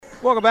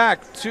Welcome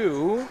back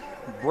to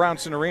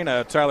Brownson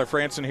Arena. Tyler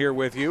Franson here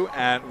with you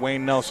at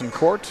Wayne Nelson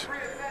Court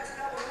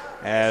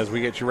as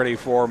we get you ready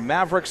for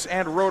Mavericks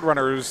and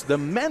Roadrunners, the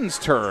men's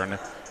turn,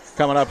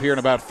 coming up here in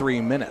about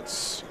 3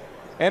 minutes.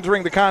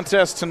 Entering the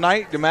contest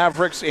tonight, the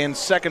Mavericks in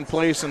second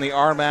place in the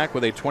RMAC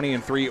with a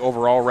 20-3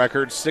 overall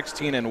record,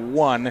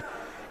 16-1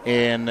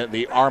 in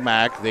the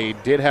RMAC. They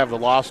did have the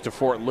loss to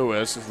Fort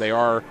Lewis. They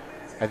are,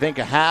 I think,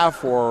 a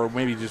half or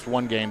maybe just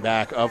one game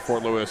back of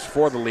Fort Lewis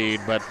for the lead,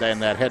 but then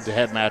that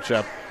head-to-head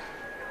matchup,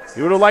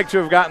 you would have liked to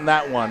have gotten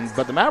that one.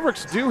 But the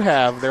Mavericks do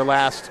have their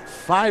last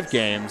 5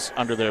 games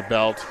under their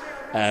belt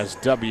as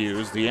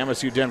W's. The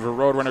MSU Denver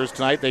Roadrunners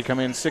tonight, they come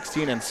in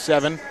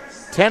 16-7,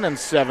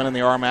 10-7 in the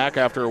RMAC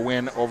after a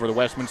win over the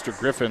Westminster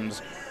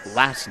Griffins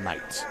last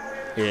night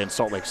in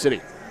Salt Lake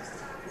City.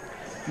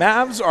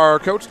 Mavs are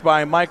coached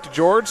by Mike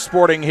DeGeorge,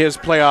 sporting his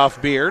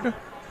playoff beard.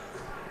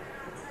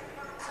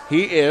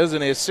 He is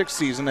in his 6th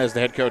season as the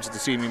head coach of the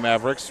CMU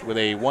Mavericks with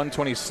a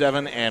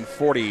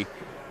 127-40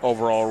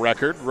 overall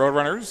record.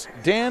 Roadrunners,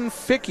 Dan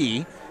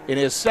Fickey in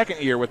his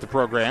 2nd year with the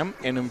program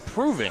and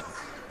improving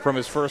from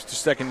his 1st to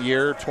 2nd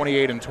year.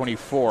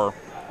 28-24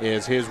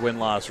 is his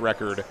win-loss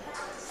record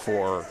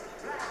for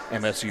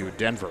MSU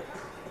Denver.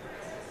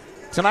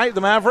 Tonight,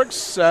 the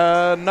Mavericks,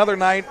 another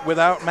night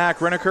without Mac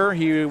Riniker.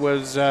 He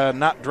was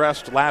not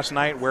dressed last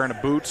night, wearing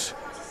a boot.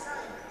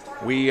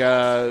 We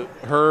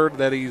heard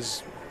that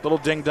he's a little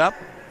dinged up.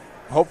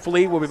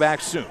 Hopefully, we'll be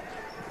back soon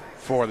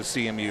for the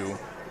CMU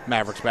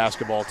Mavericks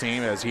basketball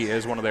team, as he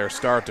is one of their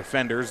star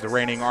defenders, the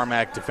reigning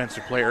RMAC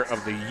Defensive Player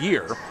of the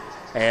Year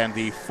and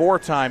the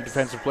 4-time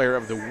Defensive Player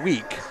of the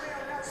Week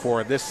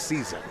for this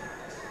season.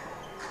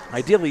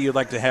 Ideally, you'd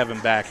like to have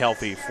him back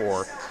healthy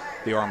for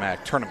the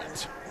RMAC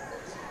tournament.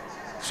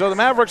 So the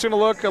Mavericks are going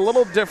to look a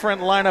little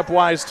different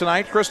lineup-wise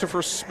tonight.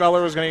 Christopher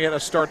Speller is going to get a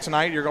start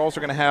tonight. You're also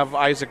going to have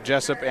Isaac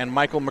Jessup and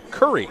Michael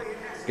McCurry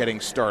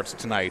getting starts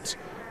tonight.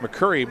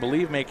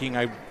 McCurry, making,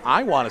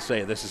 I want to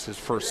say this is his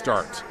first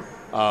start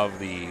of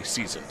the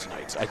season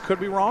tonight. I could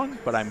be wrong,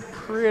 but I'm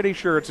pretty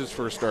sure it's his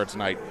first start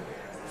tonight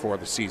for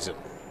the season.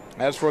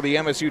 As for the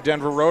MSU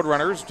Denver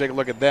Roadrunners, take a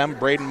look at them.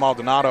 Braden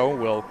Maldonado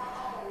will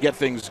get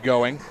things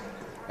going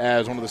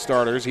as one of the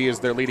starters. He is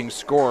their leading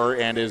scorer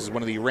and is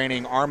one of the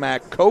reigning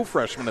RMAC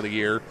co-freshmen of the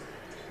year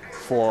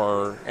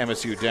for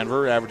MSU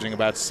Denver, averaging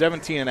about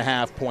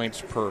 17.5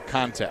 points per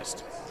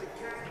contest.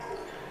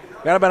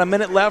 Got about a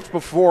minute left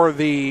before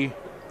the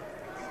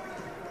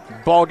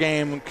ball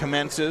game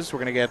commences. We're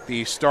going to get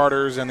the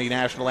starters and the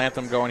national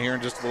anthem going here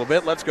in just a little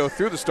bit. Let's go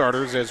through the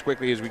starters as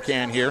quickly as we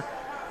can here.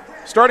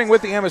 Starting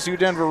with the MSU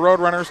Denver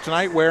Roadrunners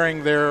tonight,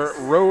 wearing their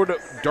road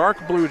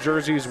dark blue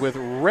jerseys with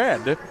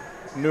red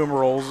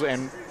numerals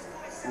and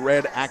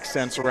red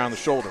accents around the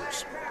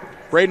shoulders.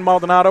 Braden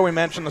Maldonado, we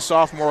mentioned, the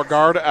sophomore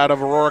guard out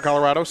of Aurora,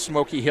 Colorado.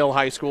 Smoky Hill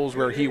High School is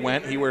where he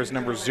went. He wears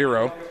number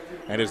 0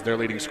 and is their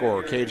leading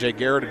scorer. KJ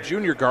Garrett, a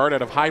junior guard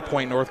out of High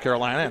Point, North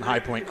Carolina, and High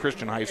Point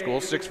Christian High School,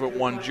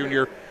 6'1"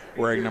 junior,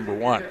 wearing number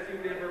 1.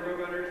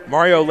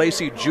 Mario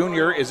Lacey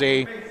Jr. is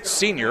a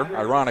senior,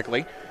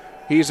 ironically.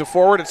 He's a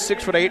forward at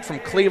 6'8" from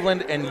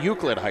Cleveland and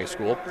Euclid High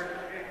School.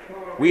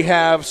 We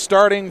have,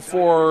 starting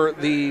for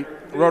the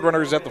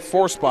Roadrunners at the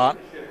 4 spot,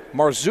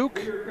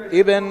 Marzouk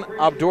Ibn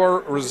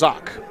Abdur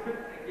Razak.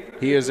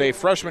 He is a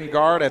freshman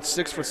guard at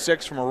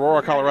 6'6" from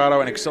Aurora, Colorado,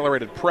 and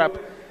Accelerated Prep.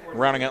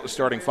 Rounding out the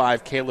starting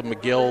 5, Caleb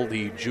McGill,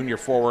 the junior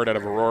forward out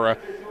of Aurora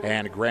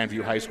and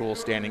Grandview High School,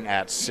 standing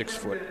at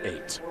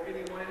 6'8".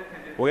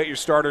 We'll get your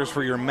starters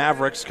for your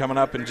Mavericks coming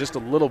up in just a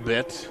little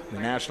bit. The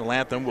national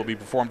anthem will be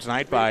performed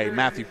tonight by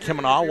Matthew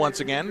Kimenaw once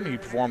again. He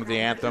performed the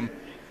anthem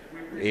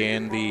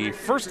in the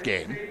first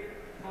game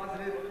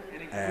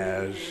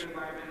as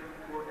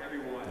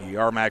the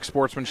RMAC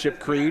Sportsmanship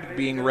Creed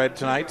being read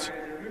tonight.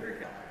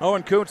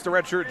 Owen Kuntz, the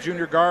redshirt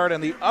junior guard,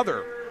 and the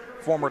other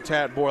former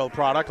Tad Boyle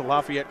product, a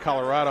Lafayette,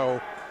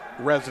 Colorado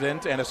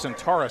resident and a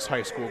Centaurus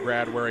High School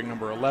grad, wearing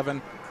number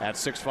 11 at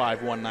 6'5",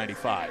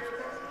 195.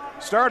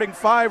 Starting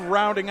 5,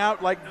 rounding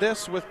out like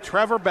this with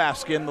Trevor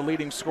Baskin, the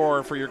leading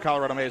scorer for your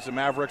Colorado Mesa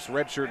Mavericks,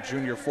 redshirt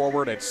junior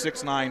forward at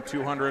 6'9",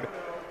 200,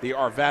 the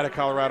Arvada,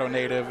 Colorado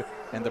native,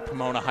 and the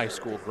Pomona High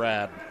School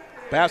grad.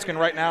 Baskin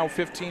right now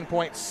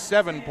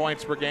 15.7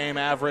 points per game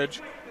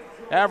average.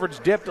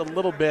 Average dipped a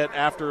little bit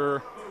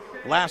after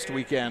last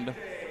weekend,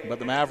 but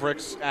the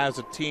Mavericks as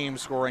a team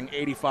scoring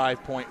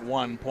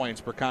 85.1 points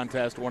per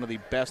contest, one of the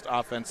best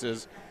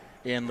offenses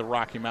in the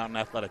Rocky Mountain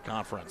Athletic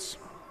Conference.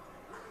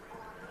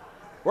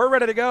 We're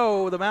ready to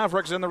go. The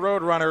Mavericks and the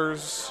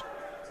Roadrunners.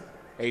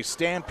 A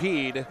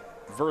stampede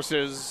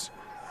versus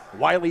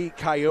Wile E.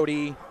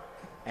 Coyote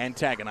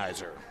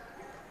antagonizer.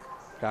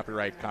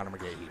 Copyright Connor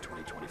McGahee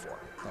 2024.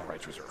 All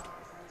rights reserved.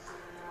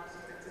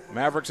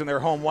 Mavericks in their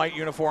home white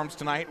uniforms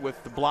tonight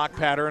with the block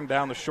pattern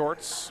down the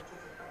shorts.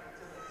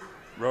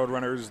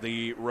 Roadrunners,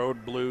 the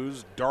road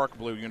blues, dark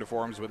blue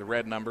uniforms with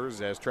red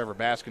numbers, as Trevor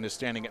Baskin is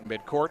standing at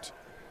midcourt.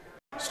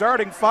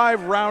 Starting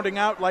 5, rounding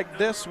out like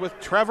this with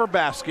Trevor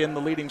Baskin,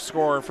 the leading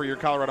scorer for your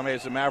Colorado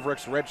Mesa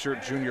Mavericks,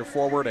 redshirt junior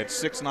forward at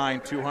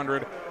 6'9",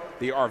 200,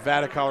 the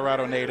Arvada,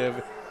 Colorado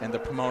native, and the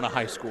Pomona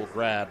High School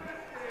grad.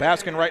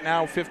 Baskin right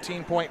now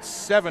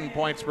 15.7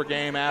 points per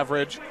game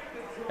average.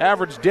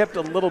 Average dipped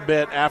a little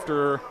bit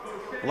after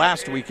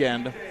last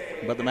weekend,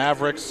 but the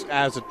Mavericks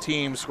as a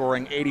team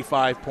scoring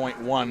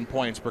 85.1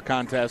 points per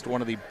contest,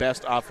 one of the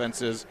best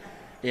offenses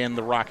in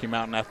the Rocky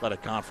Mountain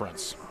Athletic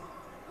Conference.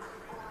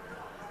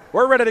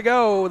 We're ready to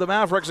go. The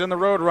Mavericks and the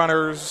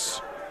Roadrunners.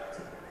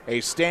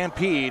 A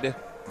stampede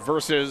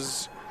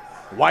versus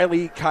Wile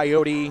E.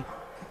 Coyote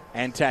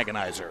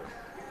antagonizer.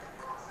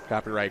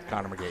 Copyright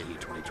Connor McGahee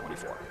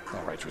 2024.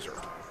 All rights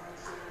reserved.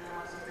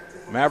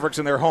 Mavericks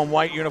in their home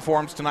white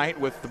uniforms tonight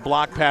with the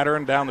block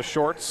pattern down the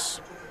shorts.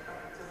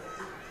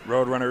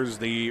 Roadrunners,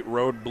 the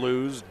road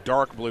blues,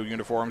 dark blue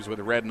uniforms with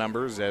the red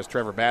numbers as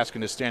Trevor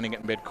Baskin is standing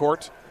at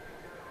midcourt.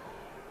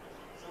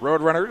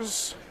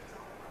 Roadrunners,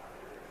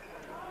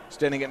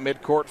 standing at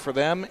midcourt for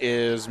them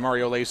is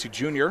Mario Lacey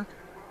Jr.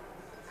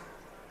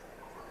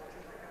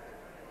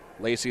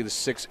 Lacey, the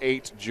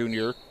 6'8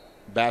 junior.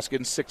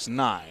 Baskin,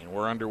 6'9.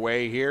 We're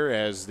underway here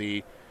as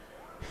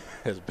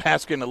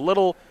Baskin a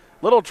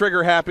little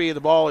trigger happy.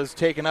 The ball is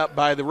taken up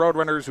by the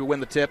Roadrunners who win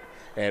the tip,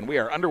 and we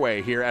are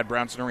underway here at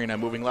Brownson Arena.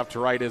 Moving left to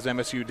right is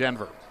MSU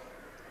Denver.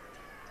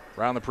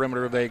 Around the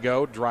perimeter they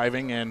go,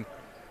 driving and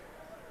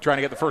trying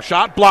to get the first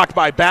shot. Blocked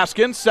by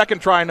Baskin. Second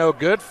try, no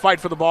good.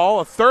 Fight for the ball.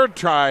 A third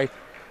try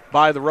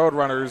by the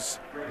Roadrunners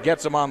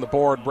gets them on the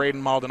board.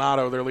 Braden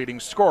Maldonado, their leading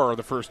scorer,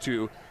 the first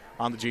two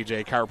on the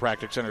GJ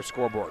Chiropractic Center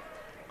scoreboard.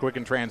 Quick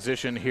in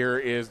transition, here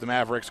is the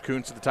Mavericks.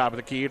 Kuntz at the top of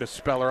the key to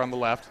Speller on the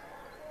left.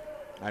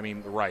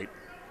 The right.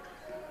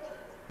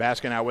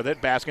 Baskin out with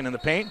it. Baskin in the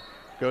paint.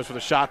 Goes for the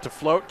shot to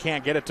float.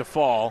 Can't get it to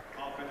fall.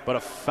 But a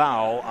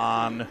foul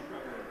on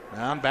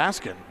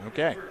Baskin.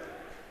 Okay.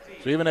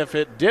 So even if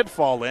it did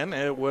fall in,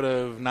 it would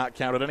have not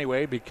counted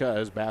anyway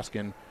because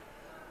Baskin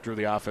drew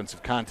the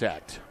offensive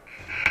contact.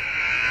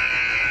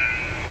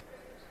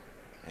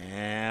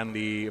 And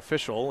the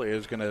official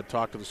is going to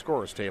talk to the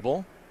scorer's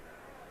table.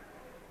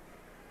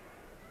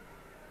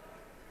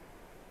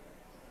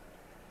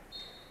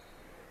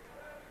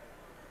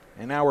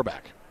 And now we're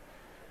back.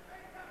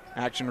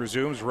 Action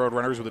resumes.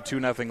 Roadrunners with a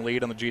 2-0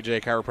 lead on the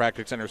GJ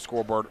Chiropractic Center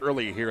scoreboard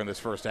early here in this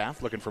first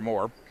half, looking for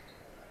more.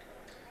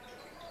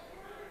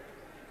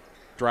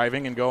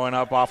 Driving and going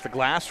up off the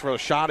glass for a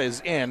shot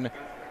is in.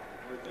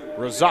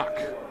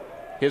 Razak,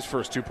 his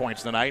first 2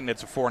 points of the night, and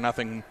it's a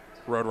 4-0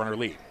 Roadrunner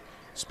lead.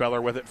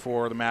 Speller with it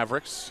for the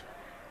Mavericks.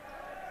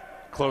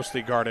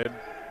 Closely guarded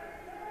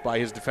by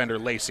his defender,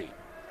 Lacey.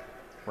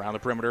 Around the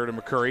perimeter to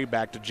McCurry,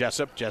 back to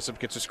Jessup. Jessup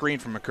gets a screen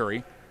from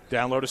McCurry.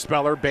 Down low to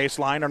Speller,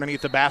 baseline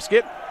underneath the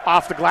basket.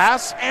 Off the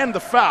glass, and the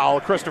foul.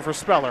 Christopher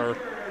Speller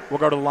will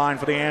go to the line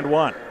for the and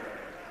one.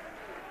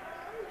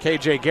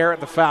 KJ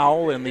Garrett, the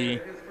foul in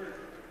the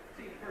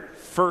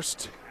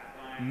first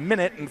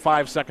minute and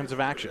 5 seconds of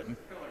action.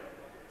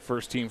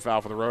 First team foul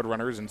for the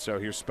Roadrunners, and so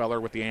here's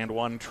Speller with the and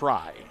one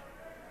try.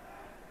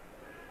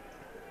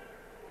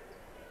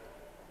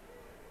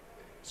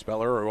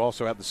 Speller, who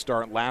also had the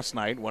start last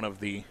night, one of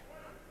the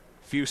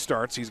few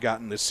starts he's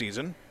gotten this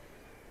season.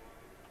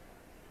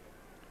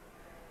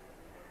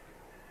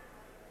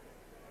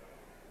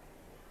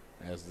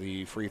 As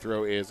the free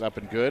throw is up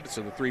and good,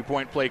 so the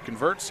three-point play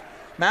converts.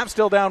 Mavs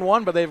still down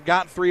one, but they've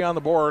got 3 on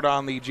the board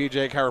on the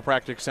GJ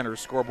Chiropractic Center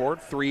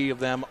scoreboard, 3 of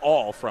them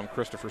all from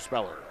Christopher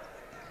Speller.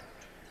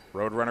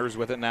 Roadrunners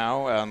with it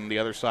now on the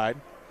other side.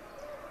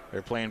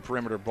 They're playing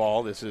perimeter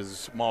ball. This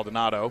is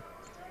Maldonado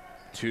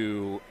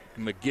to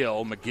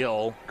McGill.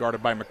 McGill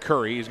guarded by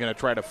McCurry. He's going to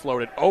try to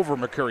float it over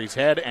McCurry's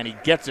head, and he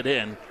gets it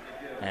in,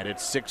 and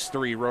it's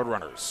 6-3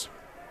 Roadrunners.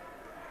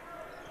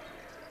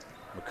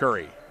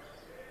 McCurry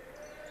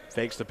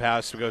fakes the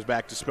pass, goes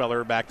back to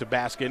Speller, back to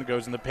Baskin,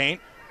 goes in the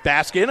paint.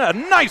 Baskin, a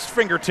nice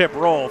fingertip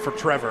roll for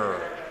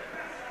Trevor.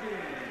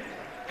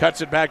 Cuts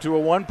it back to a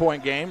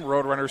 1-point game.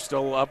 Roadrunners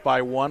still up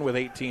by 1 with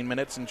 18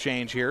 minutes and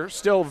change here.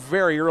 Still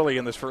very early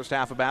in this first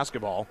half of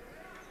basketball.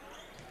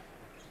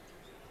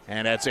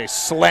 And that's a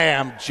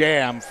slam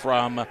jam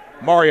from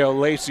Mario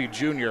Lacey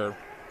Jr.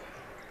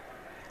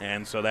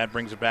 And so that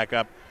brings it back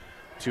up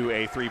to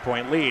a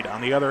 3-point lead.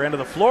 On the other end of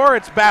the floor,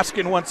 it's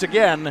Baskin once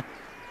again.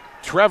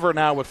 Trevor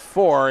now with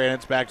 4, and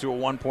it's back to a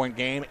 1-point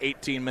game.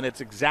 18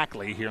 minutes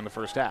exactly here in the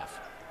first half.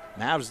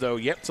 Mavs, though,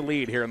 yet to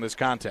lead here in this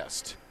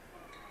contest.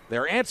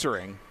 They're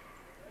answering.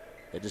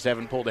 They just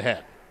haven't pulled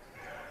ahead.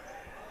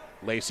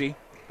 Lacey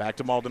back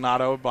to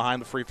Maldonado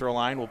behind the free throw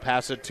line. Will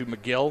pass it to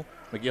McGill.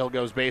 McGill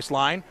goes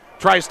baseline.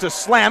 Tries to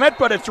slam it,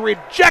 but it's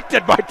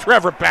rejected by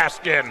Trevor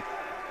Baskin.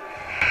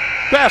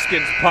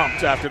 Baskin's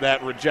pumped after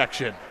that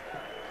rejection.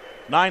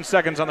 9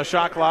 seconds on the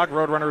shot clock.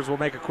 Roadrunners will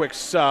make a quick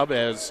sub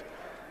as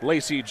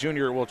Lacey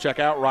Jr. will check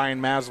out. Ryan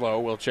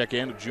Maslow will check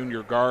in,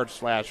 junior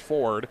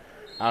guard/forward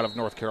out of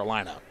North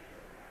Carolina.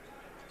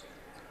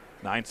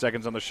 9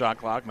 seconds on the shot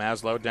clock.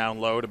 Maslow down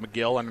low to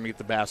McGill underneath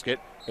the basket.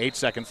 8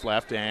 seconds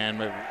left, and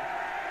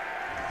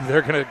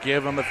they're going to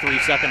give him a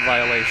 3-second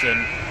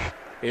violation,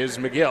 is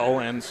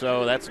McGill. And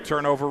so that's a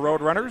turnover,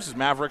 Roadrunners.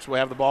 Mavericks will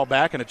have the ball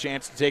back and a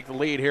chance to take the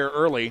lead here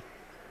early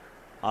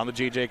on the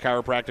GJ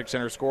Chiropractic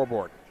Center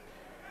scoreboard.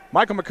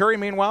 Michael McCurry,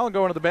 meanwhile,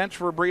 going to the bench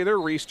for a breather.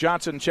 Reese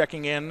Johnson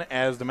checking in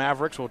as the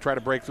Mavericks will try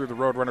to break through the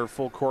Roadrunner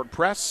full court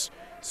press.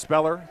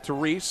 Speller to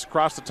Reese,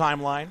 across the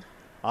timeline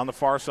on the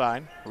far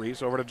side.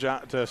 Reese over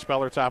to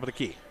Speller, top of the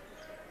key.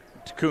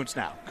 To Kuntz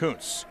now.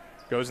 Kuntz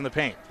goes in the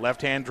paint.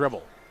 Left-hand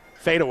dribble.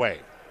 Fade away.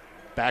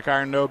 Back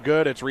iron no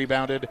good. It's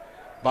rebounded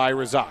by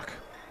Razak.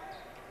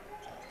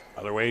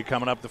 Other way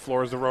coming up the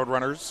floor is the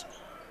Roadrunners.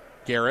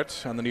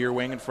 Garrett on the near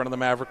wing in front of the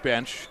Maverick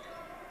bench.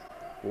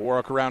 Will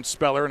work around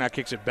Speller, and that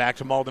kicks it back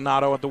to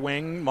Maldonado at the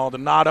wing.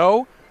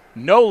 Maldonado,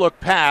 no-look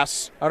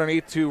pass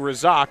underneath to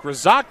Razak.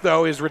 Razak,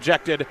 though, is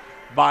rejected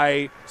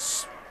by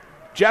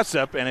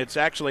Jessup, and it's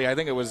actually, I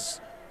think it was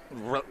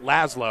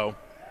Maslow,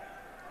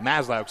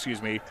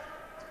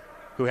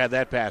 who had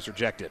that pass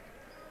rejected.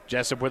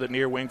 Jessup with it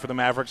near wing for the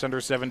Mavericks, under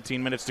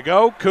 17 minutes to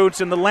go.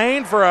 Kuntz in the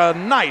lane for a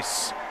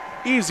nice,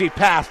 easy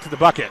path to the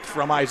bucket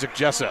from Isaac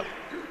Jessup.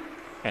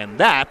 And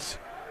that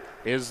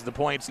is the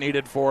points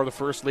needed for the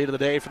first lead of the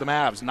day for the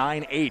Mavs.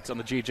 9-8 on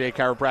the GJ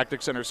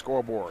Chiropractic Center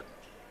scoreboard.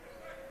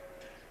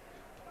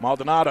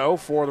 Maldonado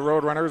for the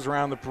Roadrunners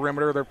around the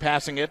perimeter. They're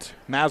passing it.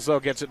 Maslow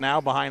gets it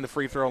now behind the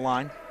free throw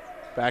line.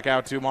 Back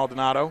out to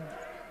Maldonado.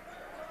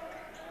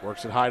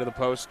 Works it high to the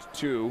post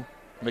to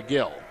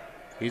McGill.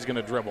 He's going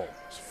to dribble.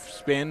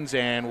 Spins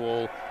and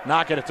will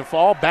not get it to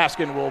fall.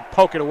 Baskin will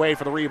poke it away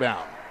for the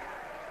rebound.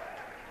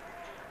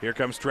 Here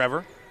comes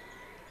Trevor.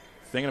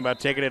 Thinking about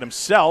taking it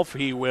himself.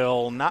 He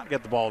will not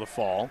get the ball to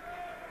fall,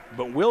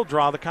 but will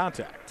draw the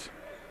contact.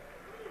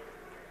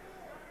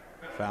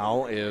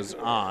 Foul is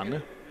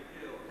on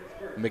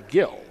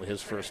McGill,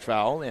 his first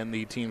foul, and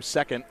the team's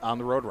second on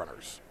the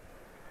Roadrunners.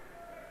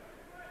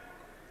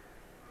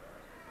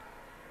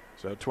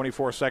 So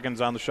 24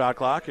 seconds on the shot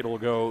clock. It'll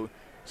go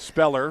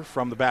Speller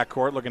from the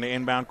backcourt, looking to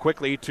inbound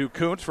quickly to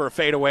Kuntz for a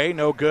fadeaway.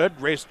 No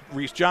good. Reese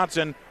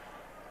Johnson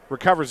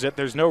recovers it.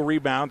 There's no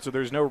rebound, so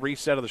there's no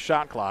reset of the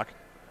shot clock.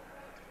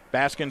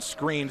 Baskin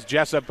screens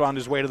Jessup on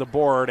his way to the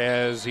board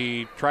as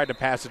he tried to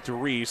pass it to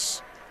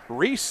Reese.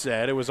 Reese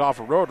said it was off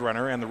a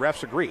Roadrunner, and the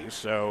refs agree.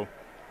 So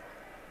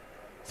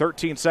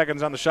 13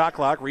 seconds on the shot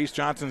clock. Reese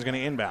Johnson's going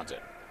to inbound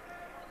it.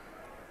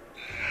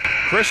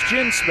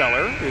 Christian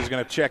Speller is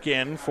going to check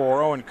in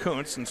for Owen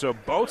Kuntz, and so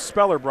both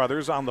Speller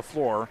brothers on the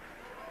floor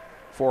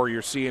for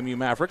your CMU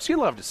Mavericks. You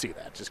love to see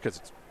that just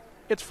because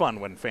it's fun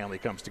when family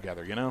comes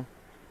together, you know?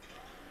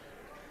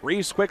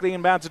 Reese quickly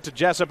inbounds it to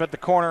Jessup at the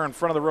corner in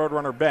front of the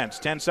Roadrunner bench.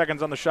 10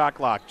 seconds on the shot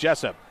clock.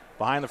 Jessup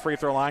behind the free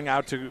throw line,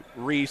 out to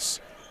Reese.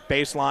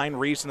 Baseline,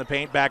 Reese in the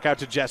paint, back out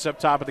to Jessup,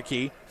 top of the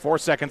key. 4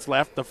 seconds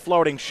left. The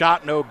floating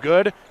shot, no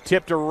good.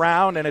 Tipped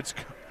around, and it's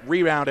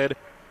rebounded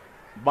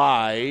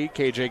by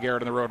KJ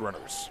Garrett and the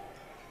Roadrunners.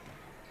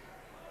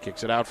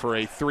 Kicks it out for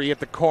a three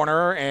at the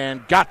corner,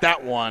 and got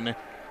that one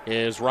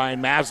is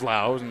Ryan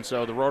Maslow, and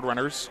so the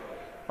Roadrunners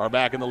are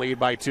back in the lead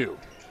by 2.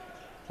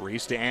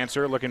 Reese to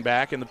answer, looking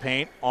back in the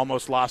paint,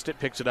 almost lost it,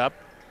 picks it up,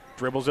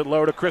 dribbles it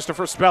low to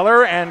Christopher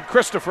Speller, and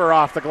Christopher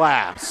off the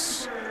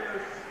glass.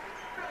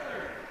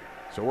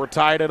 So we're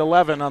tied at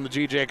 11 on the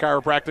GJ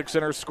Chiropractic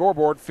Center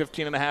scoreboard.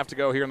 15 and a half to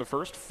go here in the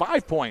first.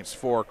 5 points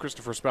for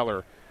Christopher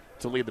Speller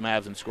to lead the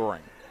Mavs in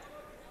scoring.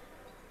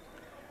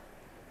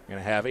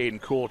 Going to have Aiden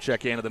Kuhl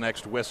check in at the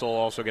next whistle,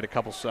 also get a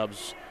couple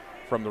subs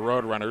from the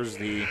Roadrunners.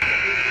 The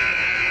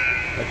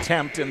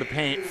attempt in the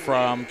paint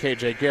from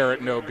KJ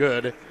Garrett, no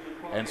good.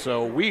 And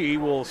so we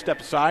will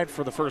step aside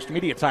for the first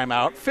media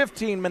timeout.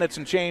 15 minutes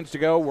and change to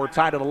go. We're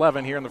tied at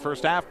 11 here in the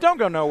first half. Don't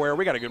go nowhere.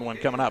 We got a good one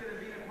coming up.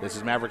 This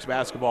is Mavericks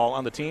basketball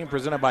on the team,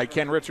 presented by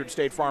Ken Richards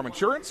State Farm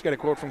Insurance. Get a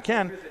quote from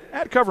Ken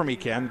at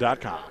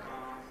covermeken.com.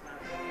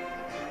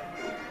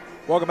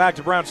 Welcome back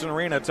to Brownson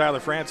Arena. Tyler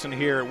Franson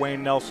here at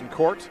Wayne Nelson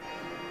Court.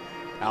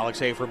 Alex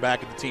Hafer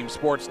back at the team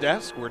sports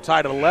desk. We're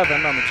tied at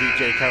 11 on the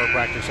GJ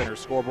Chiropractic Center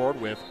scoreboard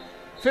with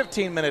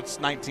 15 minutes,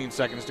 19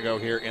 seconds to go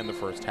here in the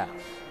first half.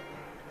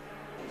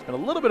 It's been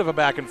a little bit of a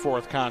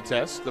back-and-forth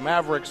contest. The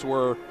Mavericks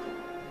were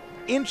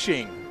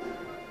inching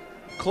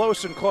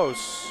close and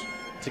close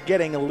to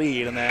getting a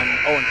lead, and then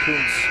Owen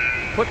Kuntz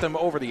put them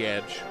over the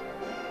edge,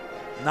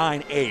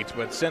 9-8.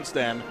 But since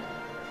then,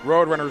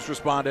 Roadrunners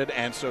responded,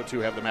 and so too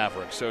have the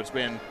Mavericks. So it's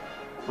been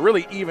a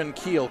really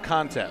even-keel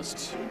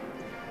contest.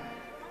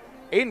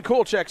 Aiden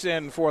Kuhl checks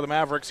in for the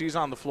Mavericks. He's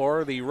on the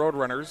floor. The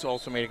Roadrunners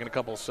also making a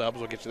couple of subs.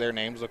 We'll get you their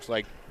names. Looks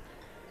like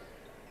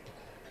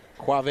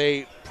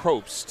Quave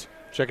Probst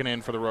checking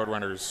in for the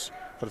Roadrunners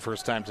for the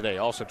first time today.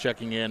 Also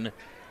checking in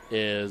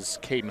is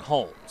Caden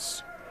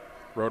Holmes.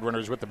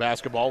 Roadrunners with the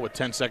basketball with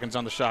 10 seconds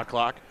on the shot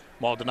clock.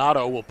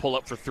 Maldonado will pull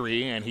up for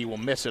three, and he will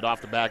miss it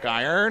off the back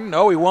iron.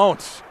 No, he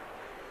won't.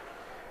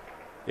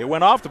 It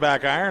went off the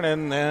back iron,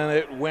 and then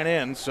it went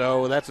in,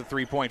 so that's a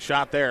three-point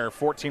shot there.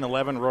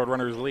 14-11,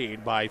 Roadrunners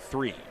lead by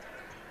 3.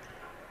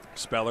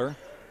 Speller.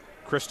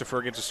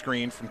 Christopher gets a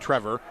screen from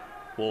Trevor.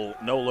 Will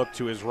no look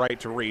to his right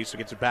to Reese, so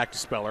gets it back to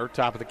Speller,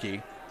 top of the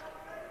key.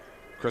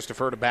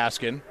 Christopher to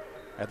Baskin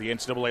at the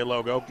NCAA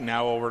logo.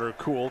 Now over to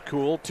Kuhl.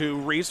 Kuhl to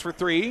Reese for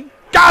three.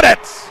 Got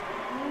it!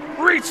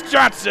 Reese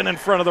Johnson in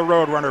front of the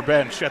Roadrunner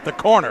bench at the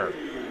corner.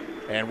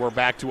 And we're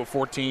back to a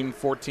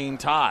 14-14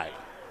 tie.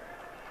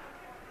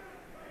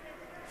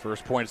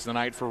 First points of the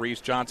night for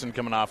Reese Johnson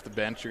coming off the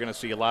bench. You're going to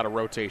see a lot of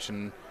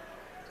rotation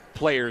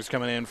players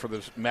coming in for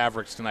the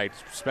Mavericks tonight,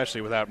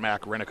 especially without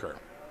Mac Riniker.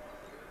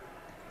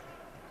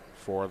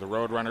 For the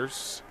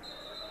Roadrunners,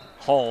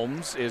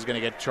 Holmes is going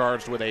to get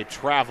charged with a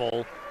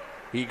travel.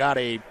 He got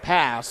a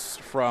pass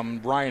from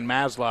Brian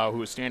Maslow, who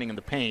was standing in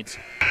the paint,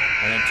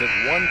 and then took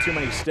one too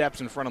many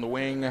steps in front of the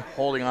wing,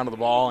 holding onto the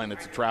ball, and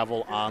it's a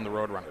travel on the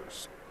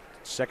Roadrunners.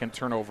 Second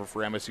turnover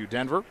for MSU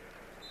Denver.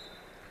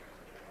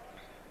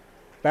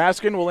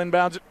 Baskin will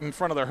inbound it in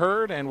front of the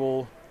herd, and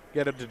will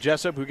get it to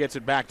Jessup, who gets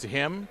it back to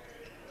him.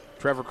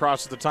 Trevor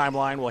crosses the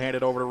timeline, will hand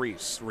it over to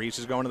Reese. Reese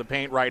is going to the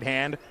paint, right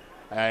hand,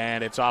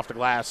 and it's off the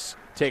glass,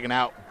 taken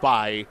out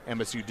by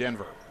MSU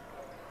Denver.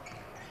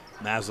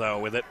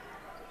 Maslow with it.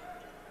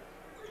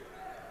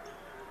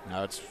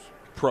 Now it's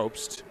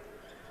Probst.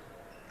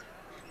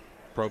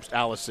 Probst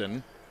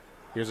Allison.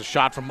 Here's a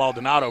shot from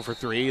Maldonado for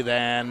three.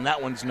 Then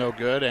that one's no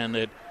good, and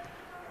it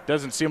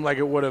doesn't seem like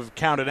it would have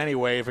counted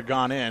anyway if it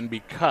gone in,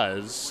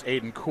 because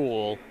Aiden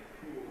Cool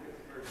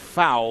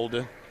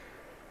fouled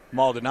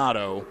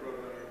Maldonado.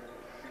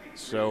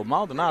 So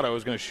Maldonado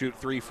is going to shoot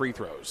 3 free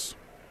throws.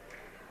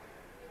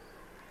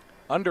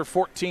 Under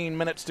 14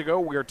 minutes to go.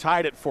 We are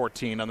tied at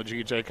 14 on the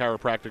GJ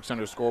Chiropractic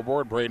Center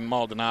scoreboard. Braden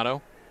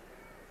Maldonado,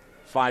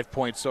 5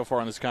 points so far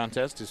in this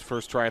contest. His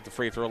first try at the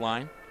free throw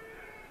line.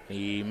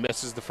 He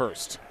misses the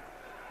first.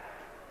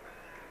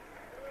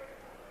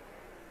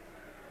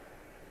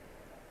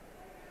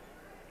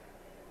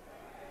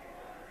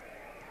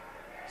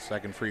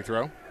 Second free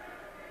throw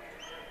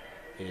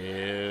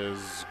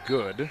is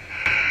good.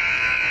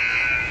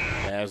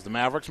 As the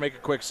Mavericks make a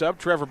quick sub,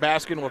 Trevor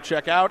Baskin will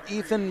check out.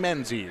 Ethan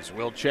Menzies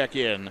will check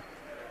in.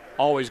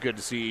 Always good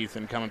to see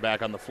Ethan coming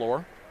back on the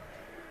floor.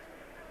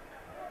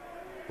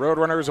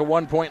 Roadrunners a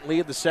 1-point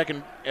lead.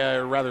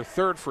 The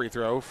third free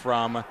throw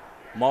from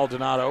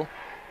Maldonado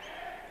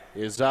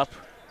is up,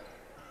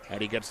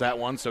 and he gets that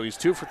one. So he's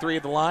 2 for 3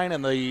 at the line,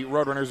 and the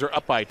Roadrunners are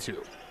up by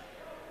 2.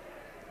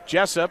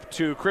 Jessup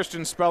to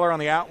Christian Speller on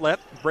the outlet,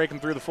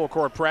 breaking through the full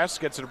court press,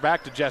 gets it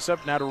back to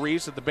Jessup, now to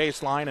Reese at the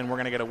baseline, and we're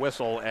going to get a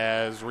whistle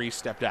as Reese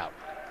stepped out.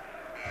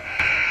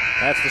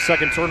 That's the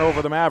second turnover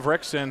of the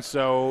Mavericks, and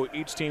so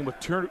each team with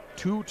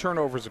 2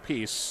 turnovers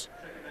apiece.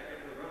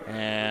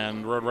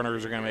 And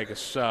Roadrunners are going to make a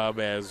sub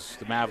as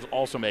the Mavs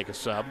also make a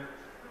sub.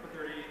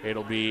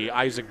 It'll be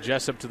Isaac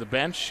Jessup to the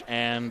bench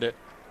and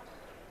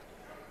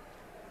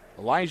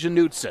Elijah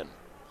Knudsen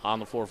on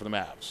the floor for the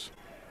Mavs.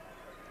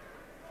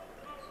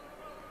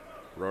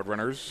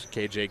 Roadrunners,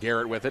 KJ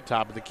Garrett with it,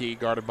 top of the key,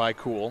 guarded by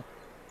Cool.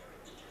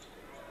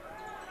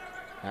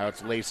 Now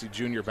it's Lacey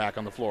Jr. back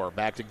on the floor.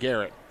 Back to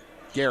Garrett.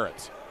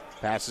 Garrett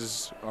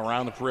passes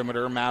around the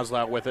perimeter.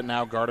 Maslow with it,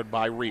 now guarded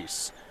by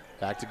Reese.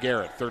 Back to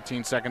Garrett.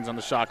 13 seconds on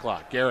the shot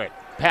clock. Garrett,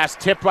 pass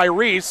tipped by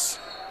Reese,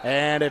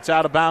 and it's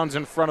out of bounds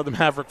in front of the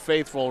Maverick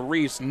faithful.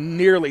 Reese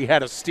nearly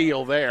had a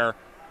steal there.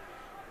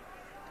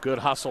 Good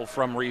hustle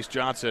from Reese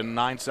Johnson.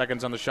 9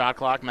 seconds on the shot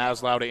clock.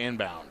 Maslow to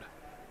inbound.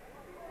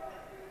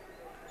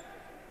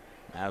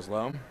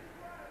 Maslow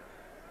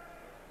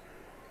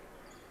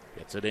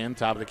gets it in,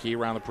 top of the key,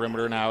 around the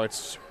perimeter. Now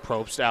it's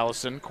Probst,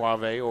 Allison,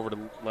 Quave over to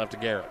left to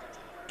Garrett.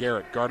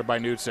 Garrett guarded by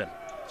Knudsen.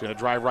 He's going to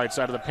drive right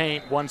side of the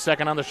paint. 1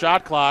 second on the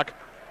shot clock.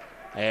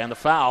 And the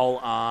foul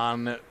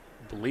on, I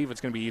believe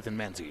it's going to be Ethan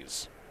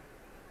Menzies.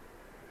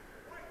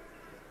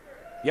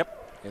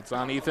 Yep, it's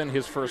on Ethan,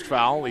 his first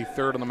foul, the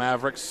third on the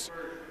Mavericks.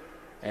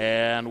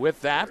 And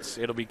with that,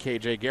 it'll be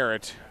KJ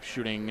Garrett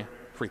shooting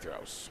free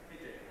throws.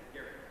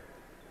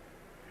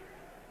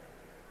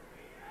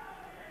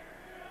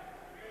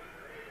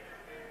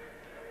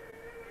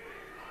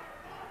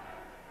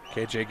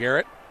 KJ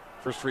Garrett,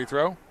 first free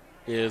throw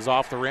is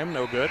off the rim,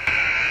 no good.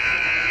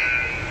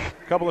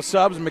 Couple of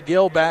subs,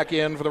 McGill back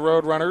in for the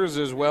Roadrunners,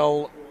 as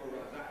well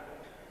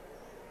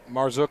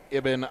Marzouk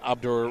Ibn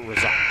Abdur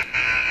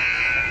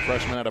Razak,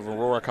 freshman out of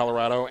Aurora,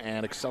 Colorado,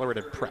 and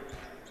accelerated prep.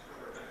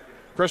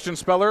 Christian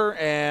Speller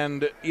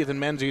and Ethan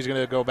Menzies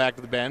going to go back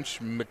to the bench.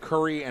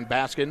 McCurry and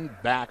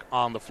Baskin back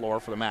on the floor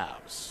for the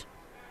Mavs.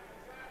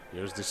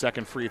 Here's the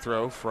second free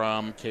throw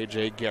from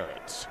KJ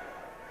Garrett.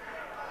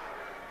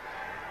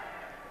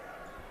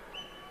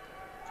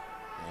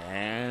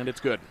 And it's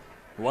good.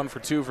 1 for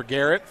 2 for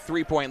Garrett.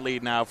 3-point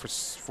lead now for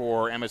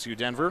MSU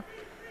Denver.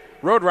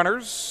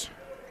 Roadrunners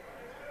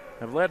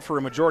have led for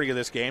a majority of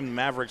this game. The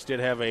Mavericks did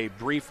have a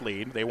brief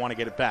lead. They want to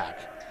get it back.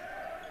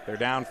 They're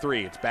down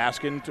 3. It's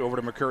Baskin over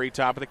to McCurry,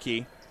 top of the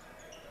key.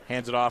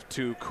 Hands it off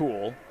to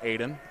Cool.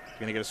 Aiden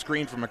going to get a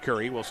screen from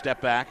McCurry. Will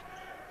step back.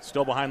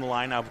 Still behind the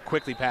line. Now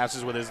quickly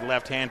passes with his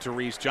left hand to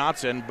Reese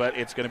Johnson, but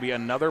it's going to be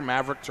another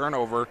Maverick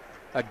turnover.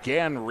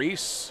 Again,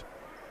 Reese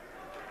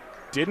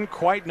didn't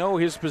quite know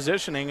his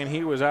positioning, and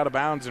he was out of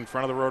bounds in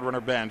front of the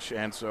Roadrunner bench,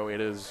 and so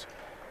it is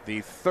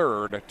the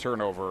third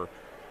turnover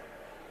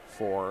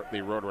for the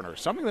Roadrunners.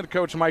 Something that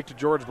Coach Mike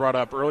DeGeorge brought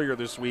up earlier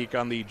this week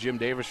on the Jim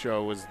Davis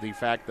show was the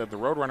fact that the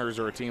Roadrunners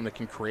are a team that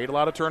can create a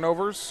lot of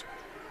turnovers,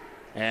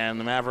 and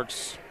the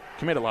Mavericks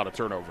commit a lot of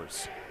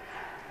turnovers.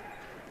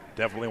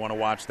 Definitely want to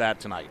watch that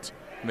tonight.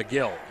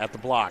 McGill at the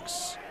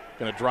blocks.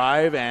 Going to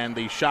drive, and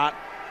the shot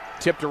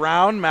tipped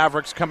around.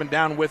 Mavericks coming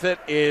down with it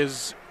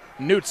is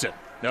Knutson.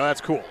 No,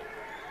 that's Cool.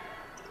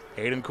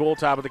 Hayden Cool,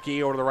 top of the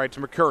key, over to the right to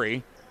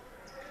McCurry.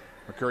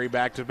 McCurry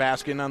back to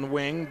Baskin on the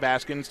wing.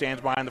 Baskin stands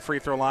behind the free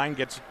throw line,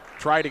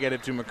 tried to get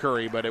it to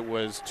McCurry, but it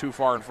was too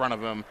far in front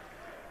of him,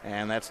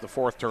 and that's the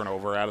fourth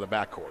turnover out of the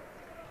backcourt.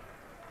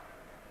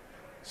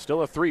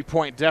 Still a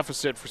 3-point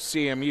deficit for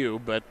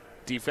CMU, but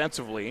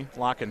defensively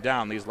locking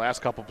down these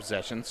last couple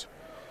possessions.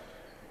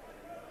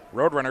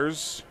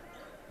 Roadrunners,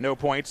 no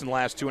points in the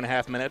last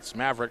 2.5 minutes.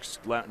 Mavericks,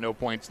 no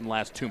points in the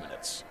last 2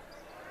 minutes.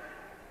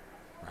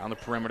 Around the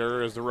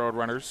perimeter is the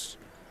Roadrunners.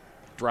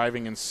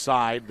 Driving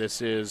inside,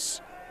 this is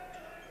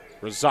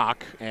Razak,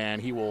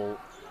 and he will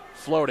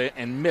float it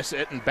and miss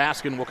it, and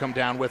Baskin will come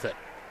down with it.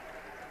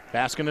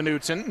 Baskin to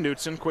Knutson.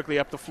 Knutson quickly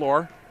up the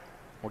floor.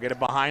 We'll get it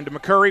behind to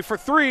McCurry for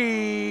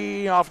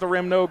three. Off the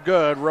rim, no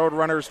good.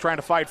 Roadrunners trying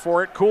to fight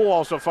for it. Cool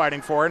also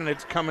fighting for it, and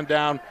it's coming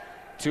down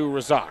to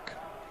Razak.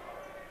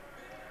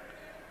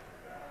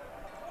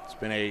 It's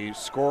been a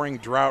scoring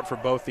drought for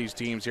both these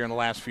teams here in the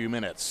last few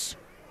minutes.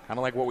 Kind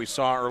of like what we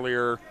saw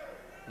earlier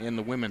in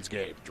the women's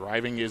game.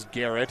 Driving is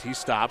Garrett. He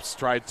stops,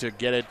 tries to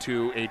get it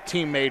to a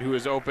teammate who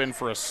is open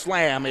for a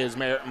slam, is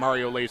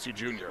Mario Lacey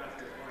Jr.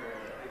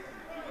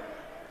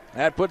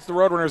 That puts the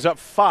Roadrunners up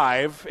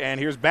 5, and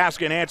here's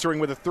Baskin answering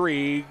with a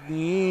three.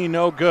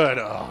 No good.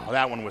 Oh,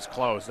 that one was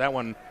close. That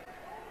one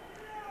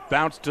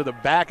bounced to the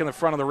back and the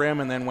front of the rim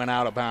and then went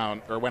out of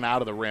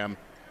the rim.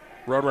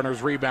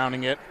 Roadrunners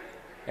rebounding it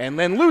and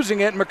then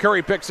losing it.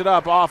 McCurry picks it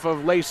up off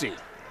of Lacey.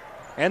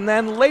 And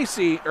then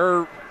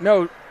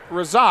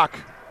Razak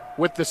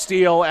with the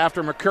steal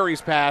after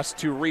McCurry's pass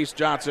to Reese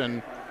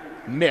Johnson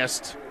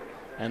missed.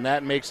 And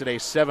that makes it a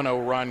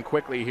 7-0 run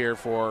quickly here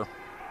for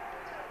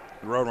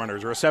the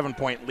Roadrunners, or a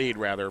 7-point lead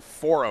rather,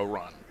 4-0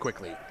 run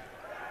quickly.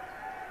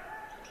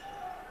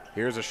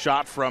 Here's a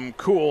shot from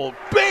Cool.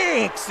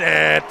 Banks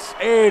it!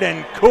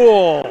 Aiden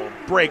Cool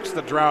breaks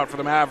the drought for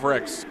the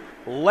Mavericks.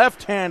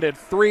 Left-handed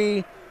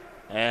three,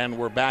 and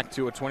we're back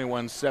to a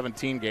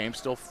 21-17 game.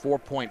 Still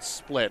 4-point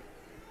split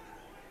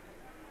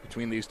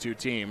between these two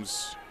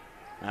teams.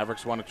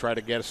 Mavericks want to try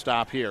to get a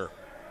stop here.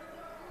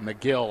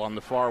 McGill on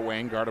the far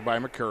wing, guarded by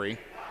McCurry.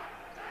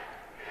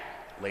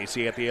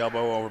 Lacey at the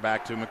elbow, over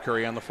back to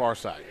McCurry on the far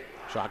side.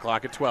 Shot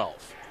clock at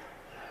 12.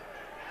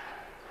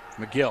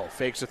 McGill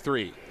fakes a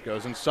three,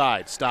 goes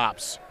inside,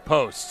 stops,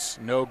 posts,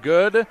 no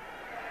good.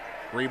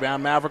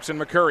 Rebound Mavericks and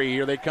McCurry.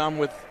 Here they come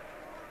with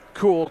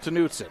Cool to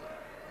Knutson.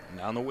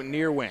 Down the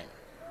near wing.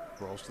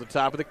 Rolls to the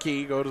top of the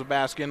key, goes to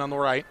Baskin on the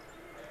right.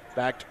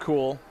 Back to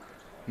Cool.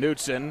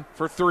 Knutson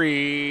for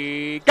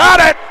three. Got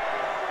it!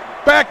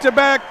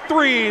 Back-to-back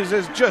threes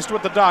is just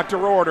what the doctor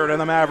ordered, and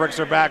the Mavericks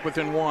are back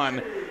within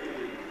one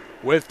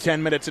with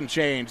 10 minutes and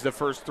change. The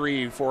first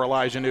three for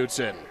Elijah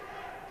Knutson.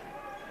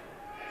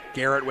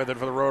 Garrett with it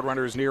for the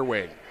Roadrunners near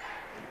wing.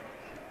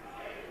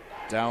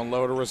 Down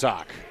low to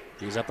Razak.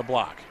 He's at the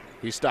block.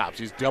 He stops.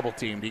 He's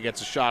double-teamed. He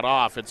gets a shot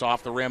off. It's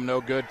off the rim.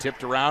 No good.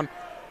 Tipped around.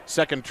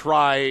 Second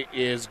try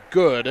is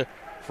good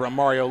from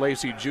Mario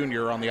Lacey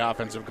Jr. on the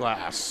offensive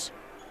glass.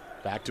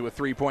 Back to a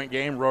 3-point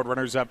game.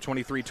 Roadrunners up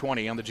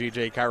 23-20 on the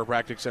GJ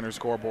Chiropractic Center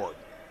scoreboard.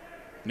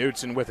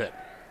 Knutson with it.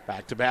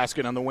 Back to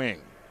Baskin on the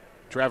wing.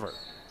 Trevor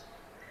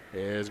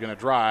is going to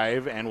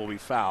drive and will be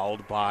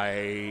fouled by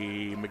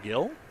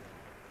McGill.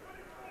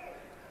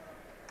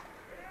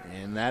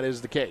 And that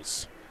is the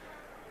case.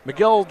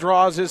 McGill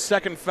draws his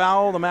second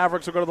foul. The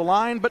Mavericks will go to the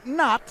line, but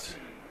not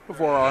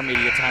before our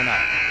immediate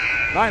timeout.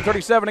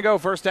 9:37 to go,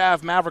 first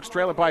half. Mavericks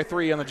trail it by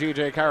 3 on the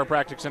GJ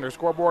Chiropractic Center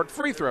scoreboard.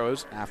 Free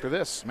throws after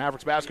this.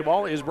 Mavericks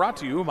basketball is brought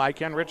to you by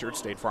Ken Richards,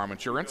 State Farm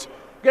Insurance.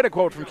 Get a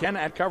quote from Ken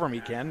at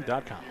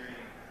covermeken.com.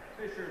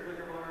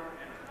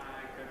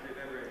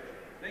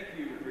 Thank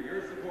you for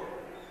your support.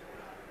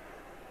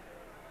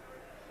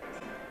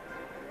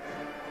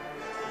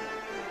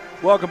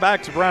 Welcome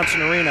back to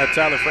Brownson Arena.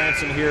 Tyler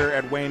Franson here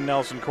at Wayne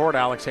Nelson Court.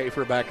 Alex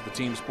Hafer back at the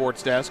team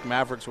sports desk.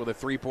 Mavericks with a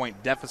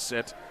 3-point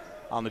deficit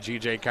on the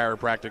GJ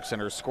Chiropractic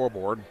Center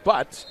scoreboard,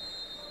 but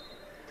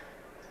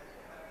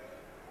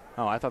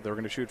I thought they were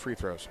going to shoot free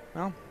throws.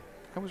 Well,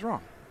 I was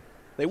wrong.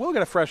 They will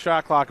get a fresh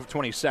shot clock of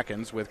 20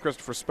 seconds with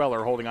Christopher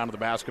Speller holding onto the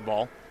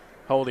basketball,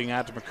 holding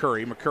out to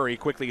McCurry. McCurry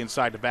quickly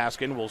inside to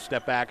Baskin, will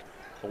step back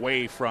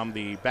away from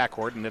the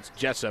backcourt, and it's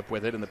Jessup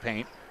with it in the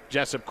paint.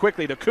 Jessup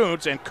quickly to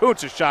Kuntz, and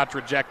Kuntz's shot's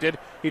rejected.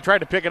 He tried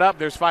to pick it up.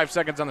 There's 5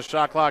 seconds on the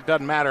shot clock.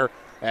 Doesn't matter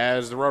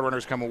as the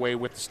Roadrunners come away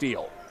with the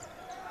steal.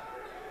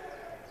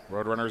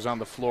 Roadrunners on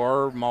the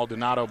floor.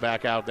 Maldonado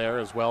back out there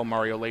as well.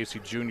 Mario Lacey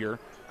Jr.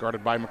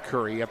 guarded by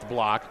McCurry at the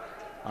block.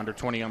 Under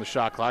 20 on the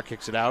shot clock.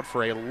 Kicks it out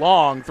for a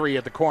long three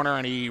at the corner,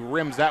 and he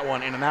rims that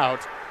one in and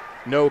out.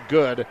 No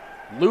good.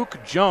 Luke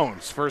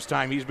Jones, first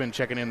time he's been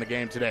checking in the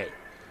game today.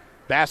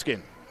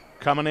 Baskin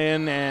coming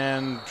in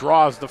and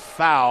draws the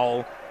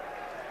foul.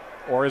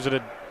 Or is it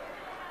a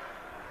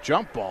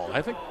jump ball?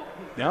 I think,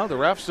 no, the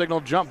ref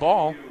signaled jump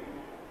ball.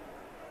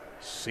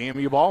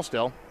 CMU ball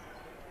still.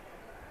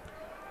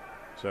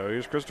 So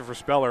here's Christopher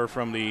Speller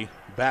from the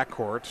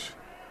backcourt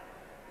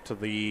to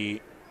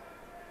the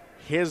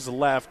his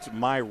left,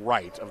 my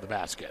right of the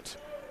basket.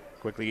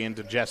 Quickly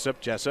into Jessup.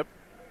 Jessup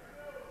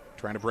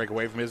trying to break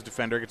away from his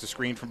defender. Gets a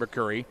screen from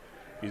McCurry.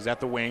 He's at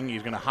the wing.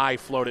 He's going to high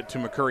float it to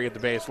McCurry at the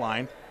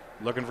baseline.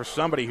 Looking for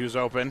somebody who's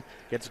open.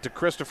 Gets it to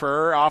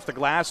Christopher. Off the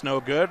glass. No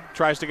good.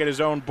 Tries to get his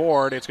own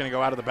board. It's going to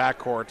go out of the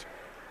backcourt.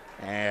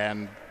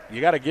 And you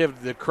got to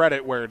give the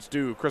credit where it's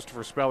due.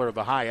 Christopher Speller,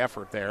 the high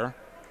effort there.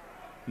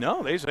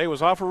 No, they say it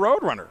was off a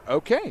Roadrunner.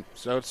 Okay,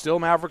 so it's still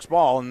Mavericks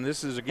ball, and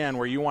this is, again,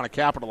 where you want to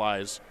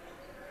capitalize.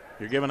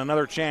 You're given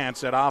another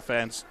chance at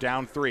offense,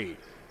 down 3.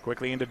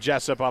 Quickly into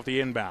Jessup off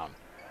the inbound.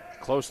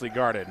 Closely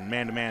guarded,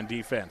 man-to-man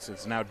defense.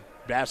 It's now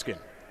Baskin.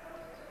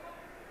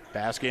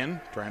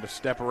 Baskin trying to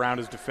step around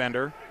his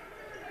defender.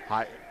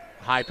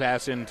 High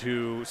pass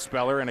into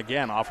Speller, and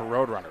again off a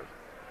Roadrunner.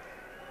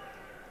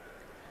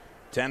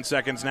 10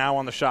 seconds now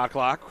on the shot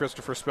clock.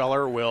 Christopher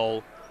Speller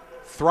will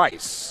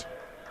thrice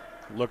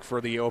look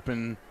for the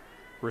open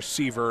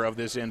receiver of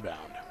this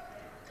inbound.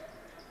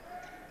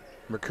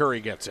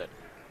 McCurry gets it.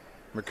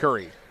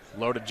 McCurry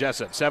loaded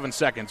Jessup. 7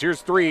 seconds.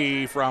 Here's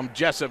 3 from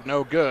Jessup,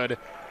 no good.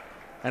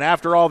 And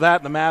after all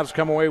that, the Mavs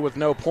come away with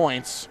no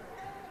points.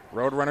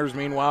 Roadrunners,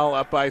 meanwhile,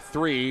 up by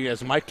 3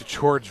 as Mike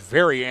DeGeorge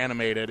very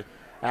animated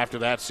after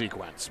that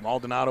sequence.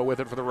 Maldonado with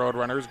it for the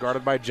Roadrunners,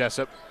 guarded by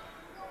Jessup.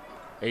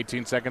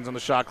 18 seconds on the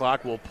shot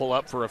clock. Will pull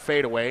up for a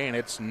fadeaway, and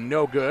it's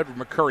no good.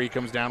 McCurry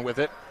comes down with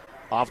it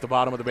off the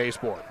bottom of the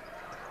baseboard.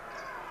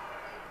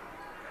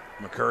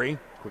 McCurry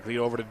quickly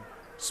over to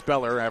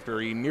Speller after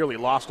he nearly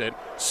lost it.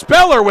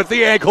 Speller with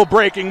the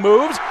ankle-breaking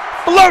moves,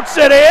 floats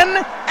it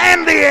in,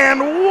 and the and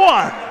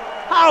one.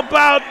 How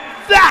about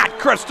that,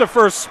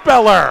 Christopher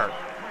Speller?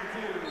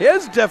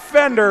 His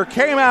defender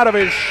came out of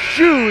his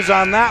shoes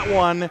on that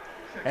one,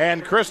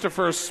 and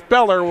Christopher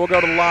Speller will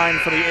go to the line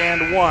for the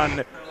and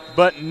one,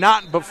 but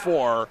not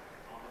before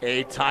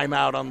a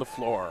timeout on the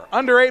floor.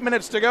 Under 8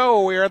 minutes to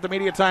go. We are at the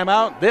media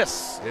timeout.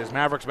 This is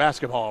Mavericks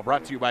basketball,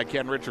 brought to you by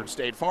Ken Richards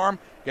State Farm.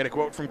 Get a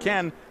quote from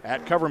Ken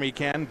at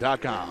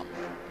covermeken.com.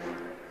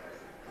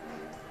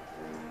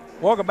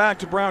 Welcome back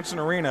to Brownson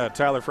Arena.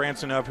 Tyler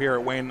Franson up here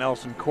at Wayne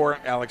Nelson Court.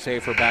 Alex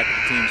Hafer back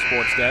at the team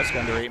sports desk.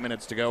 Under 8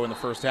 minutes to go in the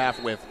first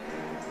half with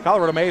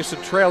Colorado Mesa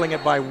trailing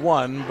it by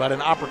 1, but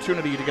an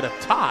opportunity to get a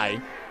tie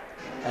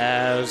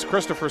as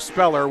Christopher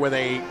Speller with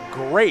a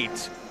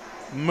great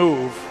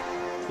move,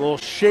 a little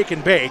shake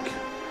and bake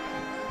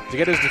to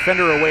get his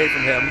defender away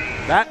from him.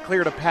 That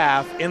cleared a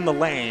path in the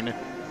lane.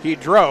 He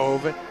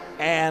drove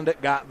and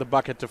got the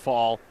bucket to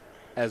fall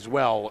as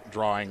well,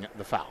 drawing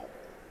the foul.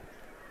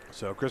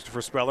 So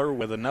Christopher Speller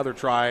with another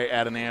try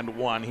at an and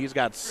one. He's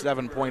got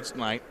 7 points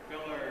tonight.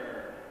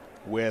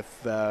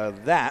 With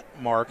that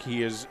mark,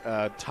 he is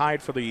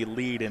tied for the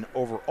lead in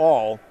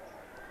overall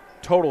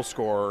total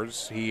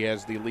scores. He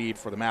has the lead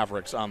for the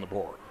Mavericks on the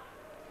board.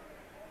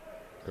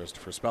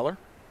 Christopher Speller.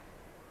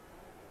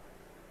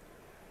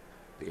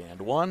 The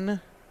and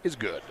one is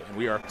good. And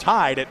we are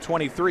tied at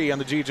 23 on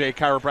the GJ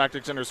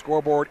Chiropractic Center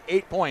scoreboard.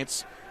 8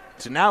 points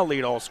to now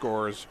lead all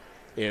scorers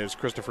is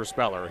Christopher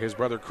Speller. His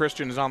brother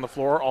Christian is on the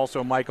floor.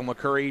 Also Michael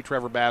McCurry,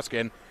 Trevor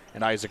Baskin,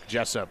 and Isaac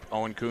Jessup.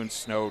 Owen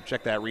Kuntz,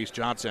 check that. Reese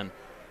Johnson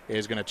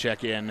is going to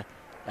check in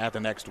at the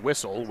next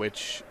whistle,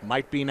 which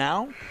might be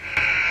now.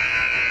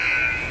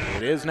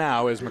 It is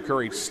now as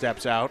McCurry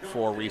steps out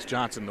for Reese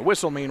Johnson. The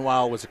whistle,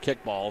 meanwhile, was a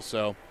kickball,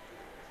 so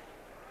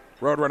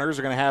Roadrunners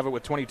are going to have it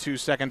with 22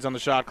 seconds on the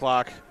shot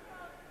clock.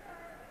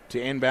 To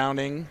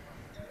inbounding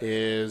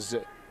is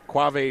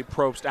Quave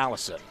Probst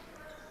Allison.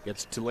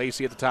 Gets to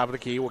Lacey at the top of the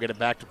key. We'll get it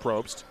back to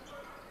Probst.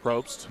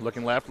 Probst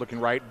looking left, looking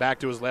right. Back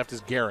to his left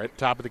is Garrett,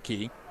 top of the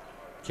key.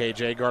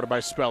 KJ guarded by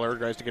Speller.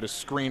 Tries to get a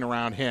screen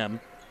around him.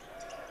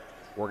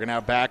 Working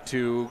out back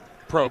to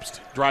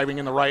Probst. Driving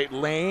in the right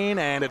lane,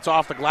 and it's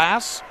off the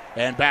glass.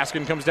 And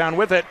Baskin comes down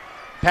with it.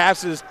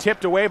 Pass is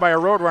tipped away by a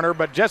Roadrunner,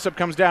 but Jessup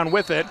comes down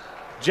with it.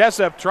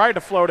 Jessup tried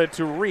to float it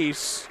to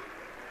Reese.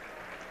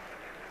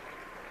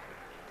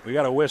 We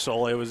got a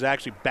whistle. It was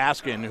actually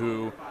Baskin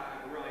who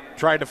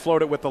tried to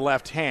float it with the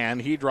left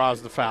hand. He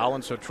draws the foul,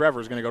 and so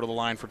Trevor's going to go to the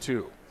line for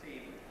 2.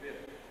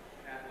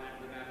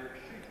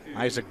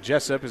 Isaac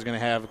Jessup is going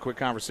to have a quick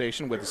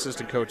conversation with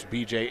assistant coach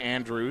B.J.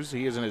 Andrews.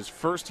 He is in his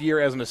first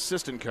year as an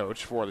assistant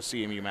coach for the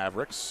CMU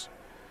Mavericks,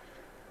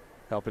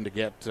 helping to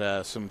get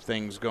some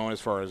things going as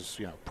far as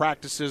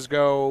practices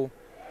go,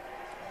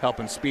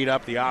 helping speed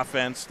up the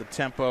offense, the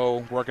tempo,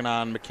 working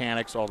on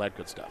mechanics, all that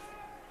good stuff.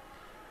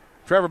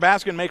 Trevor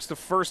Baskin makes the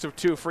first of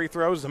 2 free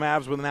throws. The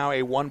Mavs with now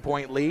a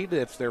 1-point lead.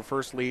 It's their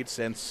first lead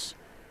since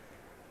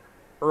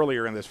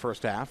earlier in this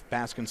first half.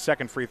 Baskin's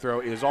second free throw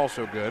is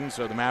also good, and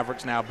so the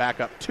Mavericks now back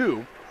up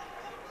 2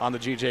 on the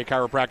GJ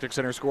Chiropractic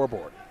Center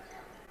scoreboard.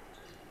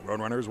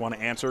 Roadrunners want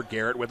to answer.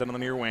 Garrett with it on the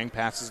near wing.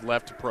 Passes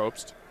left to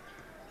Probst.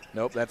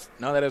 Nope, that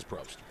is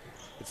Probst.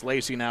 It's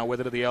Lacey now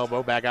with it at the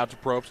elbow. Back out to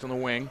Probst on the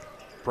wing.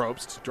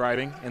 Probst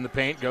driving in the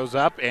paint, goes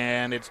up,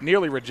 and it's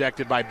nearly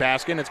rejected by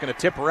Baskin. It's going to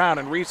tip around,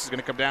 and Reese is going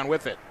to come down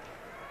with it.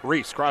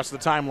 Reese crosses the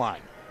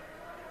timeline.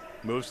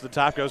 Moves to the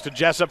top, goes to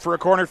Jessup for a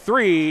corner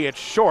 3. It's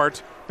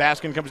short.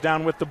 Baskin comes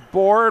down with the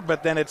board,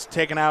 but then it's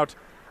taken out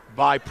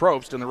by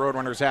Probst, and the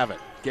Roadrunners have it.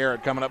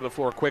 Garrett coming up the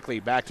floor quickly.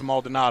 Back to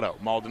Maldonado.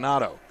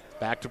 Maldonado.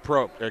 Back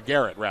to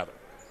Garrett, rather.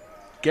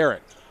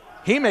 Garrett.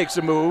 He makes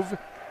a move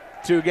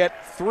to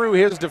get through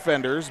his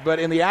defenders, but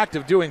in the act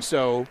of doing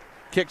so,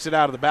 kicks it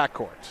out of the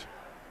backcourt.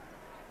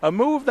 A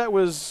move that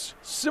was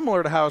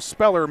similar to how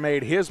Speller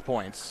made his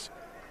points,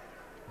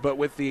 but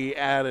with the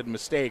added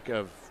mistake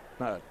of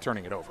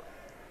turning it over.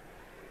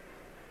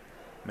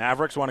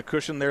 Mavericks want to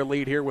cushion their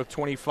lead here with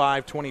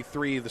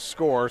 25-23 the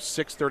score,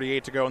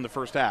 6:38 to go in the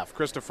first half.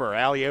 Christopher,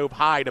 alley-oop,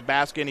 high to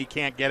Baskin. He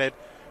can't get it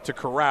to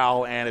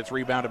Corral, and it's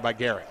rebounded by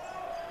Garrett.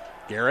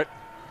 Garrett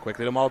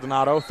quickly to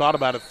Maldonado, thought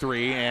about a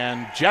three,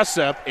 and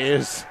Jessup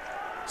is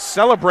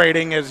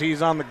celebrating as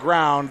he's on the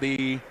ground.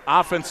 The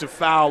offensive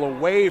foul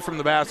away from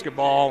the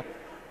basketball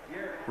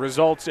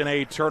results in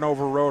a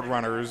turnover.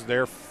 Roadrunners,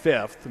 their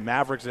fifth.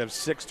 Mavericks have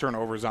 6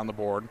 turnovers on the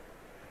board.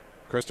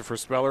 Christopher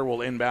Speller will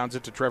inbounds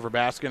it to Trevor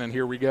Baskin, and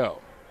here we go.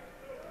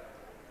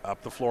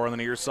 Up the floor on the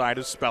near side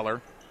is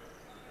Speller.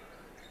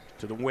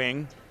 To the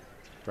wing.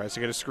 Tries to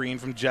get a screen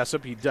from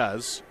Jessup. He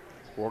does.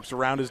 Works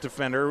around his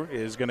defender.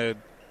 Is going to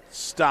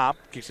stop.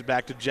 Kicks it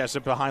back to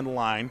Jessup behind the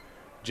line.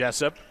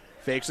 Jessup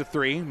fakes a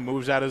three.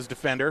 Moves out his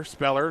defender.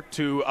 Speller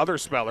to other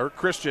Speller.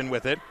 Christian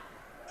with it.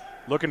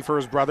 Looking for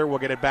his brother. We'll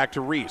get it back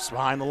to Reese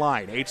behind the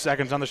line. 8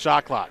 seconds on the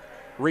shot clock.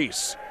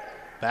 Reese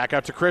back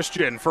out to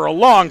Christian for a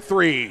long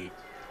three.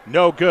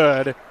 No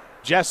good.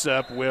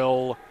 Jessup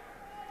will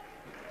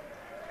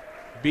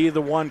be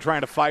the one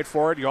trying to fight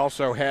for it. You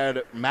also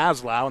had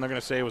Maslow, and they're going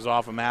to say it was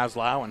off of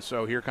Maslow. And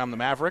so here come the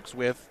Mavericks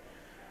with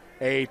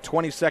a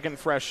 20-second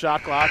fresh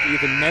shot clock.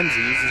 Ethan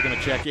Menzies is going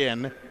to check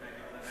in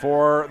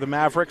for the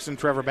Mavericks and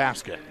Trevor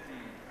Baskin.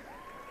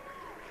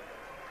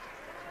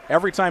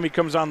 Every time he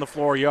comes on the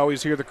floor, you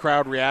always hear the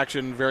crowd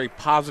reaction, very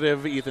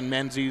positive. Ethan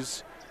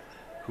Menzies,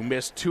 who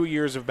missed 2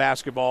 years of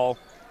basketball,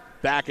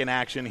 back in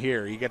action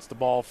here. He gets the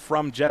ball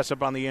from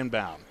Jessup on the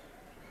inbound.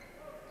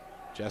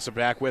 Jessup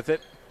back with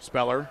it.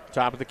 Speller,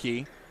 top of the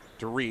key,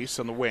 to Reese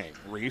on the wing.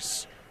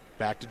 Reese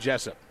back to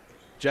Jessup.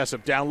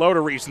 Jessup down low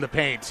to Reese in the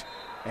paint.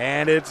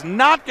 And it's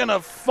not going to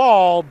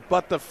fall,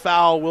 but the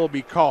foul will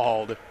be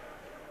called.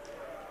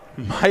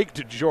 Mike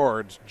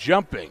DeGeorge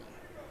jumping.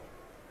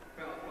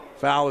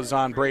 Foul is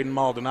on Braden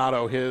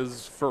Maldonado,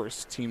 his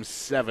first, team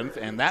 7th,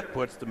 and that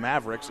puts the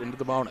Mavericks into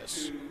the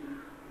bonus.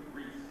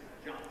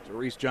 So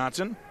Reese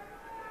Johnson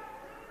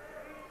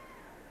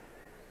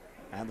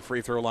and the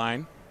free throw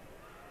line.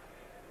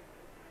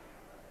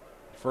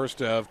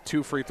 First of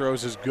 2 free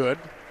throws is good.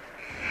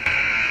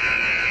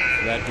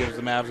 So that gives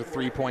the Mavs a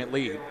 3-point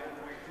lead.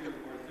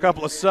 A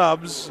couple of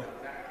subs.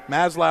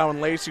 Maslow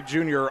and Lacey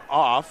Jr.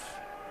 off.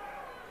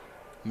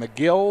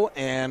 McGill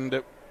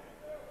and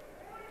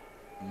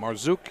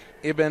Marzouk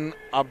Ibn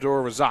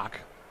Abdur Razak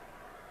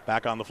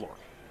back on the floor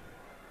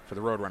for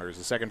the Roadrunners.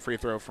 The second free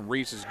throw from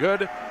Reese is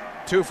good.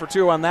 2 for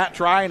 2 on that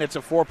try, and it's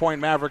a 4-point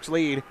Mavericks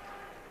lead.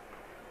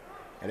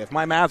 And if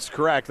my math's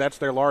correct, that's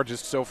their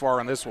largest so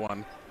far on this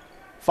one.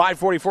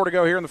 5:44 to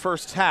go here in the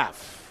first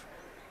half.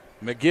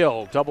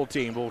 McGill, double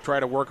team, will try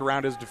to work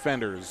around his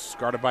defenders.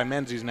 Guarded by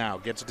Menzies now.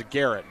 Gets it to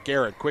Garrett.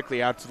 Garrett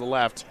quickly out to the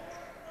left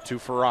to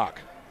Razak.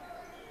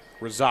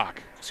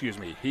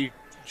 He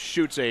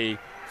shoots a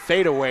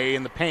fadeaway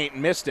in the paint,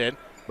 missed it,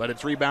 but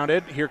it's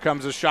rebounded. Here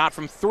comes a shot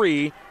from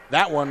 3.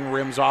 That one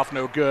rims off,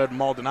 no good.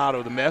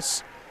 Maldonado the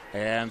miss,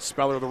 and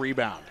Speller the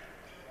rebound.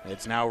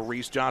 It's now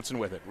Reese Johnson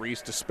with it.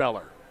 Reese to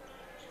Speller.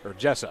 Or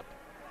Jessup.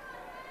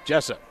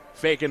 Jessup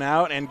faking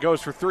out and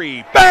goes for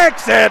 3.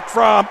 Banks it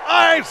from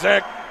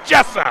Isaac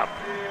Jessup.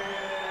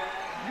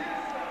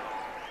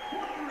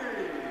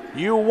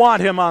 You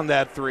want him on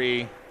that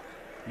 3.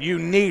 You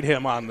need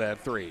him on that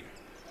 3.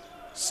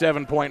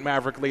 7-point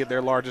Maverick lead,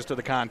 their largest of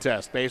the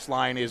contest.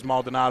 Baseline is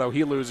Maldonado.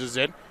 He loses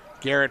it.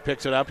 Garrett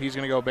picks it up. He's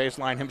going to go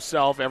baseline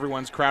himself.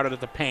 Everyone's crowded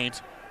at the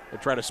paint. They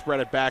try to spread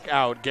it back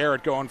out.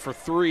 Garrett going for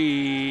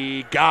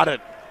 3. Got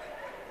it.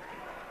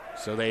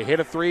 So they hit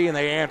a 3 and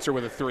they answer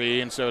with a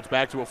 3, and so it's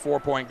back to a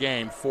 4-point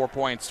game. 4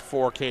 points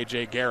for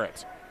KJ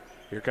Garrett.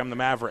 Here come the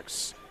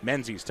Mavericks.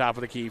 Menzies, top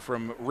of the key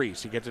from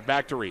Reese. He gets it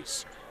back to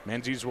Reese.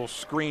 Menzies will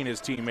screen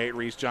his teammate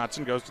Reese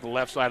Johnson. Goes to the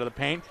left side of the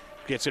paint.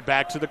 Gets it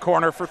back to the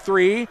corner for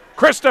 3.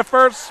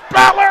 Christopher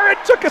Speller.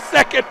 It took a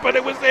second, but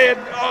it was in.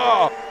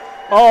 Oh,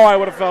 I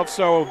would have felt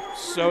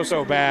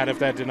so bad if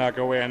that did not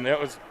go in.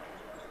 That was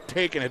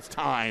taking its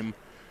time.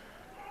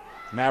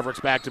 Mavericks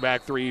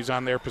back-to-back threes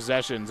on their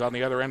possessions. On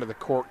the other end of the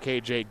court,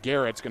 KJ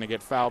Garrett's going to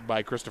get fouled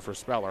by Christopher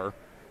Speller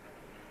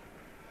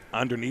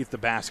underneath the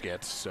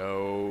basket.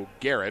 So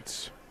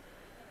Garrett,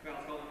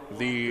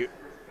 the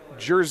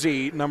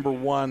jersey number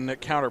 1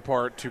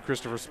 counterpart to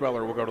Christopher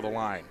Speller, will go to the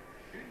line.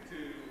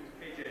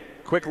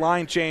 Quick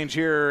line change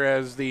here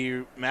as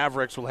the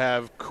Mavericks will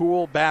have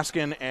Kuhl,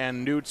 Baskin,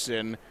 and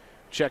Knudsen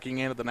checking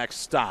in at the next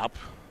stop.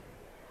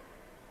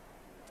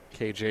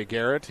 KJ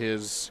Garrett,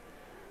 his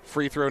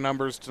free throw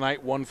numbers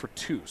tonight, 1 for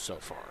 2 so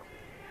far.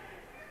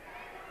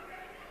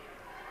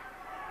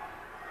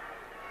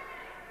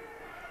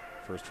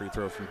 First free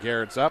throw from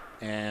Garrett's up,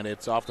 and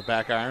it's off the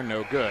back iron,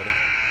 no good.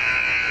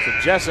 So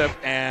Jessup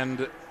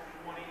and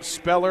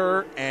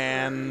Speller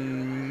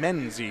and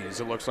Menzies,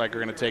 it looks like, are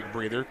going to take a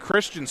breather.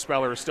 Christian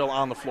Speller is still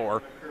on the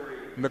floor.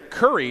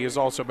 McCurry is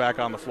also back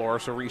on the floor,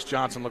 so Reese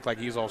Johnson looked like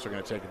he's also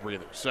going to take a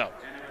breather. So,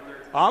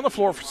 on the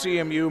floor for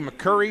CMU,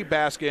 McCurry,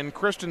 Baskin,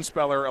 Christian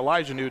Speller,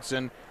 Elijah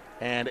Knutson,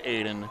 and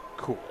Aiden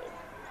Cool.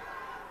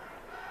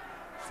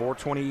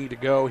 4:20 to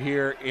go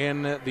here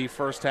in the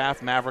first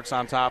half. Mavericks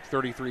on top,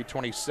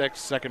 33-26.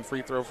 Second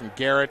free throw from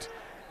Garrett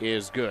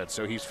is good.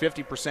 So he's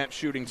 50%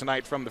 shooting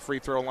tonight from the free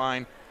throw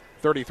line.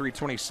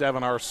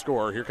 33-27 our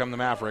score. Here come the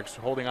Mavericks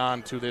holding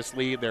on to this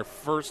lead, their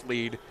first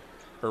lead,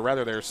 or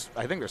rather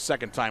I think their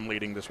second time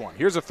leading this one.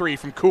 Here's a three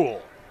from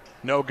Cool.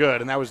 No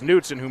good, and that was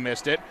Knutson who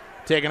missed it.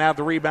 Taking out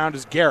the rebound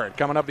is Garrett.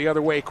 Coming up the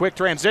other way, quick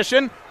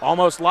transition.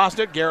 Almost lost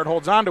it. Garrett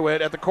holds on to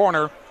it at the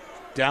corner.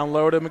 Down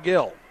low to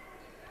McGill.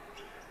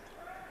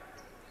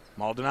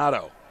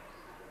 Maldonado.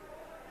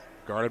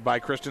 Guarded by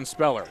Christian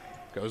Speller.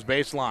 Goes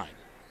baseline.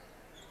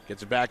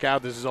 Gets it back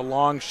out. This is a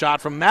long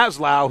shot from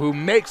Maslow, who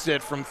makes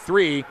it from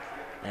three.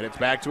 And it's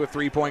back to a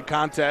three-point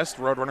contest.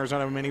 Roadrunners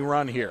on a mini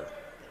run here.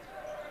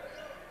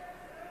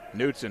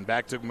 Knutson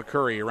back to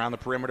McCurry. Around the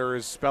perimeter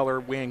is Speller,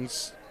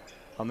 wings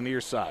on the near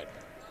side.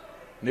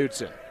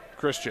 Knutson,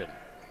 Christian,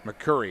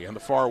 McCurry on the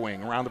far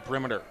wing around the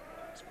perimeter.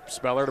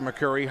 Speller to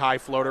McCurry, high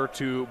floater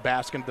to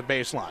Baskin at the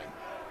baseline.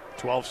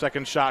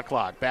 12-second shot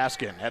clock.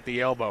 Baskin at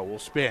the elbow will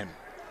spin.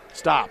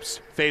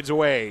 Stops, fades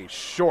away,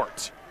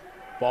 short.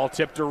 Ball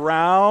tipped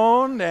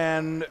around,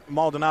 and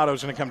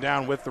Maldonado's going to come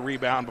down with the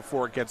rebound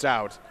before it gets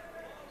out.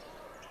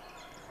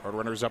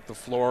 Roadrunners up the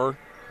floor.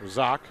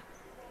 Razak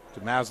to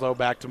Maslow,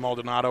 back to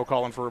Maldonado,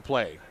 calling for a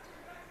play.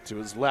 To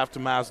his left to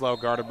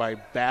Maslow, guarded by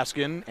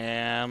Baskin,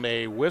 and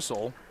a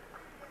whistle.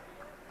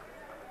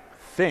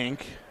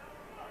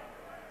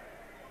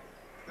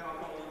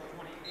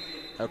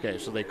 Okay,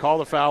 so they call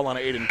the foul on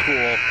Aiden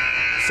Cool.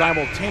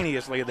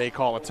 Simultaneously, they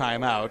call a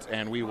timeout,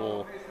 and we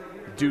will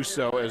do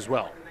so as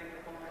well.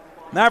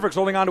 Mavericks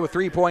holding on to a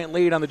 3-point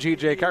lead on the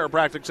GJ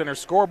Chiropractic Center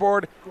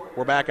scoreboard.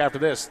 We're back after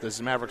this. This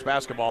is Mavericks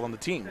basketball on the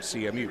Team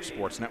CMU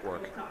Sports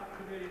Network.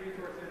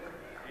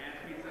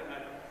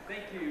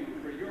 Thank you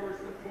for your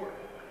support.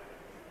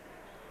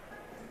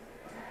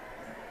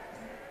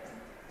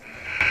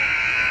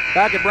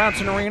 Back at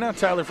Brownson Arena,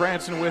 Tyler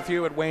Franson with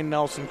you at Wayne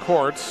Nelson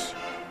Courts.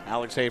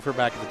 Alex Hafer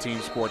back at the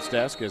Team Sports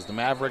Desk as the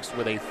Mavericks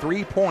with a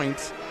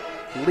 3-point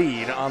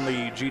lead on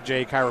the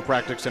GJ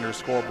Chiropractic Center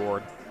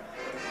scoreboard.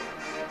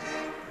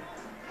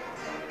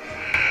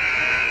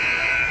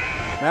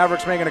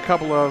 Mavericks making a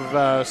couple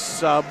of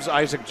subs.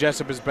 Isaac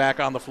Jessup is back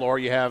on the floor.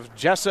 You have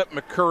Jessup,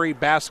 McCurry,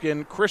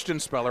 Baskin, Christian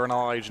Speller, and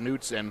Elijah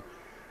Knutson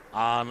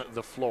on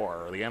the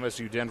floor. The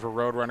MSU Denver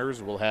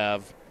Roadrunners will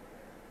have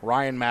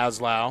Ryan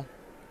Maslow,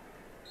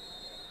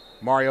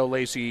 Mario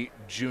Lacey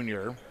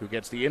Jr., who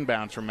gets the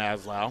inbounds from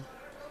Maslow.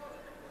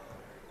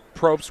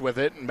 Probst with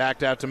it and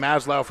backed out to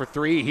Maslow for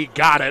three. He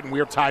got it, and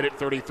we're tied at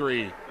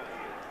 33.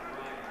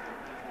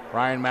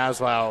 Ryan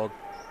Maslow,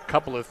 a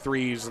couple of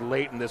threes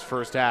late in this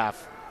first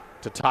half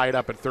to tie it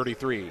up at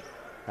 33.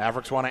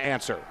 Mavericks want to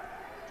answer.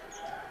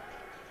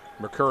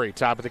 McCurry,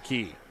 top of the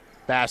key.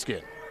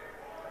 Baskin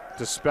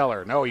to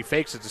Speller. No, he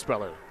fakes it to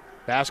Speller.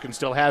 Baskin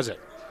still has it.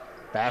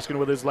 Baskin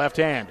with his left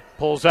hand.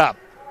 Pulls up.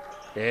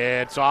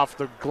 It's off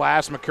the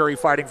glass. McCurry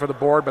fighting for the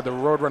board, but the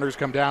Roadrunners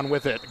come down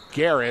with it.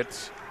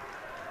 Garrett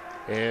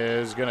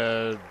is going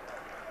to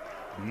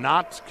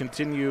not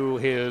continue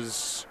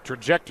his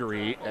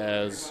trajectory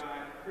as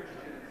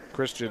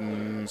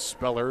Christian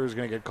Speller is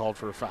going to get called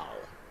for a foul.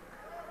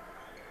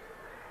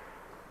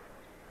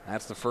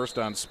 That's the first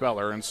on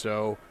Speller, and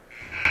so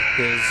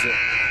his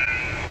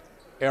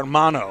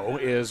hermano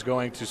is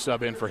going to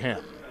sub in for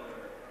him.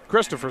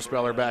 Christopher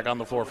Speller back on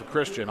the floor for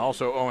Christian.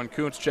 Also Owen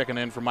Kuntz checking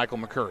in for Michael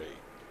McCurry.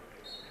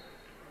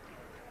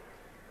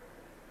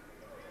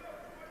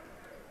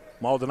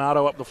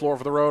 Maldonado up the floor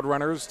for the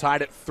Roadrunners,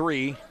 tied at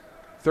 33,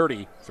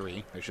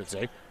 I should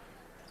say.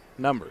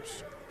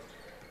 Numbers.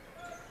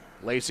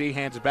 Lacey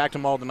hands it back to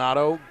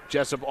Maldonado.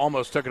 Jessup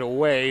almost took it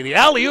away. The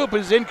alley-oop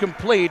is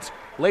incomplete.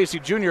 Lacey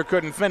Jr.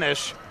 couldn't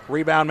finish.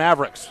 Rebound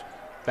Mavericks.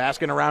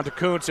 Baskin around to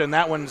Kuntz, and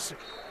that one's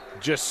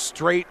just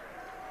straight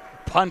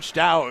punched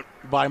out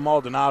by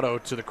Maldonado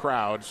to the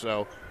crowd.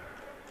 So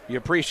you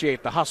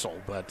appreciate the hustle,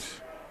 but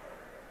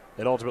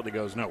it ultimately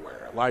goes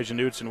nowhere. Elijah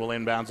Knutson will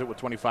inbounds it with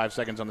 25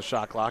 seconds on the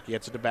shot clock. He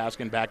gets it to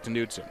Baskin, back to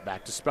Knutson,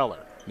 back to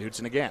Speller.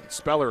 Knutson again,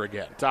 Speller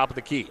again, top of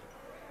the key.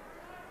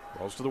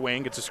 Rolls to the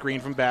wing, gets a screen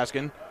from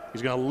Baskin.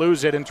 He's going to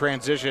lose it in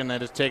transition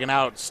and is taken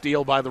out.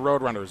 Steal by the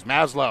Roadrunners.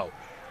 Maslow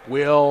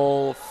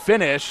will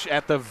finish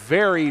at the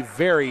very,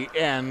 very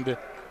end.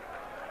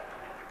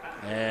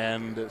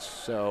 And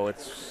so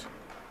it's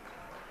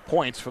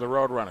points for the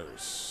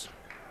Roadrunners.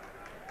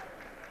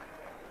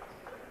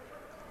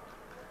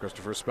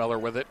 Christopher Speller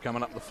with it,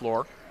 coming up the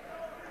floor.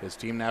 His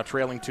team now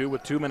trailing 2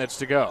 with 2 minutes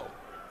to go.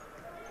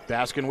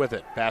 Baskin with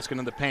it. Baskin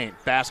in the paint.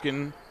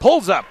 Baskin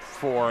pulls up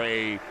for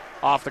a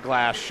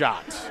off-the-glass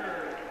shot.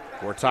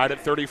 We're tied at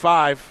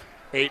 35.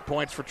 8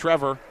 points for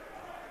Trevor.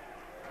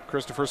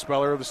 Christopher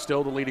Speller is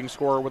still the leading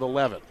scorer with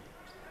 11.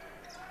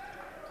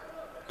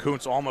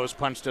 Kuntz almost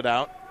punched it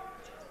out.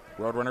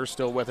 Roadrunner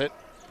still with it.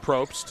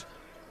 Probst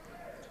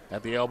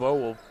at the elbow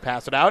will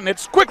pass it out, and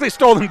it's quickly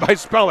stolen by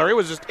Speller. It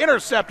was just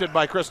intercepted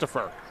by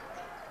Christopher.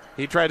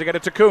 He tried to get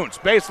it to Kuntz.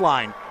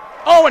 Baseline.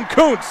 Owen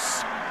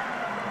Kuntz.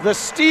 The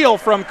steal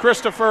from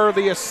Christopher,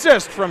 the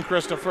assist from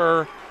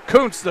Christopher.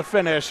 Kuntz the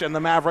finish, and the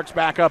Mavericks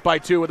back up by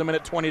 2 with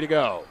 1:20 to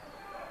go.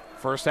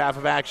 First half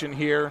of action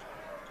here.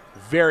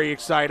 Very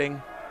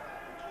exciting.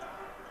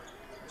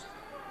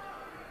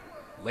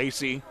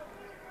 Lacey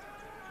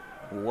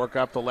will work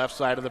up the left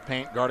side of the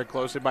paint, guarded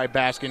closely by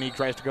Baskin. He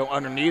tries to go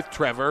underneath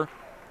Trevor,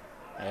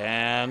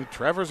 and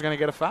Trevor's going to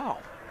get a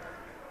foul.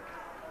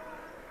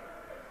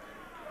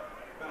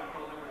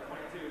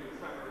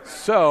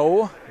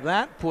 So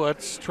that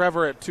puts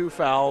Trevor at 2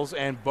 fouls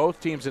and both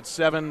teams at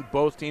 7,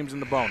 both teams in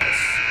the bonus.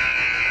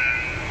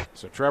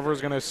 So Trevor's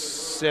going to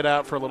sit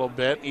out for a little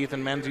bit.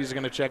 Ethan Menzies is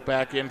going to check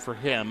back in for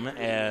him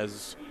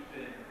as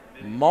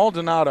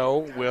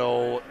Maldonado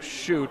will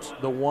shoot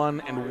the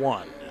 1 and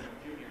 1.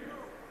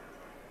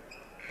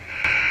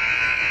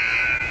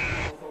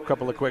 A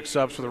couple of quick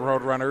subs for the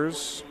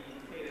Roadrunners.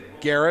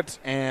 Garrett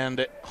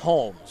and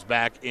Holmes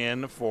back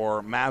in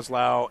for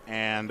Maslow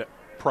and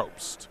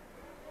Probst.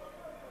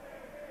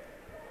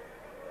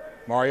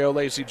 Mario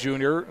Lacey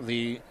Jr.,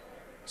 the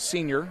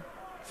senior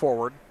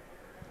forward.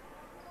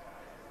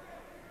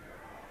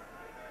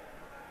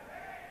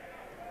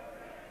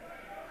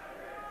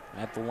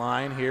 At the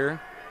line here.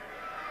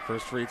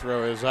 First free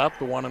throw is up.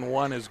 The 1 and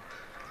 1 is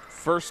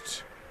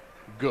first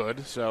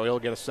good, so he'll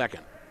get a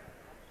second.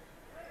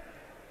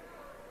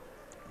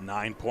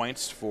 9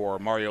 points for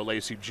Mario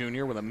Lacey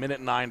Jr. with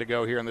 1:09 to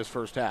go here in this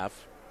first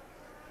half.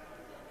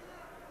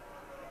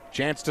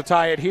 Chance to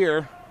tie it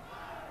here.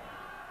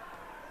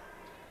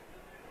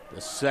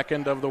 The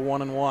second of the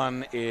 1 and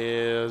 1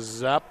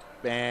 is up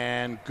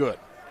and good.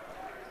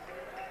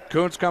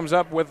 Kuntz comes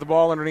up with the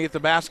ball underneath the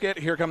basket.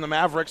 Here come the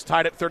Mavericks,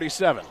 tied at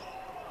 37.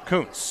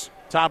 Kuntz,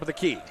 top of the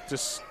key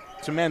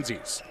to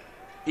Menzies.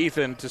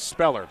 Ethan to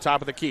Speller,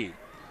 top of the key.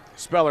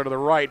 Speller to the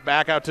right,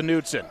 back out to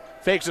Knudsen.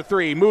 Fakes a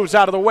 3, moves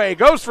out of the way,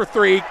 goes for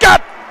 3.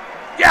 Got!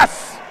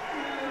 Yes!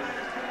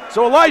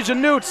 So Elijah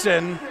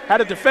Knudsen had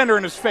a defender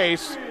in his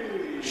face,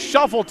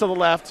 shuffled to the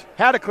left,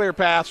 had a clear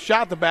pass,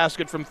 shot the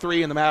basket from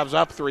 3, and the Mavs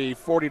up 3,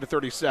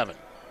 40-37.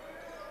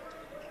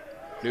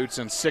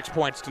 Knudsen 6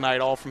 points tonight,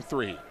 all from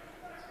 3.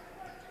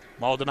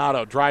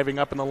 Maldonado driving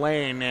up in the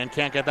lane and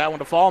can't get that one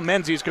to fall.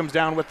 Menzies comes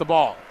down with the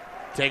ball.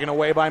 Taken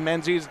away by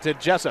Menzies to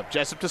Jessup.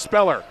 Jessup to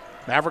Speller.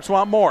 Mavericks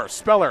want more.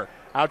 Speller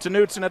out to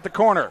Knudsen at the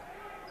corner.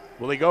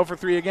 Will he go for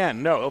 3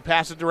 again? No, he'll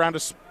pass it around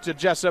to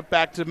Jessup,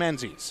 back to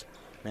Menzies.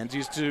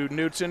 Menzies to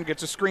Knudsen,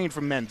 gets a screen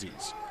from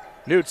Menzies.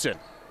 Knudsen,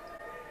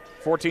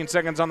 14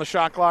 seconds on the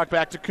shot clock,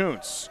 back to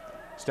Kuntz.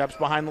 Steps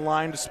behind the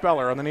line to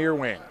Speller on the near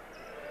wing.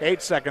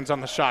 8 seconds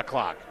on the shot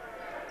clock.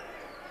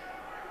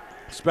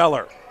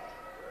 Speller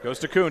goes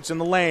to Kuntz in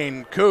the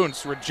lane.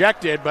 Kuntz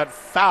rejected but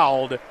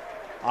fouled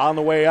on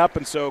the way up,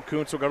 and so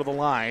Kuntz will go to the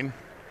line.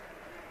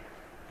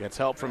 Gets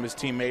help from his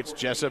teammates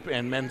Jessup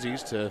and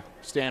Menzies to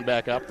stand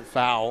back up. The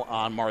foul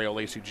on Mario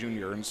Lacey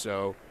Jr., and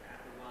so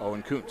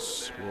Owen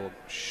Kuntz will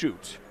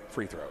shoot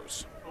free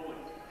throws.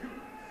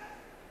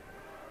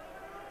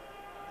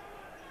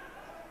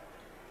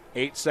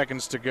 8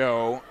 seconds to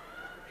go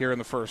here in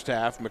the first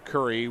half.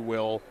 McCurry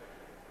will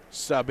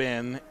sub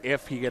in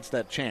if he gets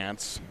that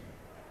chance.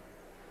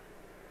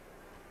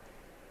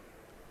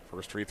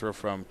 First free throw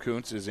from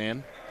Kuntz is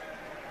in.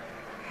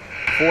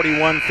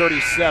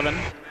 41-37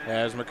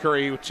 as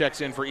McCurry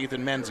checks in for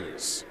Ethan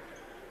Menzies.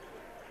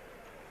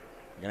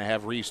 Going to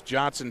have Reese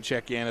Johnson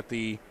check in at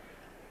the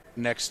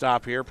next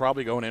stop here,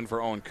 probably going in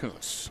for Owen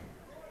Kuntz.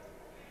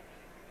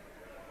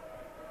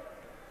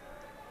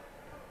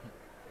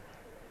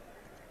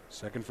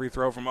 Second free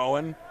throw from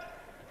Owen.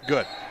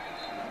 Good.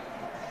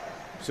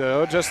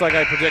 So just like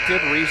I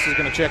predicted, Reese is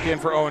going to check in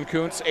for Owen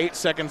Kuntz. 8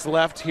 seconds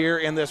left here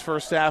in this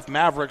first half.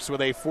 Mavericks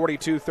with a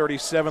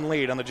 42-37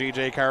 lead on the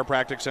GJ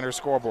Chiropractic Center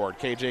scoreboard.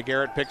 KJ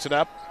Garrett picks it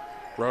up.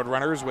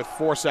 Roadrunners with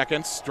 4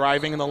 seconds,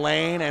 driving in the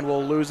lane, and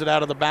will lose it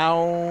out of the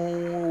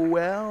bow.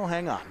 Well,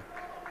 hang on.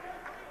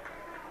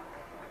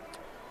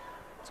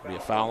 It's going to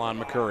be a foul on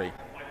McCurry.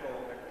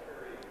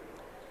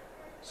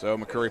 So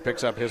McCurry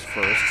picks up his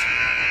first,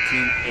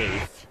 team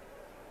 8th.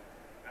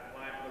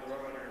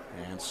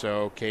 And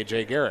so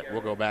KJ Garrett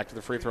will go back to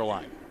the free throw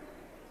line.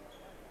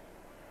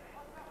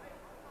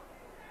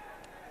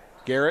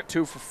 Garrett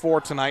 2 for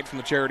 4 tonight from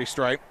the charity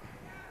stripe.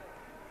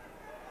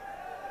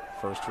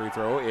 First free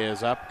throw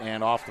is up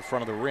and off the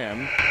front of the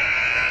rim.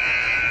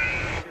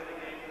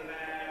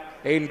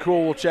 Aiden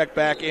Cool will check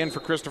back in for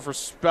Christopher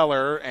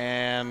Speller,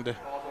 and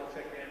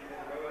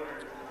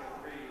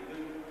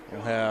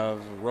we'll have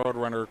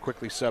Roadrunner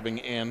quickly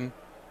subbing in.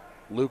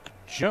 Luke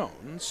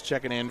Jones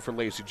checking in for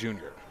Lacey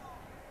Jr.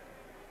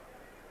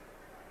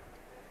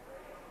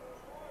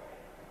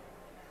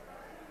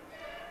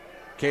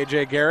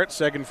 KJ Garrett,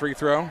 second free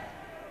throw.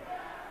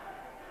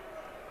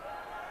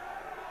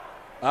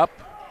 Up.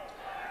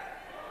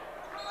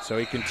 So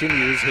he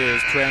continues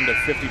his trend of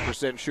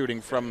 50%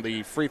 shooting from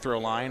the free throw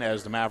line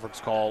as the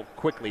Mavericks call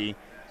quickly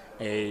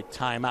a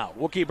timeout.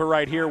 We'll keep it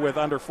right here with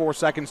under 4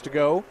 seconds to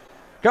go.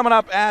 Coming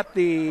up at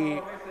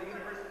the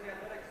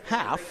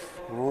half,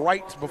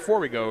 right before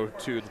we go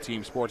to the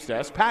team sports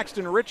desk,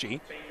 Paxton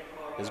Ritchie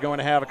is going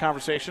to have a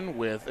conversation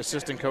with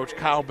assistant coach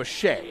Kyle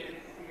Bechet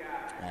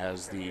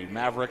as the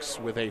Mavericks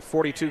with a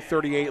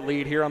 42-38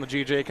 lead here on the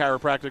GJ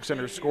Chiropractic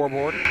Center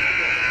scoreboard.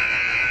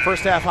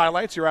 First half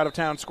highlights, your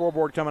out-of-town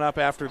scoreboard coming up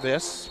after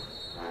this.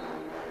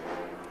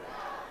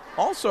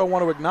 Also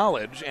want to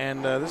acknowledge,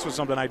 and this was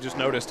something I just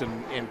noticed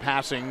in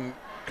passing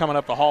coming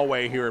up the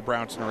hallway here at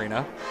Brownson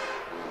Arena,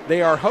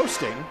 they are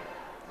hosting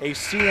a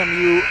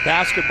CMU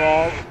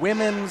basketball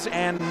women's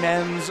and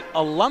men's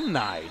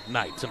alumni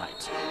night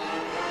tonight.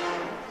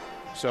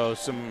 So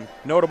some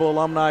notable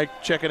alumni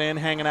checking in,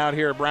 hanging out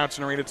here at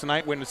Brownson Arena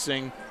tonight,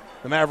 witnessing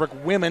the Maverick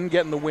women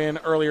getting the win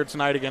earlier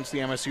tonight against the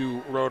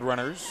MSU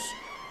Roadrunners.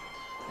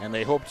 And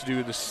they hope to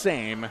do the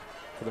same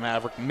for the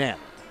Maverick men.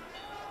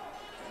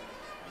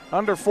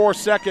 Under 4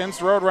 seconds,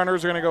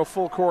 Roadrunners are going to go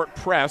full court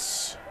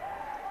press.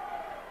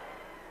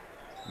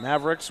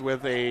 Mavericks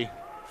with a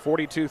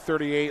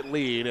 42-38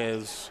 lead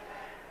as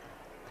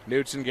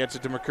Knutson gets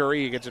it to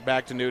McCurry. He gets it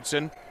back to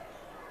Knutson.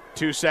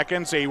 2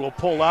 seconds. He will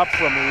pull up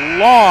from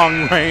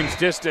long range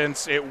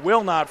distance. It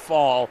will not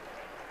fall.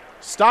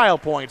 Style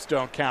points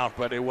don't count,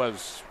 but it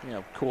was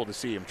cool to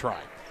see him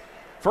try.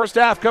 First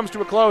half comes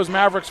to a close.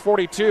 Mavericks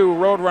 42,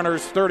 Roadrunners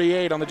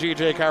 38 on the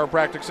GJ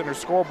Chiropractic Center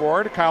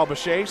scoreboard. Kyle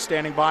Bechet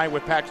standing by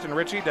with Paxton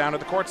Ritchie. Down at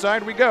the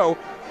courtside we go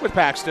with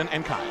Paxton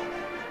and Kyle.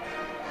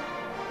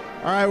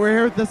 All right, we're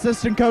here with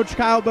assistant coach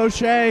Kyle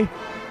Bechet.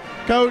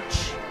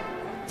 Coach,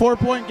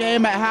 4-point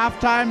game at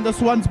halftime. This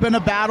one's been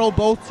a battle.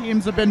 Both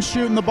teams have been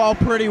shooting the ball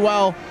pretty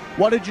well.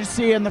 What did you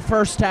see in the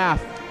first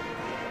half?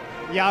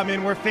 Yeah, I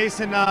mean, we're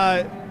facing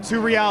two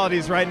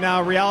realities right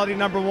now. Reality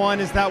number one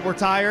is that we're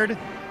tired.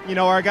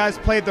 Our guys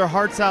played their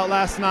hearts out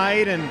last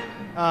night, and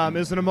it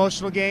was an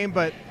emotional game.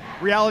 But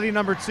reality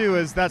number two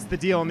is that's the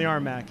deal in the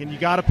RMAC, and you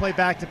got to play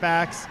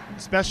back-to-backs,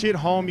 especially at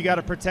home. You got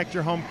to protect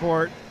your home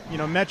court.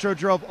 Metro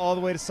drove all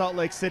the way to Salt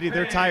Lake City.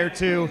 They're tired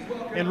too,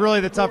 and really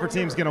the tougher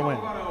team's going to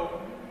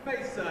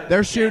win.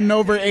 They're shooting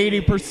over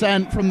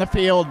 80% from the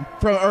field,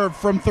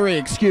 from three,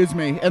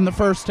 in the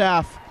first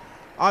half.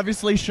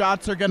 Obviously,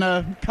 shots are going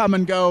to come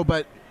and go,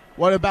 but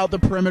what about the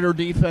perimeter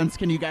defense?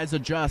 Can you guys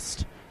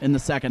adjust in the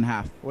second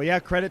half? Well, yeah,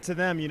 credit to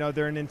them.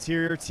 They're an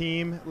interior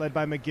team led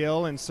by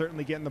McGill, and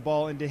certainly getting the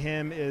ball into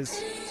him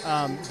is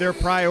their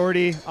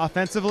priority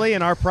offensively,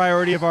 and our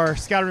priority of our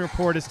scouting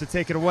report is to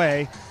take it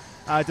away.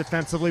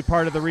 Defensively,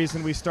 part of the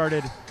reason we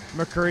started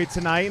McCurry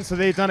tonight, and so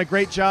they've done a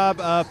great job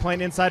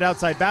playing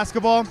inside-outside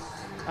basketball.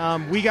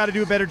 We got to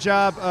do a better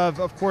job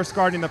of course,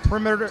 guarding the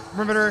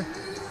perimeter,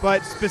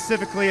 but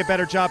specifically a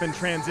better job in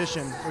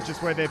transition, which is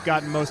where they've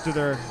gotten most of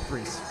their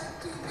threes.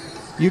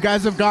 You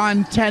guys have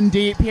gone 10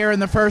 deep here in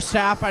the first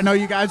half. I know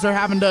you guys are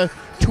having to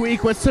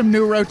tweak with some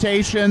new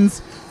rotations.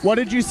 What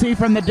did you see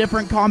from the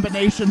different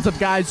combinations of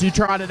guys you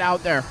trotted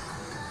out there?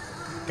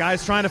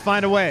 Guys trying to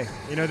find a way.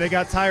 They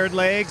got tired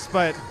legs,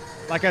 but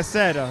like I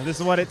said, this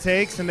is what it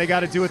takes, and they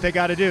got to do what they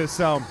got to do.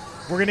 So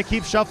we're going to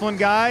keep shuffling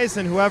guys,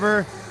 and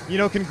whoever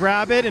can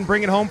grab it and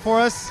bring it home for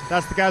us,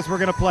 that's the guys we're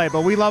going to play.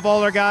 But we love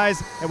all our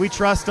guys, and we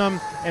trust them,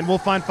 and we'll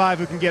find five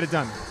who can get it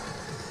done.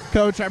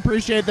 Coach, I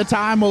appreciate the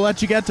time. We'll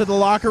let you get to the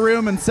locker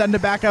room and send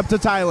it back up to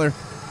Tyler.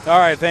 All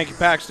right, thank you,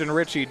 Paxton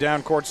Ritchie,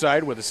 down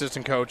courtside with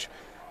assistant coach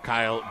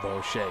Kyle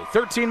Bechet.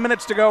 13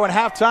 minutes to go at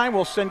halftime.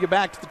 We'll send you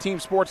back to the team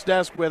sports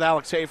desk with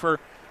Alex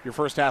Hafer. Your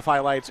first half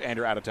highlights and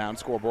your out-of-town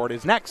scoreboard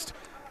is next.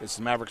 This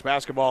is Mavericks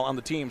basketball on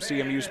the Team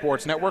CMU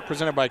Sports Network,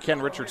 presented by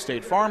Ken Richards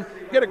State Farm.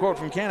 Get a quote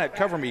from Ken at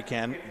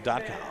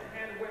covermeken.com.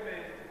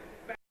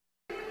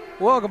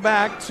 Welcome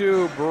back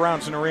to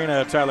Brownson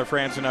Arena. Tyler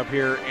Franson up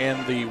here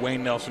in the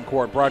Wayne Nelson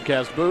Court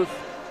broadcast booth.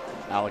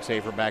 Alex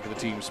Hafer back at the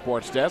team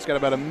sports desk. Got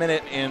about a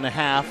minute and a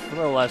half, a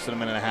little less than a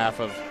minute and a half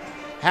of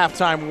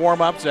halftime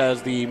warm-ups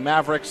as the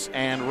Mavericks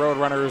and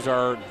Roadrunners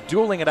are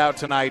dueling it out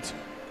tonight.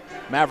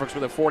 Mavericks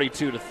with a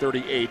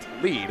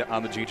 42-38 lead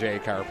on the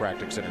GJ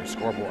Chiropractic Center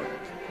scoreboard.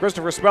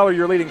 Christopher Speller,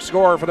 your leading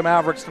scorer for the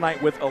Mavericks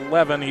tonight with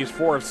 11. He's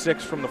 4 of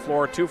 6 from the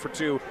floor, 2 for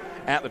 2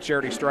 at the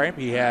charity stripe.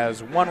 He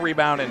has 1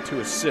 rebound and 2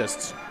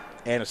 assists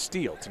and a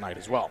steal tonight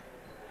as well.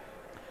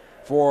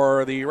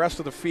 For the rest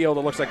of the field,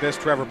 it looks like this.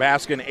 Trevor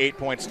Baskin, 8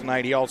 points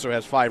tonight. He also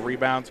has 5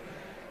 rebounds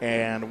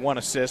and 1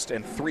 assist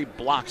and 3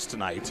 blocks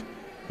tonight.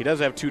 He does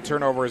have 2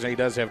 turnovers, and he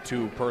does have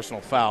 2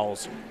 personal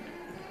fouls.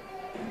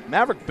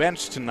 Maverick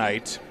bench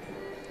tonight.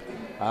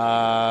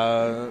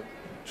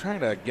 Trying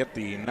to get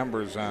the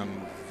numbers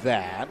on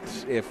that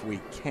if we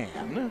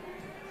can.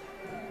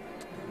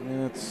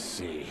 Let's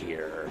see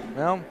here.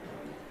 Well,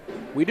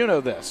 we do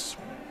know this.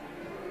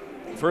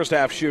 First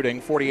half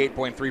shooting,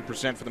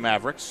 48.3% for the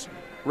Mavericks.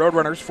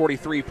 Roadrunners,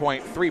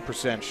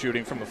 43.3%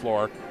 shooting from the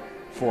floor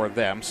for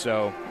them.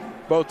 So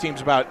both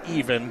teams about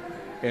even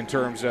in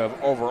terms of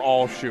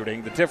overall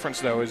shooting. The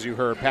difference, though, as you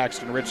heard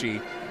Paxton Ritchie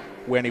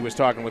when he was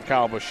talking with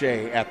Kyle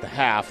Bechet at the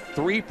half,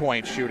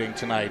 3-point shooting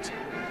tonight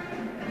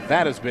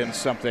that has been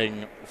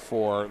something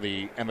for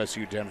the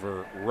MSU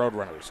Denver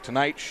Roadrunners.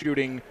 Tonight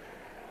shooting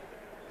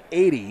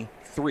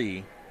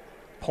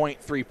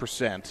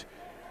 83.3%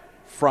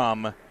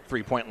 from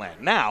three-point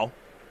land. Now,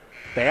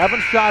 they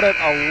haven't shot it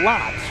a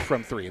lot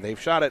from three. They've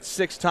shot it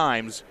 6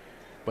 times,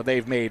 but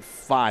they've made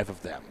 5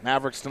 of them.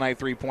 Mavericks tonight,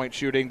 three-point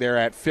shooting, they're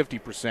at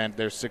 50%.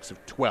 They're 6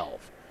 of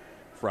 12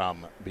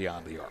 from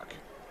beyond the arc.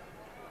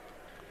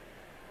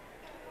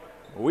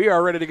 We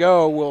are ready to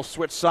go. We'll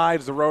switch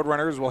sides. The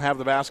Roadrunners will have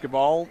the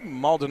basketball.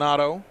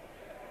 Maldonado,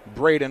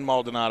 Braden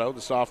Maldonado,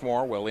 the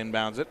sophomore, will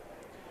inbounds it.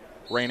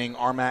 Reigning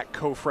RMAC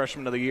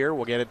co-freshman of the year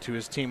will get it to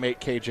his teammate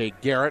KJ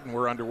Garrett, and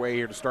we're underway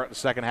here to start the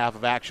second half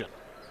of action.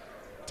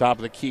 Top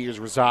of the key is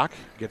Razak.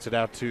 Gets it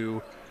out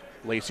to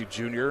Lacey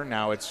Jr.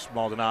 Now it's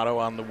Maldonado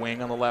on the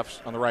wing on the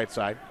left, on the right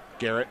side.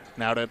 Garrett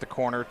now at the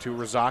corner to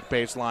Razak,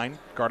 baseline,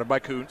 guarded by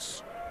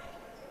Kuntz.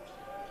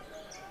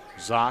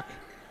 Razak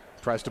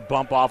tries to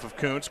bump off of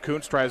Kuntz.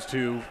 Kuntz tries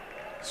to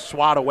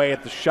swat away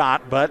at the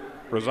shot, but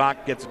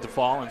Razak gets it to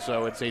fall, and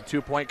so it's a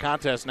 2-point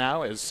contest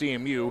now as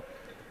CMU,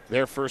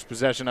 their first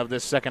possession of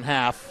this second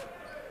half,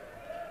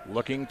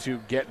 looking to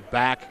get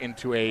back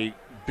into a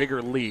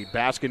bigger lead.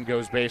 Baskin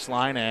goes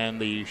baseline,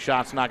 and the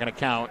shot's not going to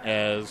count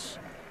as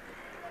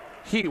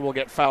he will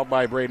get fouled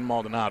by Braden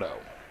Maldonado.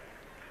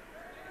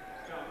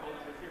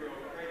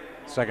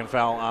 Second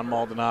foul on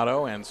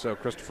Maldonado, and so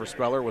Christopher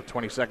Speller with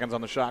 20 seconds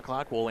on the shot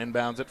clock will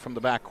inbounds it from the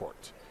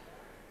backcourt.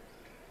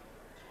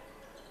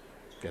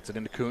 Gets it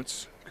into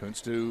Kuntz.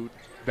 Kuntz to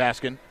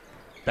Baskin.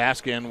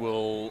 Baskin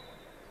will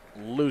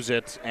lose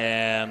it,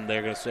 and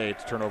they're going to say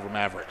it's turnover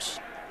Mavericks.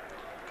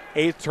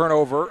 8th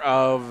turnover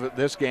of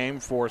this game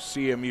for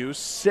CMU,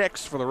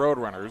 6 for the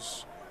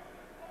Roadrunners.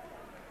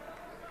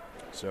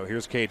 So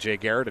here's KJ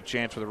Garrett, a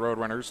chance for the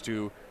Roadrunners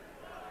to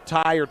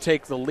tie or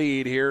take the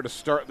lead here to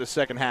start the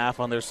second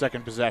half on their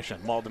second possession.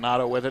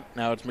 Maldonado with it.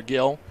 Now it's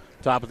McGill,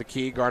 top of the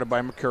key, guarded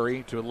by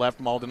McCurry. To the left,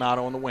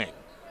 Maldonado on the wing.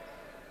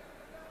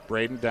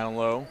 Braden down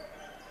low.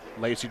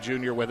 Lacey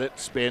Jr. with it,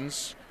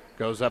 spins,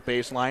 goes up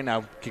baseline,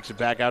 now kicks it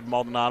back out to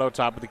Maldonado,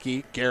 top of the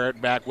key.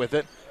 Garrett back with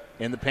it,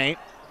 in the paint.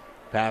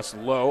 Pass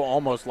low,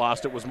 almost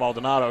lost it, was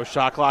Maldonado.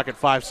 Shot clock at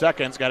 5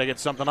 seconds, got to get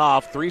something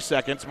off. 3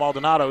 seconds,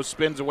 Maldonado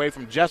spins away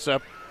from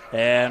Jessup,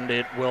 and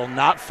it will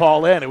not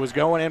fall in. It was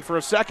going in for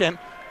a second,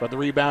 but the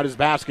rebound is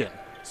Baskin.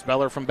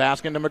 Speller from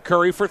Baskin to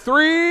McCurry for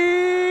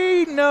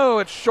 3. No,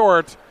 it's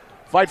short.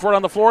 Fight for it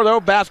on the floor,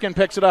 though. Baskin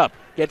picks it up.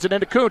 Gets it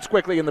into Kuntz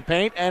quickly in the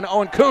paint, and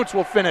Owen Kuntz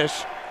will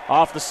finish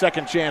off the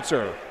second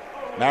chancer.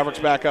 Mavericks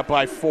back up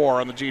by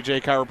 4 on the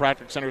GJ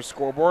Chiropractic Center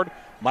scoreboard.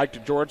 Mike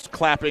DeGeorge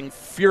clapping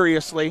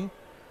furiously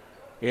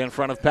in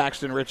front of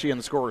Paxton Ritchie in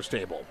the scorer's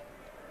table.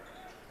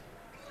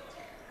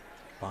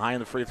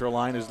 Behind the free throw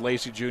line is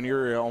Lacey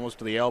Jr. almost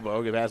to the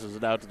elbow. He passes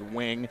it out to the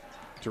wing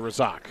to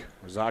Razak.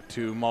 Razak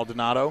to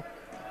Maldonado.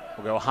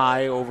 Will go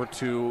high over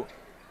to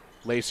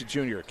Lacey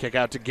Jr. Kick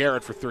out to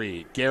Garrett for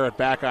 3. Garrett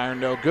back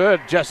iron, no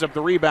good. Jessup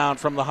the rebound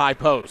from the high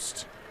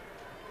post.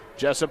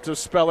 Jessup to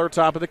Speller,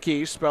 top of the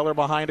key. Speller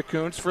behind to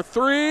Kuntz for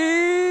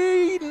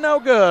 3. No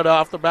good.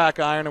 Off the back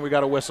iron, and we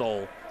got a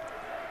whistle.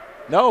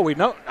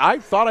 I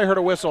thought I heard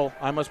a whistle.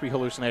 I must be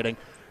hallucinating.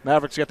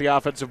 Mavericks get the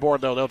offensive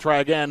board, though. They'll try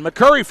again.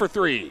 McCurry for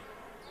 3.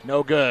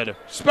 No good.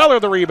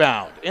 Speller the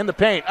rebound. In the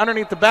paint,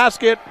 underneath the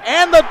basket,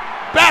 and the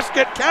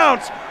basket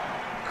counts.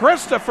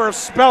 Christopher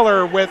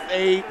Speller with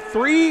a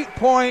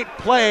 3-point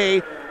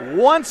play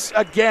once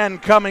again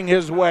coming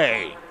his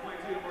way.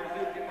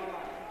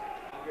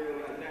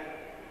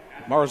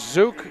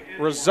 Marzouk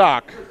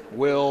Razak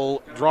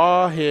will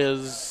draw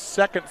his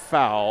second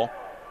foul,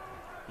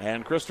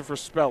 and Christopher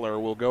Speller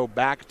will go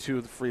back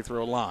to the free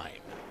throw line.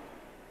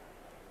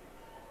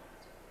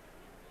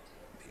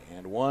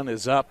 And one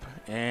is up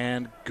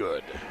and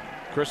good.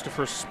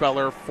 Christopher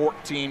Speller,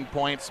 14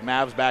 points.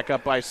 Mavs back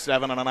up by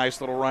 7 on a nice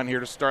little run here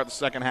to start the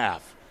second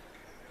half.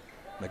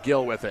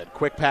 McGill with it.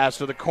 Quick pass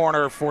to the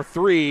corner for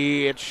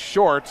 3. It's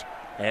short,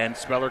 and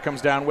Speller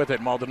comes down with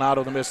it.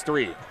 Maldonado the missed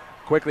 3.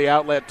 Quickly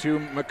outlet to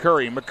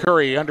McCurry.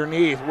 McCurry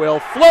underneath will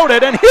float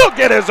it, and he'll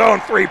get his own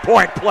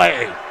 3-point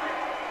play.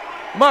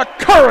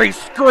 McCurry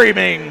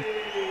screaming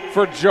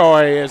for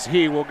joy as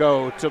he will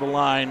go to the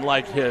line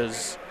like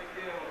his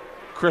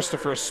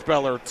Christopher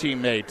Speller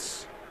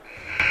teammates.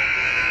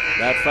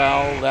 That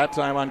foul, that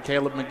time on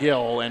Caleb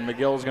McGill, and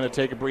McGill's going to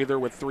take a breather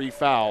with 3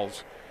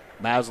 fouls.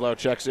 Maslow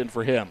checks in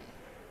for him.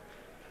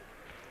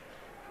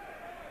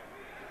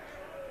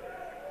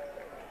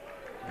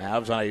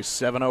 Mavs on a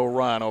 7-0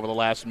 run over the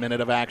last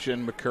minute of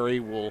action. McCurry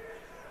will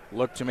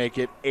look to make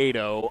it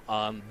 8-0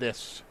 on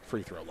this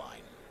free throw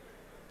line.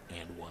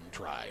 And 1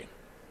 try.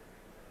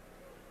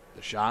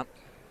 The shot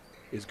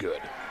is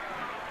good.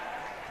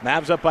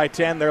 Mavs up by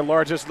 10, their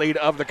largest lead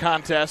of the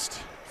contest.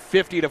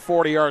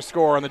 50-40 our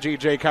score on the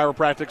GJ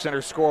Chiropractic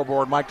Center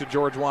scoreboard. Mike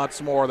DeGeorge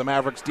wants more. The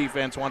Mavericks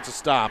defense wants a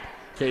stop.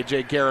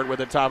 KJ Garrett with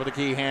the top of the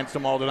key, hands to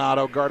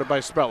Maldonado, guarded by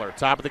Speller.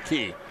 Top of the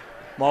key.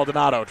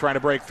 Maldonado trying to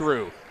break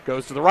through.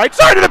 Goes to the right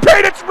side of the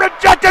paint. It's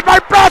rejected by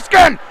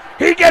Baskin.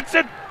 He gets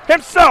it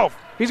himself.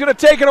 He's going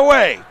to take it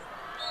away.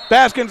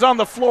 Baskin's on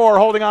the floor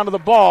holding onto the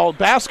ball.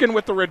 Baskin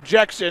with the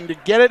rejection to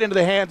get it into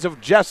the hands of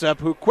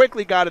Jessup, who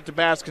quickly got it to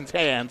Baskin's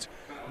hands.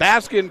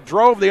 Baskin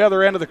drove the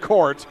other end of the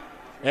court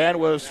and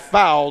was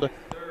fouled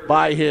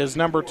by his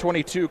number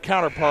 22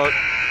 counterpart,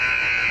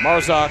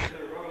 Marzouk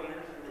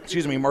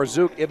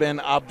Ibn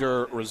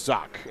Abdur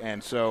Razak.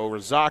 And so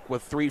Razak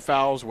with 3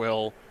 fouls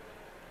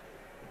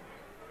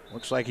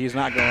looks like he's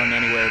not going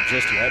anywhere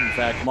just yet. In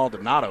fact,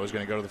 Maldonado is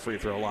going to go to the free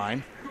throw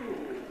line.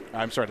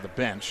 To the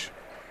bench.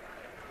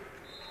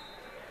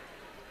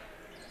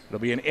 It'll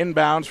be an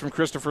inbounds from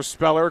Christopher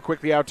Speller,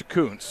 quickly out to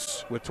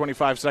Kuntz with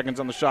 25 seconds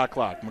on the shot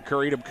clock.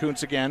 McCurry to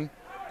Kuntz again.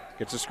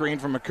 Gets a screen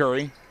from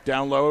McCurry.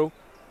 Down low.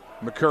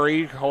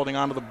 McCurry holding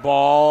onto the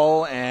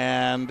ball,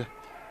 and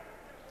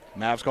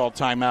Mavs called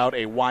timeout.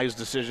 A wise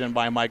decision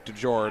by Mike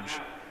DeGeorge.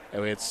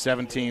 It's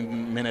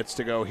 17 minutes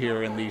to go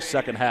here in the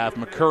second half.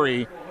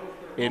 McCurry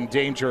in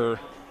danger,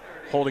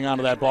 holding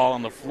onto that ball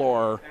on the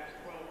floor,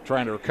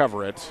 trying to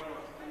recover it.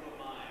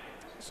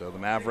 So the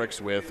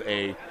Mavericks with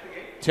a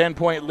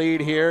 10-point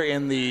lead here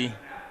in the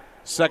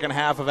second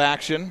half of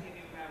action.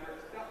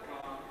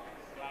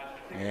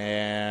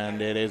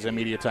 And it is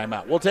immediate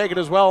timeout. We'll take it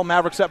as well.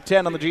 Mavericks up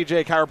 10 on the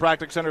GJ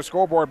Chiropractic Center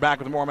scoreboard. Back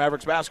with more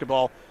Mavericks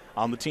basketball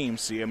on the Team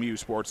CMU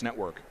Sports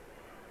Network.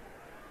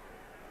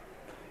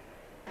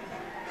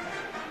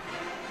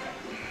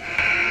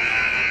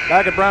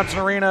 Back at Brownson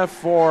Arena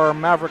for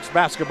Mavericks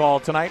basketball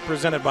tonight,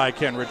 presented by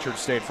Ken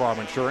Richards State Farm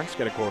Insurance.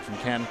 Get a quote from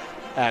Ken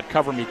at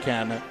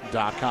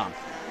covermeken.com.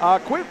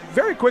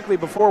 Very quickly,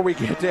 before we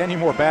get to any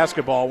more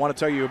basketball, I want to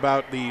tell you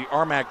about the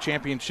RMAC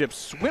Championship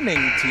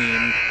swimming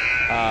team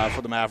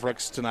for the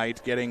Mavericks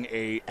tonight, getting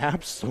a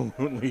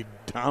absolutely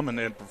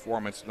dominant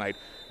performance tonight.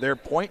 Their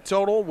point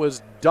total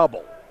was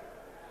double,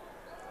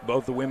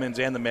 both the women's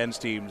and the men's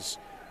teams,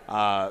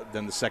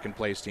 than the second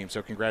place team.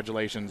 So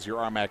congratulations,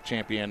 your RMAC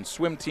champion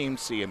swim team,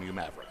 CMU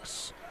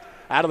Mavericks.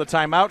 Out of the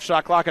timeout,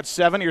 shot clock at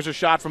 7. Here's a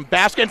shot from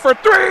Baskin for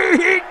 3.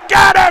 He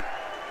got it!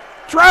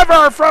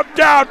 Trevor from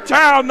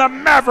downtown, the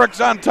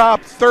Mavericks on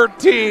top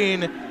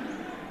 13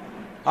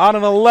 on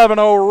an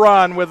 11-0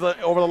 run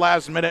over the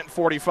last minute and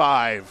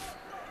 45.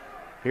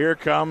 Here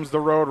comes the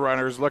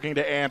Roadrunners looking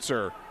to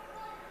answer.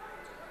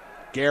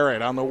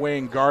 Garrett on the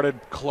wing, guarded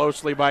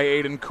closely by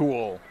Aiden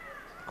Kuhl.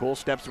 Kuhl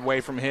steps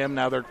away from him.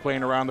 Now they're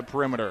playing around the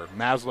perimeter.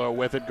 Maslow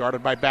with it,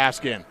 guarded by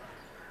Baskin.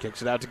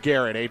 Kicks it out to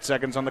Garrett. 8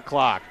 seconds on the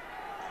clock.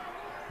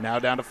 Now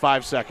down to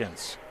 5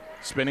 seconds.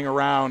 Spinning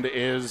around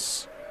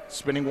is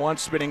spinning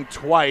once, spinning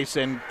twice,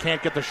 and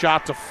can't get the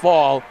shot to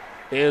fall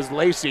is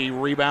Lacey.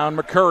 Rebound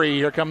McCurry.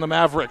 Here come the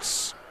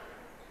Mavericks.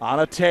 On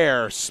a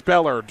tear.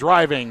 Speller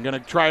driving. Going to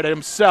try it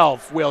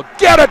himself. Will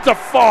get it to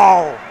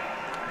fall.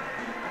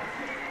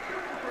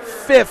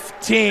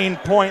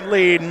 15-point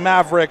lead.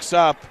 Mavericks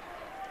up.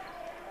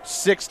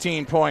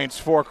 16 points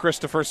for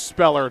Christopher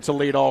Speller to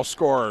lead all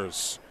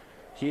scorers.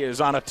 He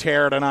is on a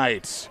tear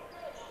tonight.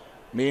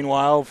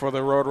 Meanwhile, for the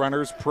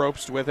Roadrunners,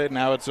 Probst with it.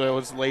 Now it's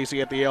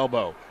Lacey at the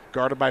elbow.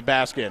 Guarded by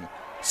Baskin.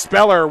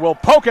 Speller will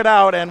poke it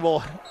out and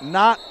will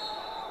not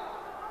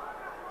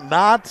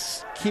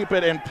keep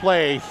it in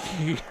play.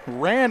 He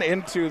ran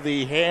into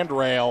the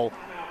handrail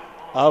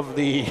of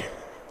the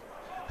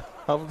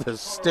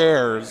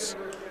stairs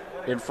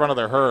in front of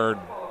the herd.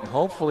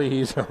 Hopefully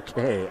he's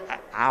okay.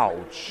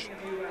 Ouch.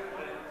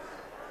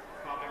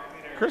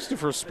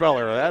 Christopher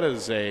Speller, that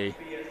is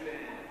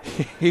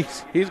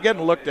he's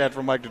getting looked at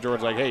from Mike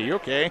DeGeorge like, hey, you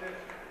okay?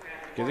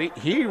 Because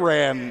he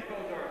ran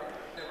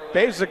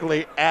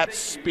basically at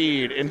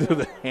speed into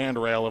the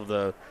handrail of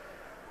the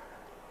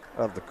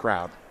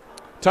crowd.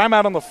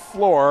 Timeout on the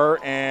floor,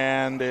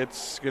 and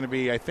it's going to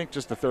be, I think,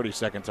 just a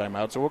 30-second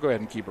timeout, so we'll go ahead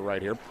and keep it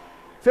right here.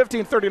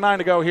 15:39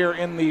 to go here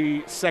in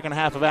the second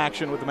half of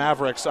action with the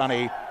Mavericks on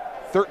a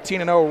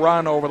 13-0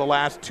 run over the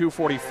last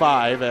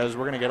 2:45, as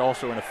we're going to get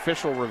also an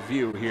official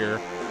review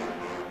here.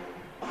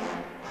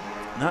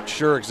 Not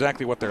sure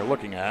exactly what they're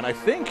looking at. I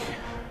think,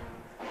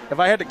 if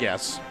I had to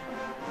guess,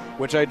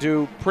 which I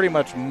do pretty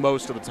much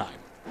most of the time,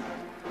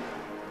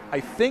 I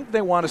think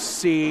they want to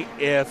see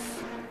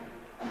if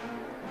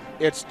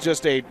it's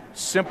just a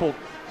simple,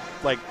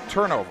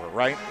 turnover,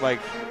 right?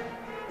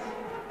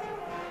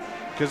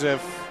 Because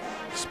if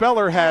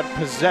Speller had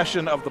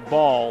possession of the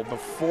ball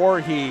before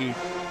he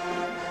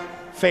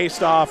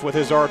faced off with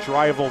his arch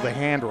rival, the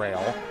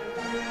handrail,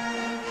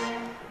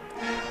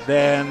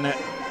 then,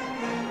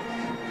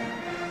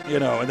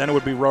 and then it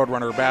would be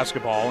Roadrunner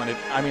basketball. And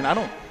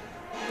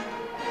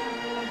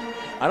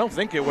I don't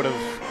think it would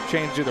have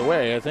changed either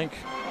way. I think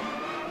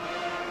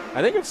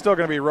it's still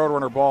going to be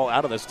Roadrunner ball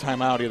out of this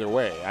timeout either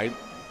way. I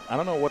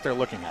don't know what they're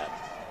looking at.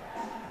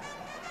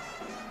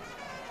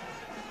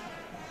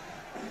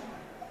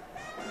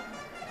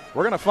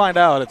 We're going to find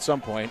out at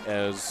some point,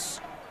 as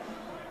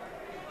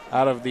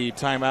out of the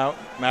timeout,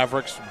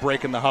 Mavericks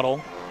breaking the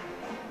huddle.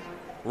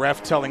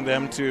 Ref telling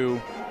them to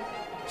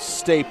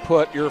stay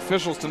put. Your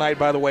officials tonight,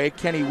 by the way,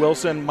 Kenny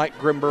Wilson, Mike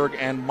Grimberg,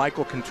 and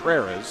Michael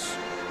Contreras,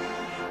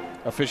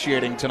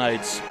 officiating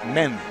tonight's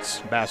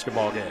men's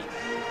basketball game.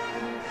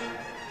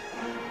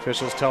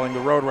 Officials telling the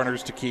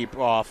Roadrunners to keep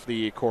off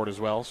the court as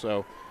well.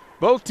 So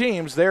both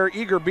teams, they're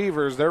eager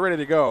beavers. They're ready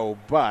to go,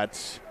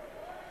 but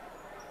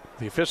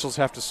the officials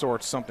have to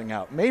sort something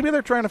out. Maybe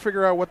they're trying to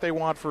figure out what they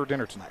want for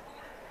dinner tonight.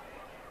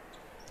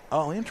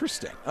 Oh,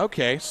 interesting.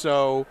 Okay,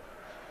 so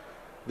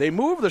they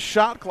move the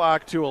shot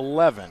clock to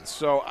 11.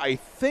 So I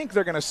think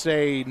they're going to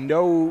say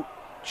no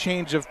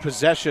change of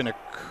possession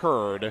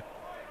occurred.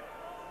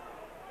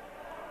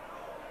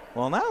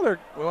 Well,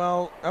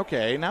 now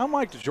okay. Now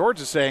Mike DeGeorge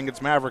is saying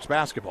it's Mavericks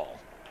basketball.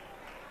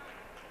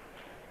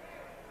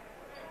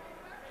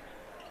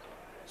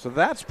 So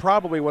that's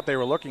probably what they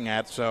were looking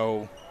at.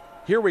 So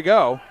here we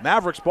go.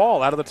 Mavericks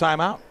ball out of the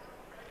timeout.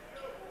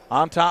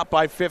 On top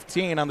by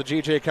 15 on the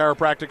GJ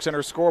Chiropractic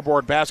Center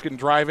scoreboard. Baskin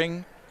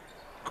driving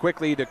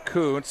quickly to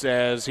Kuntz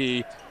as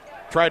he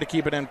tried to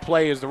keep it in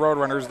play as the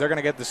Roadrunners. They're going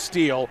to get the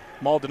steal.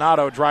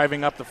 Maldonado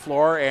driving up the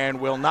floor and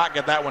will not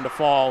get that one to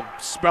fall.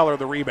 Speller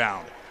the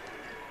rebound.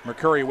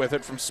 McCurry with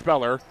it from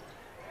Speller.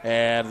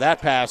 And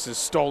that pass is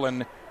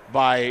stolen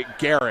by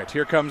Garrett.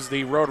 Here comes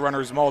the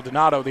Roadrunners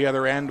Maldonado the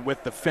other end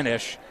with the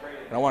finish.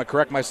 And I want to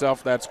correct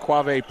myself. That's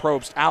Quave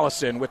Probst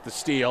Allison with the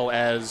steal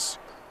as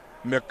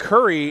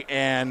McCurry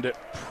and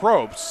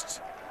Probst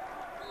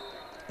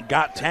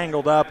got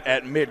tangled up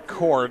at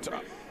midcourt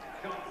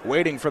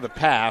waiting for the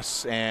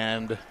pass,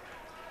 and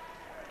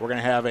we're going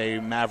to have a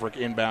Maverick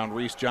inbound.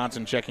 Reese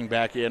Johnson checking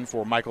back in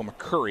for Michael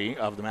McCurry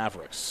of the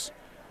Mavericks.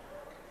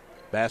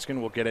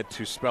 Baskin will get it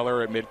to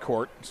Speller at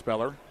midcourt.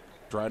 Speller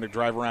trying to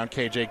drive around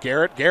KJ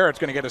Garrett. Garrett's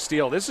going to get a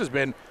steal. This has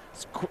been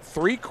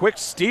 3 quick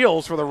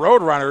steals for the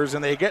Roadrunners,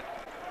 and they get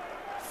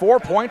 4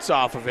 points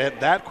off of it.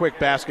 That quick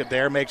basket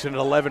there makes it an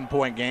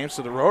 11-point game,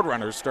 so the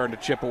Roadrunners starting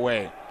to chip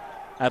away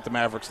at the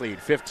Mavericks lead.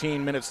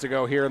 15 minutes to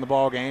go here in the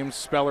ball game.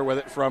 Speller with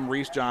it from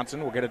Reese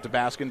Johnson. We'll get it to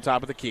Baskin,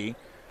 top of the key.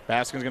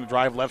 Baskin's going to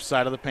drive left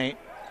side of the paint.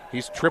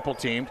 He's triple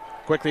teamed.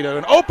 Quickly to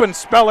an open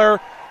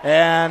Speller,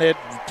 and it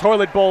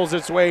toilet bowls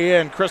its way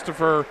in.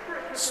 Christopher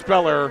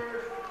Speller,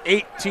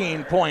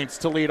 18 points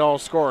to lead all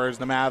scorers.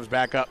 The Mavs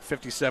back up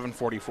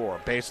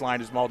 57-44.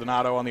 Baseline is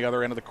Maldonado on the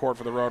other end of the court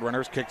for the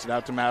Roadrunners. Kicks it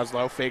out to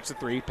Maslow. Fakes a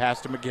three.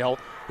 Pass to McGill.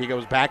 He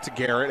goes back to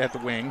Garrett at the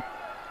wing.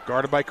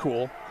 Guarded by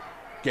Cool.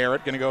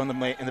 Garrett going to go in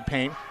the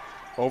paint.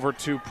 Over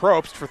to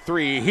Probst for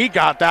three. He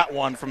got that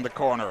one from the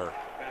corner.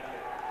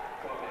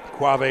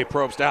 Quave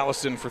Probst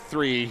Allison for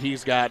three.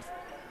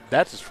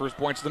 That's his first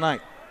points of the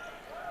night.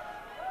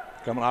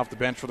 Coming off the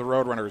bench for the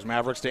Roadrunners.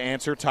 Mavericks to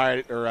answer,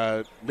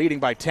 leading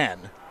by 10.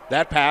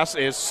 That pass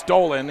is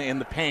stolen in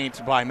the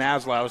paint by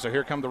Maslow. So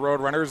here come the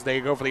Roadrunners.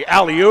 They go for the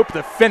alley-oop,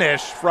 the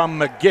finish from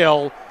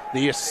McGill,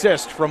 the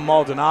assist from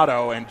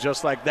Maldonado, and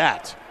just like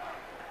that,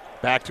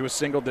 back to a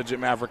single-digit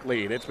Maverick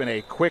lead. It's been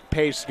a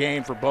quick-paced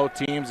game for both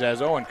teams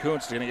as Owen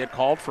Kuntz is going to get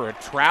called for a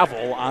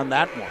travel on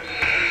that one.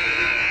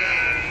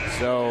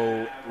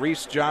 So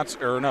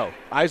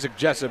Isaac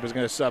Jessup is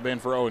going to sub in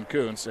for Owen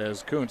Kuntz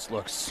as Kuntz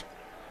looks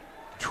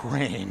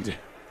drained.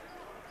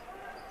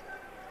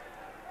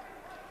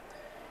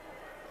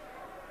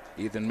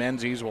 Ethan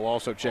Menzies will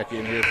also check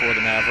in here for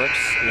the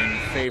Mavericks in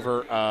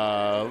favor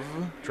of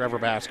Trevor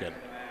Baskin.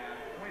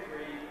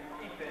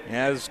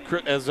 As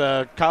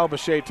Kyle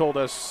Bechet told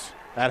us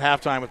at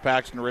halftime with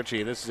Paxton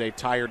Ritchie, this is a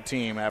tired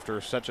team after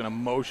such an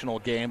emotional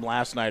game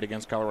last night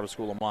against Colorado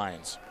School of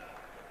Mines.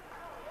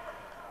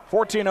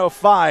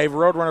 14:05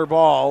 Roadrunner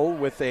ball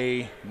with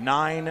a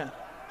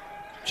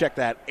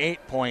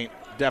 8-point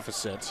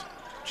deficit.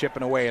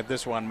 Chipping away at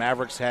this one.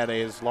 Mavericks had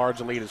as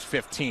large a lead as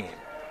 15.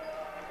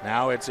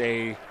 Now it's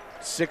a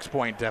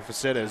 6-point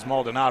deficit as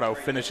Maldonado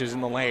finishes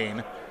in the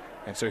lane.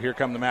 And so here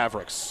come the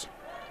Mavericks.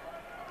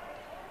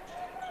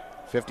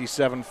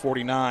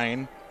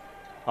 57-49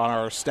 on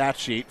our stat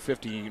sheet.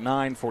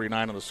 59-49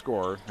 on the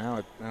score.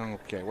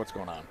 Okay, what's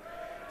going on?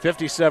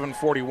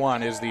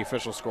 57-41 is the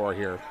official score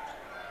here.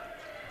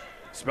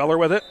 Speller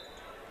with it.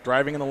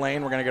 Driving in the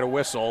lane. We're going to get a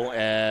whistle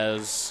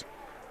as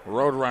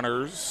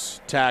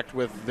Roadrunners tacked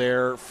with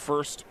their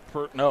fourth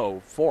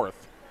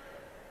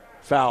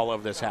foul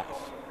of this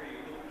half.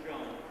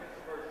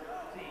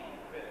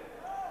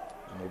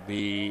 It'll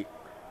be,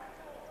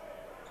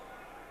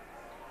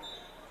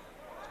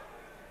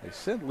 they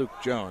said Luke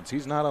Jones.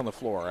 He's not on the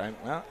floor,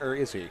 right? Or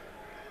is he?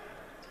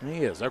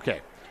 He is.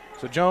 Okay.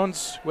 So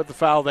Jones with the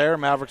foul there.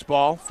 Mavericks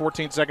ball.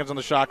 14 seconds on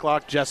the shot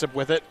clock. Jessup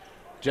with it.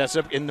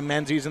 Jessup into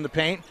Menzies in the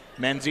paint.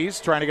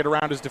 Menzies trying to get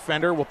around his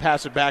defender. Will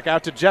pass it back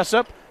out to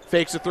Jessup.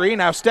 Fakes a three.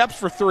 Now steps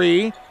for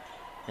three.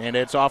 And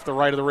it's off the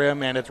right of the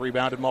rim, and it's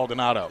rebounded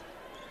Maldonado.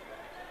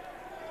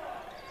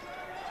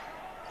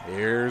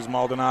 Here's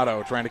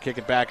Maldonado trying to kick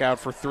it back out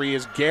for three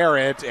is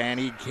Garrett, and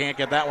he can't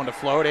get that one to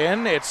float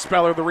in. It's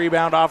Speller the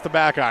rebound off the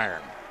back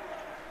iron.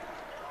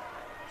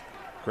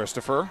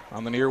 Christopher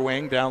on the near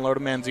wing, down low to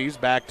Menzies.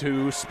 Back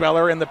to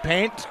Speller in the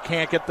paint.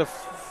 Can't get the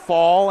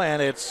fall,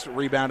 and it's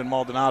rebounded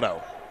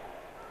Maldonado.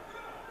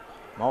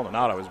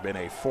 Maldonado has been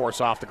a force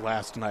off the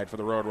glass tonight for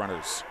the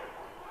Roadrunners.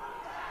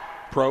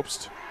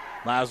 Probst,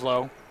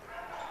 Maslow,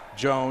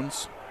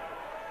 Jones.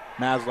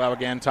 Maslow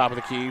again, top of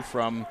the key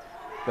from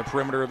the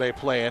perimeter they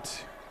play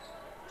it.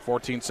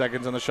 14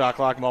 seconds on the shot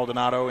clock.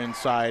 Maldonado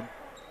inside.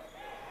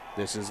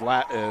 This is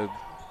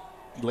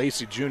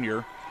Lacey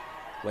Jr.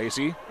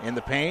 Lacey in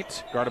the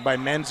paint, guarded by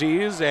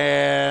Menzies,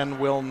 and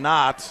will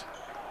not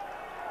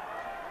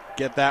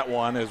get that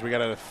one as we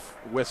got a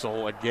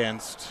whistle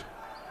against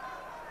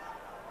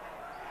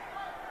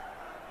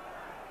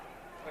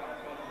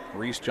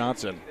Reese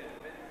Johnson.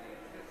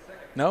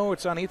 No,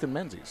 it's on Ethan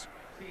Menzies.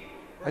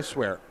 I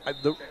swear.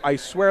 I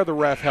swear the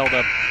ref held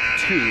up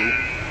 2,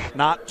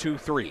 not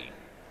 2-3.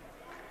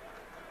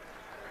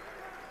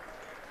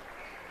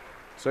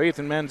 So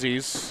Ethan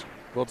Menzies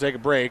will take a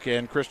break,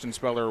 and Christian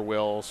Speller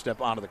will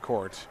step onto the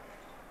court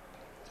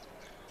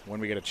when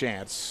we get a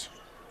chance.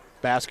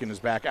 Baskin is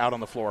back out on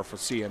the floor for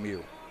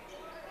CMU.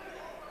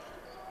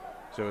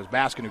 So it was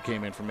Baskin who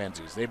came in for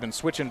Menzies. They've been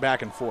switching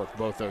back and forth,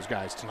 both those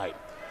guys tonight.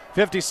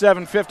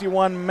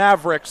 57-51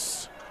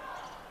 Mavericks.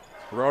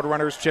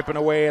 Roadrunners chipping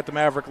away at the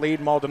Maverick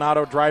lead.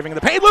 Maldonado driving in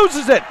the paint,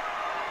 loses it.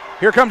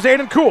 Here comes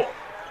Aiden Cool.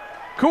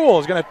 Cool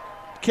is going to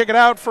kick it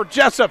out for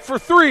Jessup for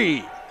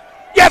 3.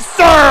 Yes,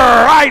 sir!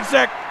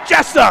 Isaac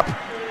Jessup!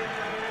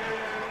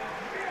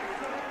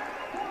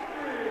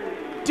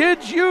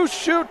 Did you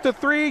shoot the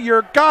 3?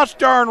 You're gosh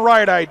darn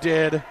right I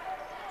did.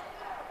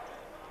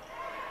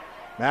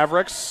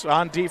 Mavericks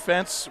on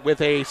defense with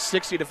a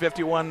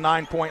 60-51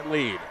 9-point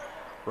lead.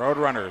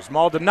 Roadrunners.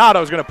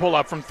 Maldonado's going to pull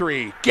up from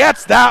 3.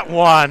 Gets that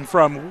one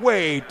from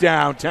way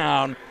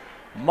downtown.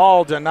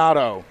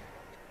 Maldonado.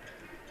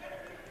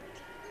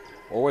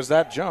 Or was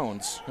that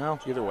Jones? Well,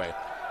 either way.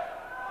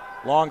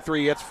 Long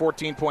 3 gets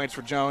 14 points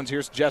for Jones.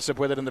 Here's Jessup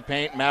with it in the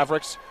paint.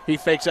 Mavericks, he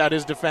fakes out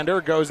his defender,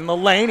 goes in the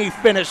lane, he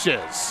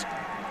finishes.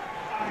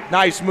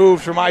 Nice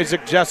moves from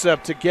Isaac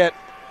Jessup to get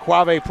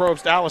Quave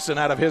Probst Allison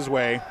out of his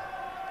way.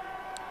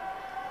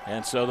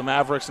 And so the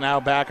Mavericks now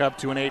back up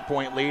to an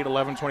 8-point lead,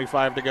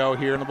 11:25 to go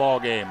here in the ball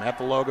game. At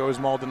the logo is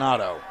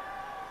Maldonado.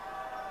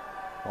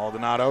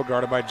 Maldonado,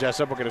 guarded by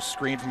Jessup, will get a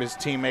screen from his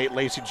teammate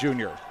Lacey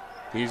Jr.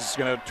 He's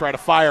going to try to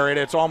fire it.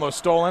 It's almost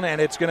stolen,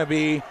 and it's going to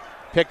be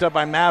picked up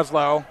by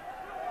Maslow.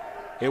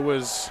 It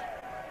was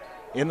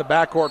in the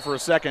backcourt for a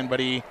second, but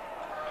he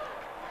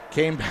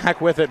came back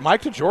with it.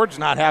 Mike DeGeorge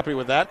not happy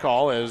with that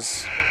call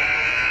as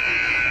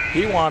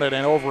he wanted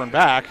an over and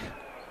back.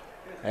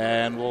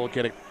 And we'll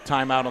get a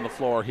timeout on the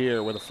floor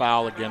here with a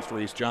foul against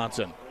Reese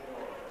Johnson.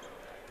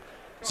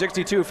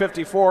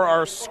 62-54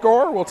 our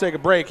score. We'll take a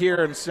break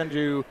here and send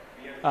you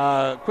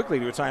quickly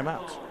to a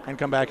timeout and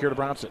come back here to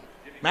Brownson.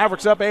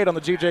 Mavericks up 8 on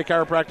the GJ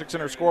Chiropractic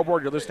Center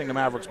scoreboard. You're listening to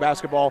Mavericks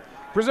basketball,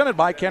 presented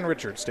by Ken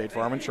Richards, State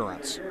Farm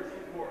Insurance.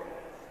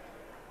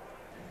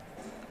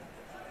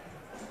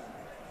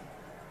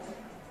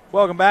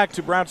 Welcome back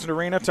to Brownson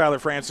Arena. Tyler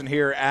Franson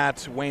here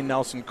at Wayne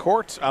Nelson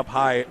Court, up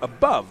high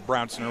above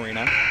Brownson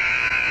Arena.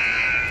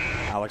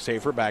 Alex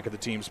Hafer back at the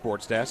team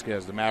sports desk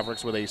as the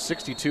Mavericks with a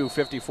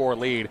 62-54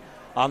 lead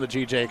on the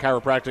GJ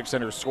Chiropractic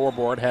Center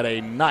scoreboard had a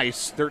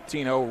nice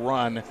 13-0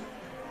 run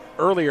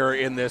earlier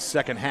in this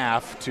second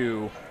half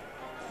to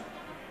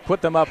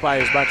put them up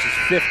by as much as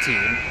 15.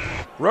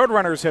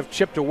 Roadrunners have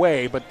chipped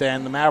away, but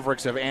then the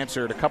Mavericks have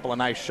answered a couple of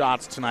nice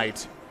shots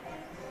tonight,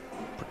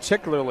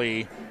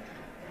 particularly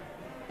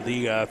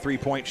the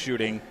three-point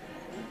shooting.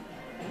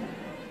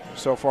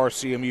 So far,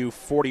 CMU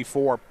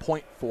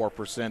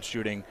 44.4%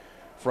 shooting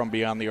from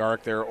beyond the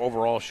arc. They're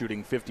overall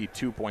shooting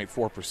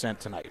 52.4%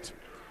 tonight.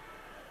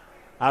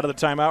 Out of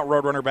the timeout,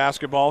 Roadrunner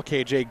basketball.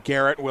 KJ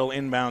Garrett will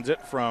inbounds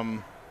it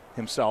from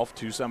himself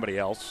to somebody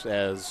else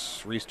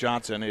as Reese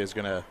Johnson is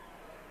going to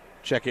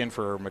check in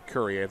for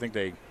McCurry. I think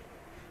they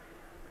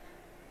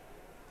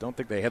don't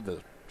think they had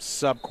the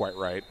sub quite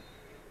right.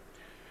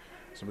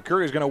 So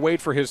McCurry is going to wait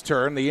for his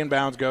turn. The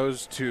inbounds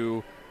goes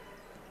to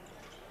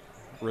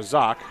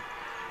Razak.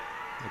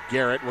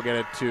 Garrett will get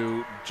it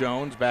to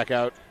Jones. Back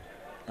out.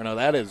 Oh, no,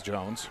 that is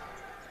Jones.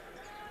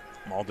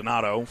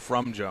 Maldonado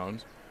from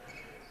Jones.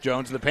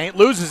 Jones in the paint,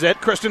 loses it.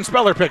 Christian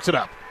Speller picks it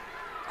up.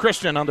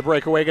 Christian on the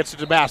breakaway gets it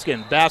to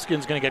Baskin.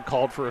 Baskin's going to get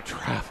called for a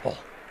travel.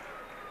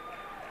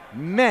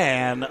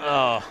 Man,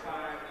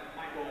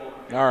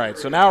 All right,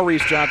 so now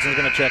Reese Johnson's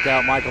going to check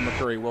out. Michael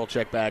McCurry will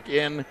check back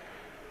in.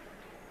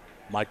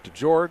 Mike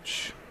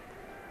DeGeorge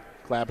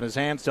clapping his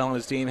hands, telling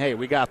his team, hey,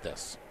 we got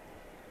this.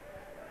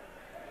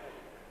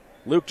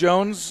 Luke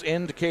Jones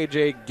into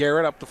KJ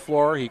Garrett up the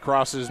floor. He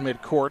crosses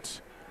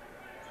midcourt.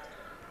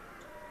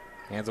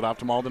 Hands it off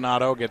to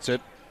Maldonado. Gets it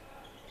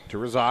to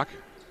Razak.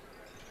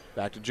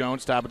 Back to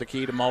Jones. Top of the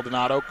key to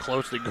Maldonado.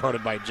 Closely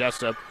guarded by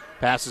Jessup.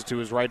 Passes to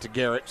his right to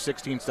Garrett.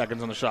 16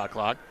 seconds on the shot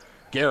clock.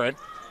 Garrett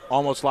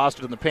almost lost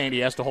it in the paint. He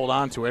has to hold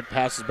on to it.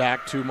 Passes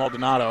back to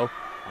Maldonado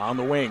on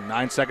the wing.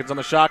 9 seconds on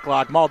the shot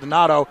clock.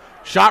 Maldonado.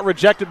 Shot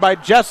rejected by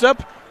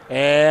Jessup.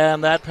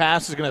 And that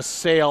pass is going to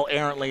sail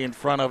errantly in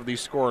front of the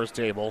scorer's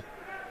table.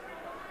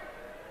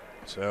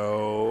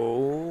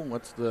 So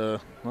what's the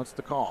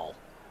call?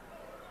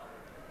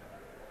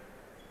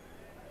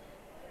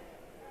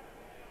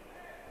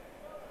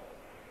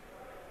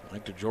 I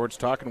think DeGeorge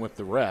talking with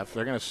the ref.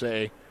 They're going to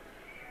say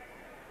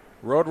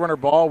Roadrunner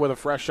ball with a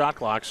fresh shot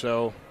clock.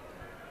 So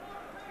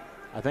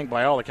I think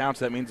by all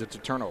accounts that means it's a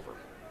turnover.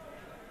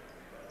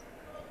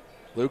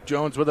 Luke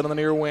Jones with it on the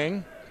near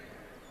wing.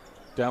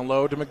 Down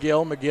low to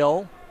McGill.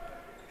 McGill,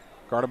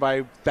 guarded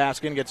by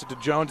Baskin, gets it to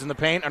Jones in the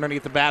paint,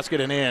 underneath the basket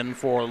and in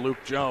for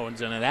Luke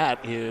Jones. And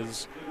that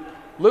is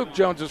Luke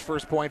Jones'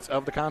 first points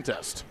of the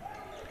contest.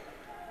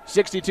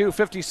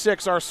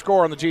 62-56 our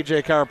score on the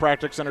GJ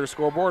Chiropractic Center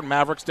scoreboard.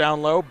 Mavericks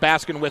down low,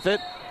 Baskin with it,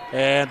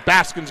 and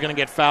Baskin's going to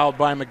get fouled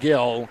by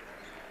McGill.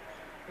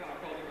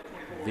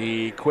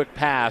 The quick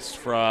pass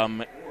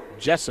from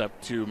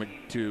Jessup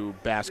to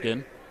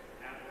Baskin.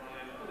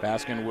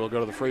 Baskin will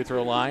go to the free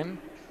throw line.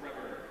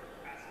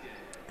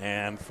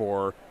 And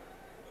for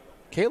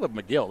Caleb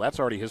McGill, that's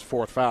already his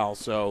fourth foul,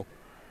 so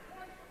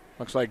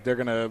looks like they're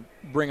going to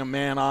bring a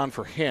man on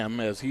for him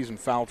as he's in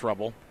foul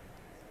trouble.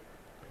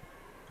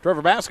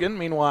 Trevor Baskin,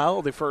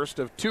 meanwhile, the first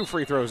of 2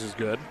 free throws is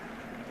good.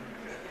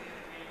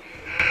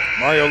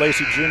 Mario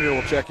Lacey Jr.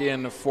 will check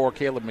in for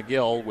Caleb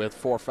McGill with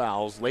 4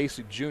 fouls.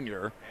 Lacey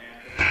Jr.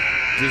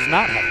 does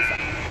not have a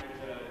foul.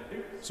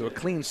 So a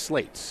clean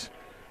slate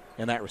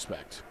in that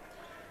respect.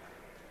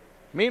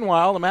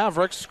 Meanwhile, the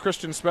Mavericks,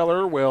 Christian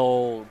Speller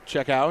will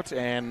check out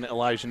and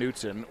Elijah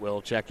Knutson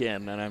will check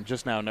in. And I'm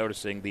just now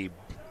noticing the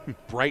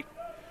bright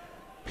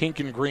pink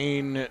and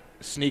green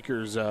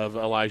sneakers of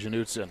Elijah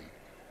Knutson.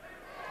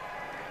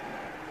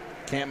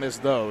 Can't miss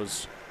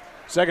those.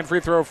 Second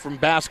free throw from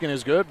Baskin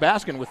is good.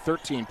 Baskin with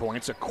 13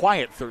 points. A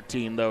quiet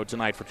 13, though,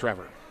 tonight for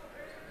Trevor.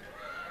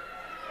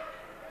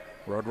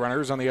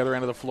 Roadrunners on the other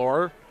end of the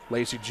floor.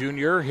 Lacey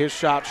Jr., his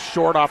shot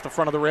short off the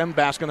front of the rim.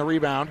 Baskin the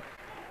rebound.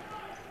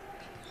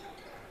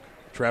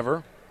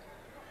 Trevor,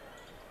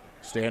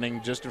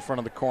 standing just in front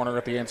of the corner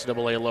at the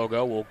NCAA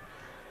logo, will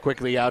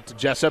quickly out to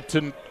Jessup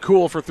to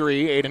Cool for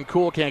 3. Aiden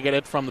Cool can't get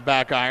it from the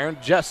back iron.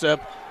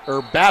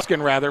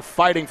 Baskin rather,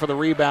 fighting for the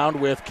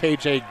rebound with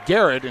KJ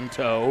Garrett in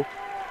tow.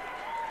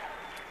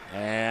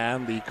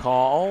 And the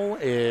call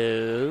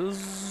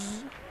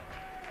is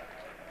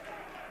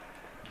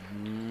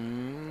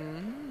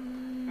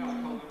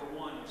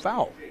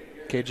foul.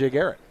 KJ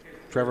Garrett.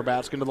 Trevor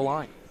Baskin to the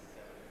line.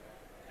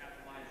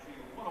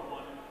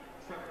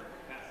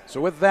 So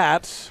with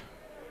that,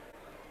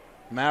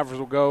 Mavericks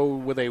will go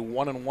with a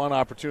 1-and-1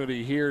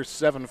 opportunity here.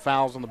 7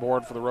 fouls on the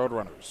board for the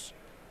Roadrunners.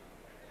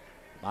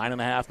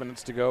 9.5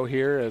 minutes to go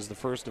here as the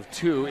first of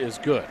 2 is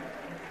good.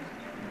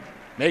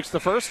 Makes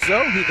the first,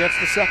 so he gets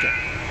the second.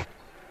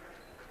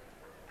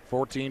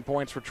 14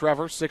 points for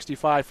Trevor,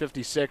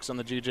 65-56 on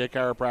the GJ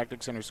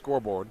Chiropractic Center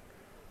scoreboard.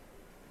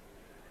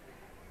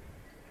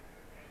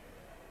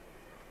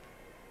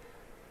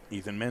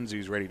 Ethan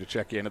Menzies ready to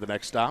check in at the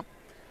next stop.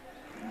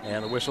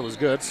 And the whistle is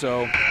good,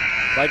 so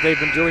like they've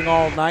been doing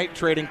all night,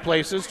 trading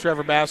places.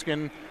 Trevor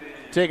Baskin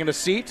taking a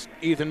seat.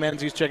 Ethan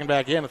Menzies checking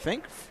back in. I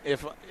think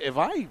if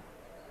I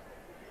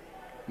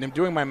am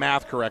doing my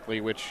math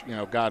correctly, which,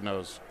 God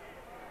knows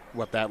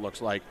what that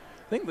looks like,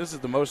 I think this is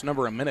the most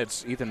number of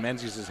minutes Ethan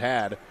Menzies has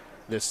had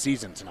this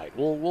season tonight.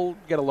 We'll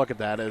get a look at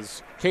that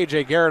as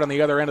KJ Garrett on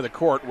the other end of the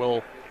court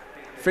will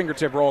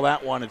fingertip roll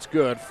that one. It's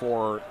good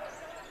for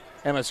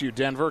MSU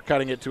Denver,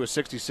 cutting it to a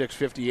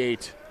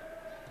 66-58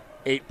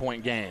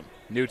 8-point game.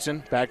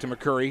 Knutson back to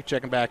McCurry,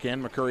 checking back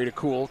in. McCurry to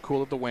Cool.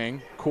 Cool at the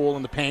wing. Cool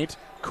in the paint.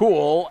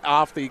 Cool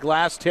off the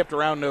glass, tipped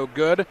around, no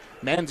good.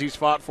 Menzies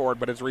fought for it,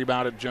 but it's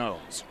rebounded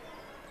Jones.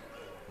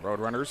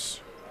 Roadrunners.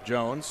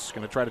 Jones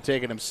going to try to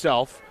take it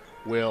himself.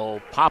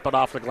 Will pop it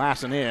off the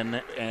glass and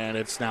in, and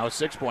it's now a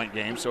 6-point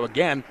game. So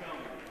again,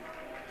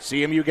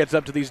 CMU gets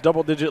up to these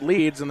double-digit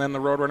leads, and then the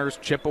Roadrunners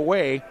chip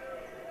away.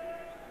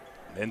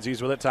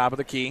 Menzies with it, top of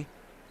the key.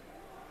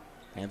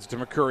 Hands it to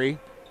McCurry.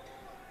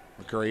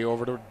 McCurry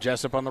over to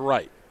Jessup on the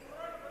right.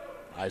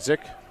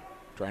 Isaac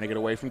trying to get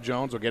away from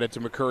Jones. Will get it to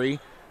McCurry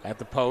at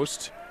the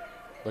post.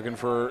 Looking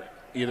for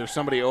either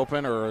somebody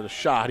open or the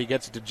shot. He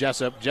gets it to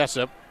Jessup.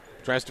 Jessup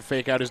tries to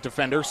fake out his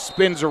defender.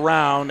 Spins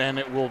around, and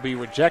it will be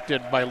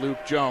rejected by Luke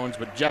Jones.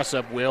 But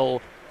Jessup will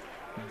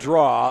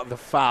draw the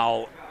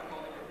foul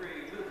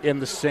in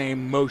the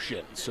same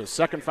motion. So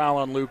second foul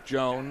on Luke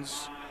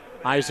Jones.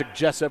 Isaac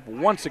Jessup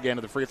once again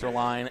to the free throw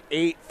line.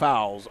 8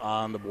 fouls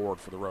on the board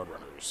for the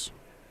Roadrunners.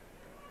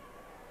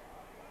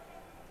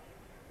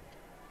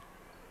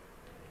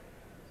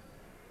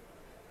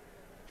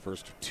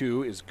 First of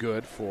 2 is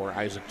good for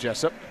Isaac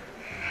Jessup.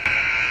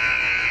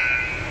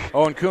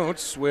 Owen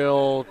Kuntz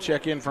will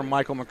check in from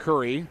Michael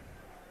McCurry.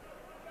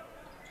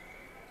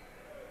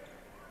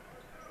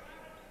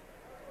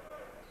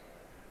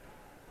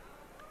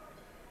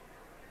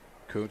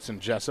 Kuntz and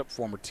Jessup,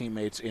 former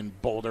teammates in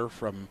Boulder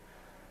from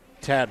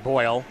Tad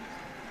Boyle,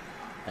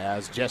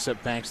 as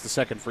Jessup banks the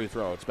second free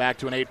throw. It's back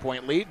to an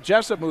 8-point lead.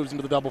 Jessup moves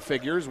into the double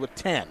figures with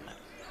 10.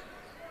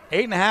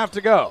 8.5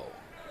 to go.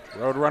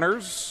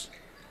 Roadrunners.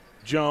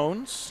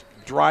 Jones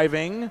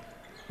driving,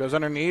 goes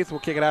underneath, will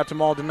kick it out to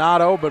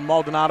Maldonado, but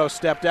Maldonado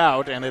stepped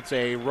out, and it's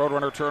a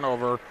Roadrunner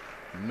turnover,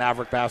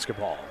 Maverick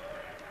basketball.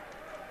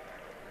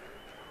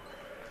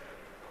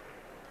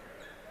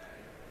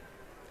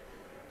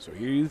 So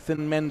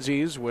Ethan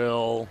Menzies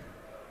will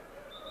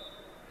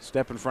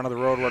step in front of the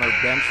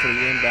Roadrunner bench for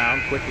the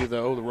inbound. Quickly,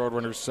 though, the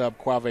Roadrunners sub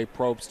Quave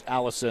Probst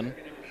Allison.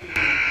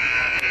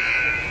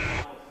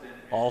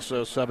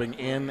 Also subbing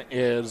in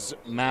is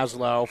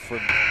Maslow for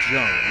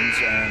Jones,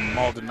 and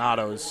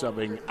Maldonado is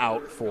subbing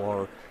out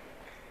for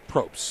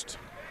Probst.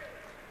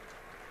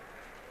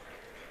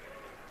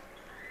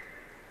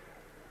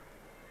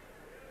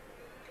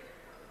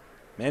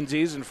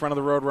 Menzies in front of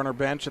the Roadrunner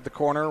bench at the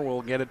corner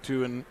will get it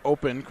to an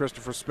open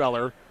Christopher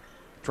Speller,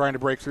 trying to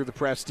break through the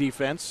press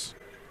defense.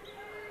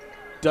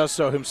 Does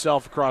so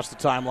himself across the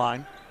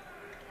timeline.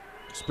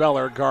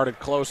 Speller guarded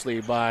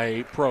closely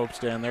by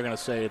Probst, and they're going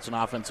to say it's an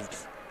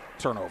offensive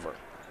turnover.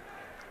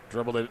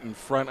 Dribbled it in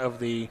front of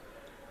the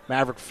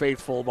Maverick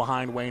faithful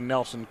behind Wayne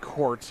Nelson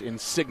court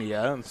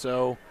insignia, and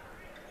so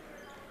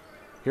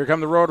here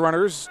come the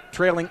Roadrunners,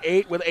 trailing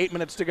 8 with 8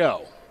 minutes to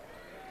go.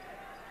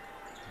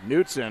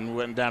 Knutson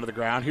went down to the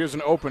ground. Here's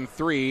an open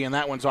three, and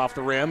that one's off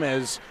the rim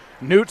as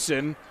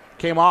Knutson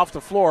came off the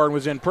floor and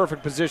was in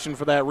perfect position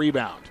for that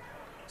rebound.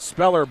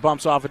 Speller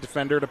bumps off a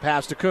defender to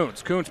pass to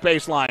Kuntz. Kuntz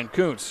baseline.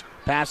 Kuntz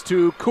pass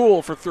to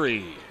Kuhl for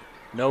three.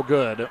 No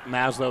good.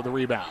 Maslow the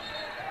rebound.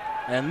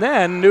 And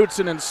then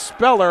Knutson and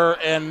Speller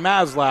and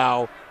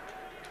Maslow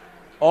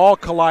all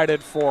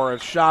collided for a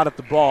shot at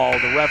the ball.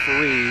 The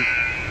referee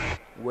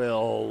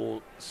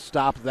will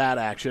stop that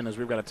action as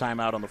we've got a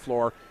timeout on the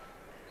floor.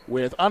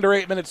 With under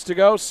 8 minutes to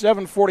go,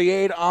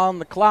 7:48 on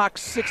the clock,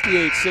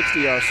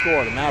 68-60 our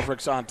score. The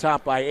Mavericks on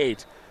top by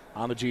 8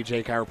 on the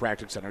GJ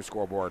Chiropractic Center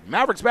scoreboard.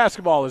 Mavericks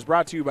basketball is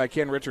brought to you by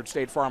Ken Richards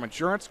State Farm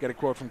Insurance. Get a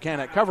quote from Ken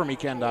at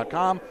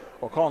covermeken.com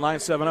or call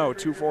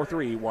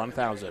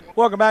 970-243-1000.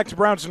 Welcome back to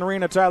Brownson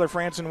Arena. Tyler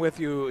Franson with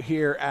you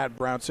here at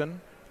Brownson.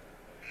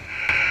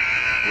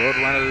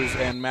 Roadrunners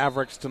and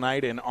Mavericks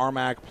tonight in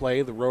RMAC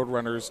play. The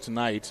Roadrunners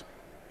tonight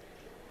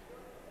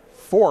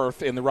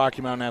 4th in the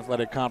Rocky Mountain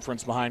Athletic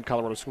Conference behind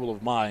Colorado School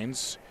of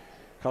Mines.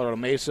 Colorado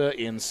Mesa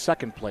in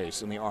 2nd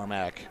place in the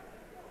RMAC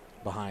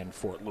behind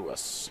Fort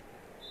Lewis.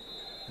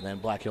 And then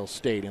Black Hills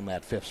State in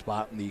that 5th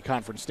spot in the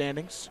conference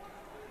standings.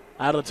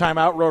 Out of the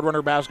timeout,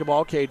 Roadrunner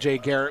basketball,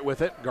 KJ Garrett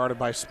with it, guarded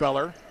by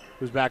Speller,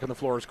 who's back on the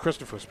floor as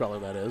Christopher Speller,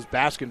 that is.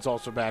 Baskin's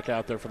also back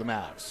out there for the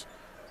Mavs.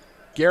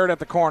 Garrett at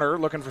the corner,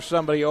 looking for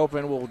somebody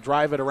open, will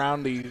drive it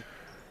around the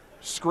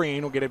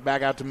screen. We'll get it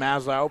back out to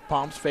Maslow.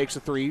 Pumps, fakes a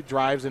three,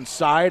 drives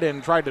inside,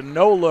 and tried to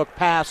no-look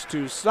pass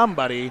to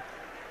somebody,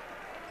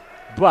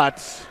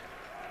 but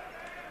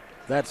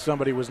that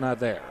somebody was not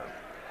there.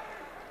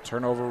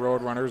 Turnover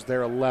Roadrunners,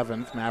 their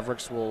 11th.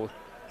 Mavericks will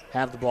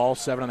have the ball,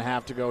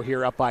 7.5 to go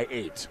here, up by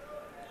 8.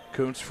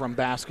 Kuntz from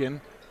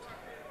Baskin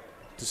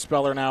to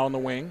Speller now on the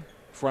wing, in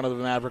front of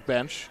the Maverick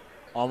bench.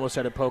 Almost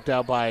had it poked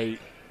out by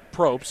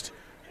Probst.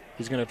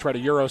 He's going to try to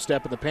Euro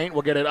step in the paint.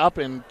 We'll get it up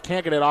and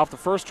can't get it off the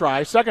first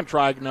try. Second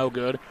try, no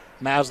good.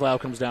 Maslow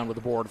comes down with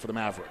the board for the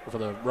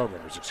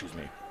Roadrunners, excuse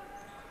me.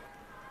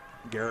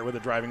 Garrett with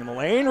it driving in the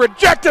lane.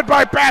 Rejected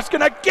by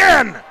Baskin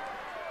again!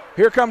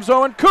 Here comes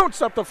Owen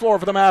Kuntz up the floor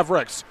for the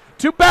Mavericks.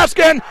 To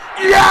Baskin.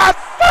 Yes,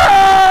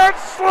 sir!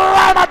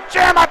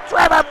 Slamma-jamma,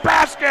 Trevor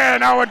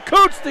Baskin! Owen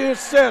Kuntz the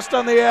assist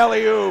on the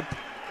alley-oop.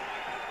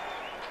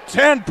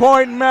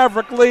 10-point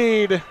Maverick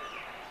lead.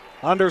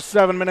 Under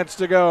 7 minutes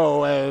to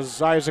go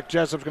as Isaac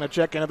Jessup's going to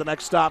check in at the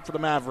next stop for the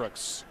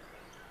Mavericks.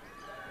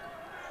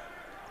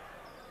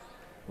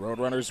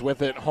 Roadrunners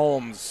with it.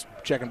 Holmes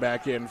checking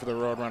back in for the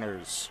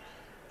Roadrunners.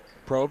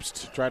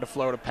 Probst tried to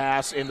float a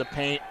pass in the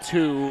paint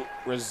to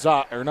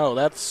Razak. Or no,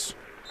 that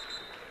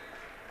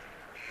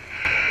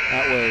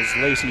was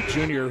Lacey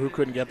Jr. who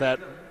couldn't get that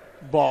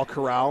ball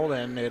corralled,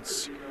 and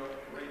it's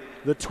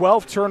the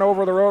 12th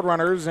turnover of the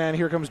Roadrunners, and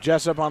here comes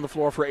Jessup on the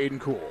floor for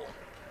Aiden Kuhl.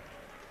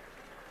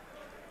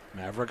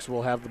 Mavericks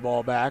will have the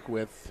ball back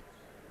with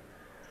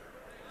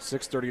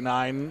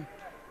 6:39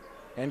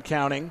 and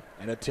counting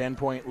and a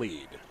 10-point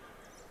lead.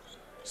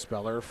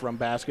 Speller from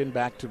Baskin,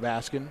 back to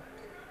Baskin.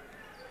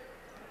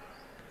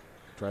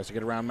 Tries to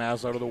get around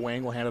Maslow to the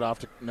wing. Will hand it off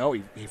to, no,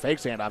 he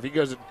fakes handoff. He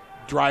goes,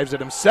 drives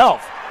it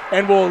himself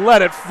and will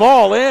let it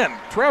fall in.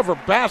 Trevor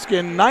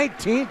Baskin,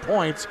 19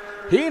 points.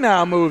 He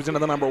now moves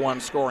into the number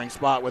 1 scoring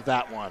spot with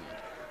that one.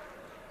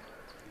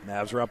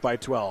 Mavs are up by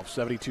 12,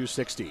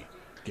 72-60.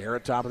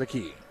 Garrett top of the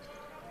key.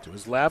 To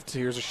his left,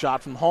 here's a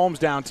shot from Holmes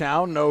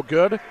downtown. No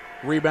good.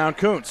 Rebound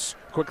Kuntz.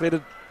 Quickly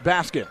to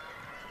Baskin.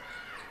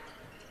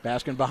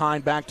 Baskin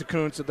behind, back to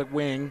Kuntz at the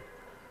wing.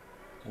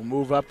 We'll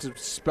move up to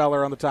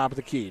Speller on the top of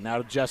the key. Now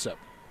to Jessup.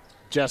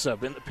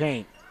 Jessup in the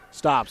paint.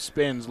 Stops,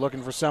 spins,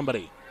 looking for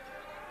somebody.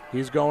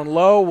 He's going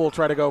low. We'll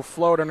try to go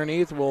float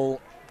underneath. We'll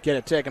get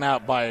it taken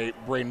out by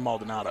Braden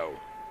Maldonado.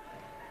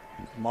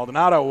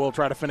 Maldonado will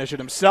try to finish it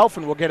himself,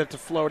 and we'll get it to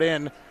float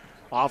in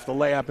off the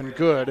layup and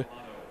good.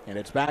 And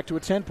it's back to a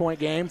 10-point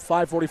game.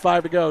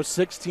 5:45 to go.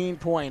 16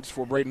 points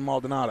for Braden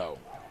Maldonado.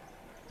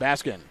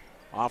 Baskin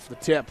off the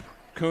tip.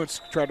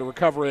 Kuntz tried to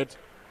recover it,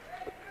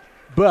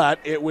 but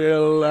it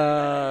will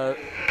go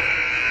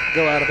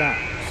out of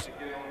bounds.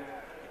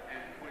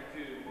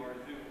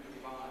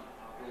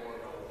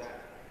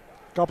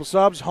 Couple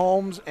subs,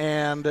 Holmes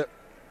and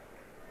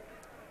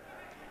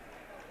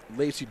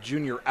Lacey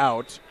Jr.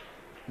 out.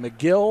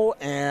 McGill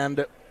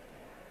and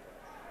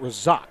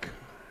Razak.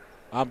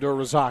 Abdur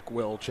Razak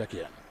will check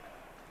in.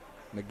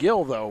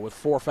 McGill, though, with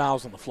 4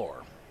 fouls on the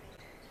floor.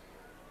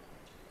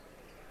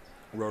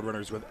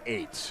 Roadrunners with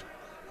 8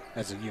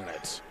 as a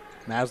unit.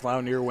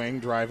 Maslow near wing,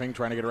 driving,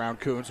 trying to get around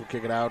Kuntz. Will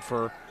kick it out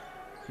for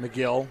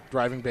McGill,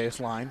 driving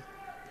baseline.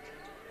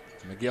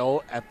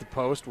 McGill at the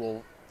post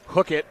will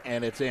hook it,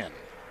 and it's in.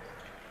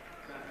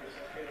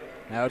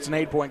 Now it's an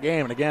 8-point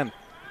game, and again,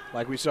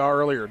 like we saw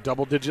earlier,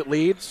 double-digit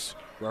leads.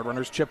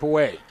 Roadrunners chip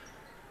away.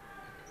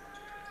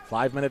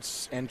 5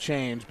 minutes and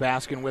change.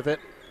 Baskin with it,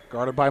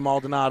 guarded by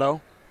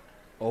Maldonado.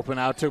 Open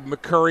out to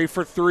McCurry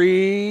for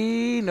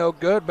 3. No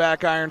good.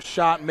 Back iron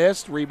shot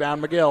missed.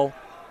 Rebound McGill.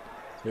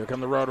 Here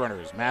come the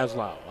Roadrunners.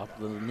 Maslow up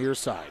the near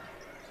side.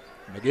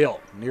 McGill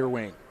near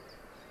wing.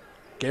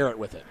 Garrett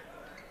with it.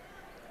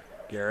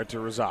 Garrett to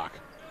Razak.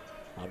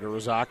 Under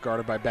Razak,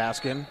 guarded by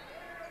Baskin.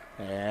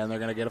 And they're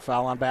going to get a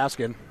foul on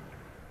Baskin.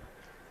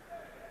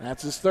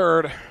 That's his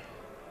third.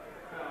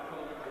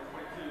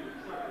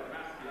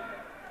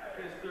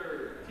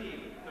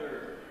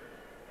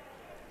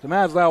 So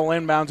Maslow will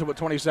inbound to with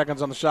 20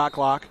 seconds on the shot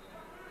clock.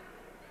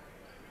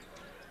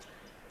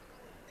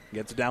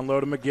 Gets it down low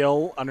to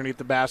McGill underneath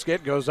the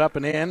basket. Goes up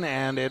and in,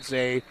 and it's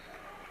a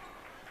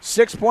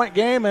 6-point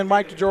game, and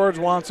Mike DeGeorge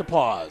wants a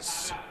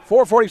pause.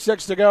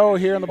 4:46 to go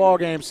here in the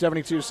ballgame.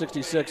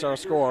 72-66 our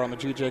score on the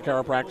GJ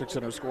Chiropractic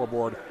Center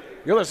scoreboard.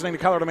 You're listening to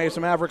Colorado Mesa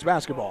Mavericks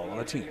basketball on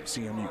the Team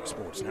CMU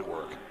Sports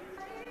Network.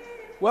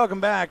 Welcome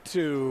back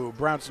to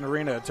Brownson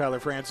Arena. Tyler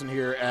Franson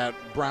here at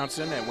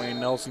Brownson at Wayne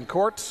Nelson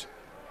Court.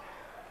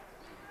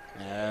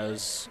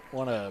 As I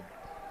want to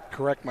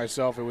correct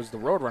myself, it was the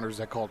Roadrunners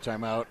that called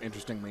timeout,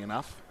 interestingly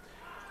enough.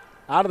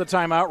 Out of the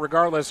timeout,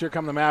 regardless, here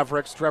come the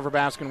Mavericks. Trevor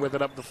Baskin with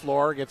it up the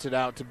floor, gets it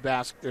out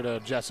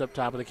to Jessup,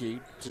 top of the key,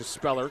 to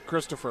Speller.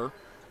 Christopher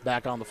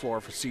back on the floor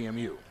for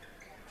CMU.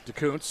 To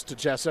Kuntz, to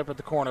Jessup at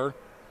the corner.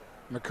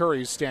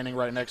 McCurry's standing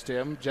right next to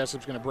him.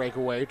 Jessup's going to break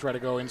away, try to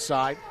go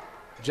inside.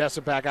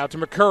 Jessup back out to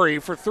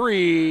McCurry for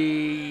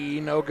 3.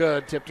 No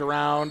good, tipped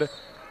around,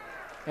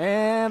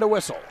 and a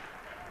whistle.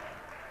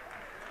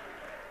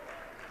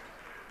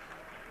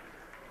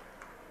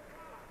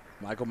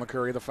 Michael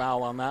McCurry, the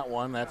foul on that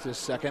one. That's his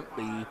second.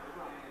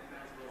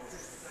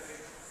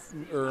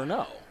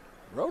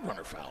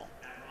 Roadrunner foul.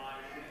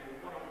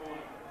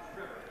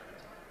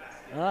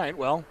 All right,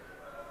 well,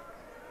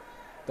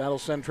 that'll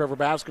send Trevor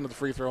Baskin to the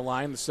free throw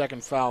line. The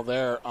second foul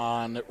there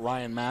on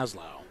Ryan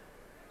Maslow.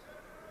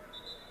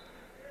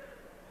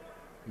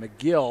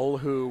 McGill,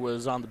 who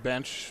was on the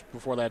bench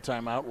before that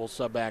timeout, will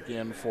sub back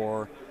in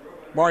for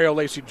Mario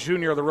Lacey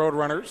Jr. of the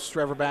Roadrunners.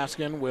 Trevor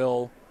Baskin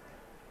will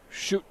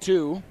shoot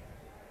 2.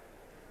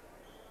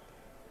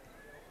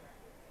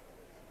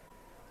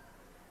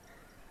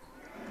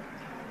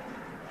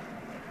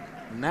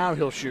 Now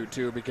he'll shoot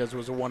 2 because it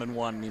was a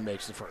 1-and-1 and he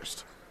makes the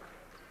first.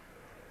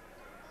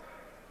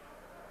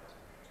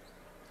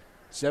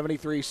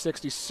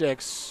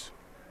 73-66,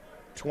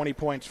 20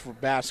 points for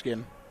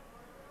Baskin,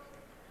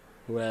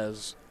 who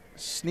has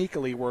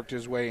sneakily worked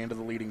his way into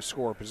the leading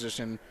scorer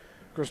position.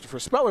 Christopher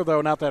Speller,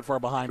 though, not that far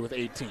behind with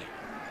 18.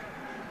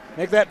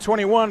 Make that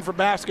 21 for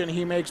Baskin.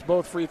 He makes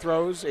both free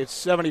throws. It's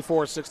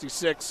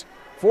 74-66,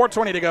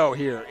 4:20 to go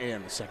here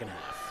in the second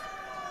half.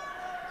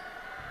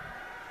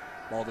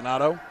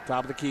 Maldonado,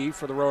 top of the key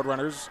for the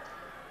Roadrunners.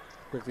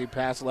 Quickly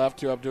pass left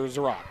to Abdur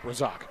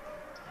Razak.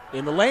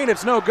 In the lane,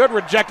 it's no good.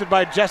 Rejected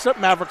by Jessup.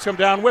 Mavericks come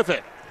down with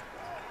it.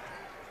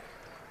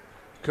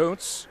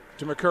 Kuntz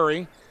to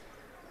McCurry.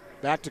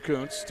 Back to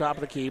Kuntz, top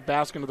of the key.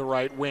 Baskin to the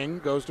right wing.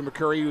 Goes to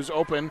McCurry, who's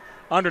open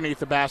underneath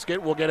the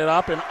basket. Will get it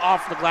up and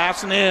off the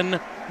glass and in.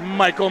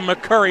 Michael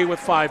McCurry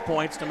with 5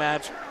 points to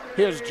match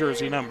his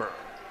jersey number.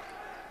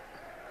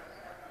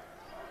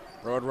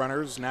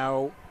 Roadrunners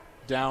now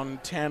down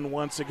 10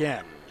 once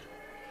again.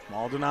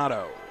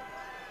 Maldonado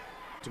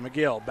to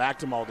McGill, back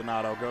to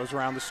Maldonado, goes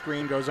around the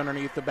screen, goes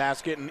underneath the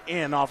basket and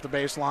in off the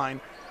baseline.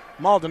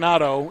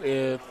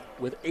 Maldonado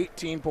with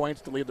 18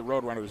 points to lead the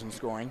Roadrunners in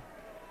scoring.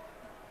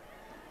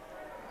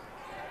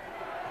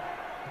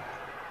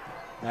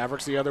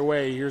 Mavericks the other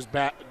way. Here's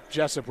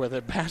Jessup with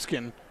it.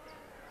 Baskin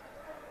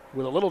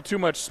with a little too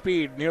much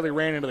speed, nearly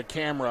ran into the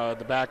camera at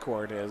the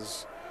backcourt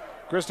as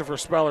Christopher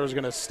Speller is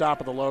going to stop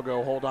at the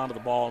logo, hold on to the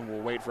ball, and we'll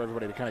wait for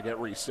everybody to kind of get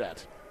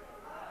reset.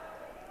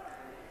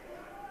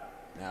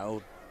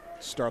 Now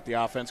start the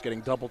offense, getting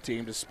double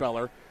teamed to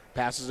Speller.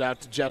 Passes out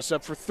to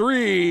Jessup for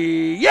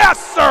 3. Yes,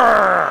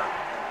 sir!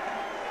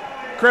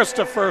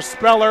 Christopher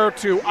Speller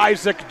to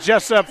Isaac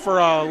Jessup for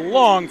a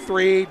long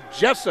 3.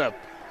 Jessup,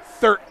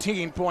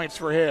 13 points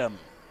for him.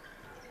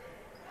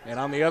 And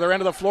on the other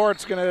end of the floor,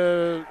 it's going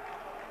to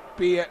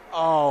be, Mike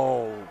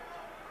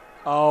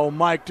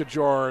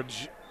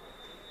DeGeorge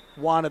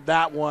wanted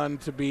that one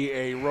to be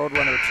a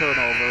Roadrunner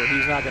turnover.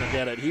 He's not going to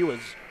get it. He was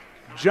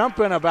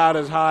jumping about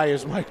as high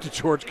as Mike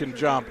DeGeorge can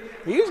jump.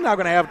 He's now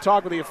going to have a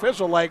talk with the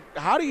official like,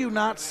 how do you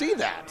not see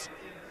that?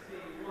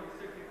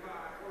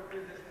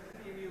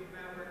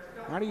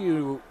 How do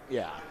you,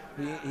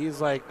 he's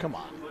like, come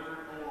on.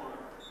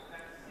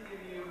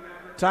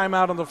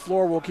 Timeout on the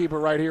floor. We'll keep it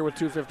right here with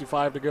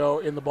 2:55 to go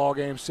in the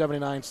ballgame.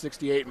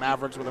 79-68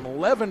 Mavericks with an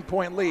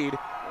 11-point lead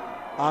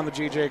on the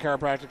GJ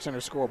Chiropractic Center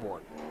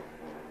scoreboard.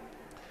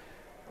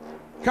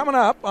 Coming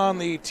up on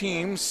the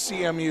Team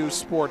CMU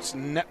Sports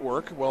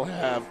Network, we'll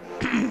have,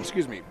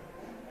 excuse me,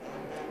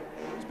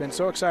 it's been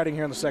so exciting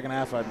here in the second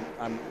half,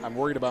 I'm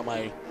worried about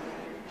my,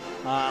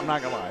 I'm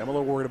not going to lie, I'm a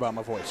little worried about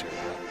my voice here.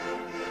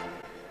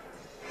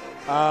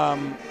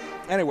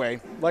 Anyway,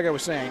 like I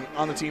was saying,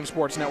 on the Team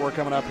Sports Network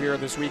coming up here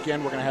this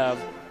weekend, we're going to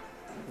have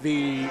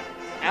the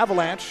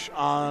Avalanche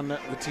on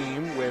the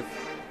team with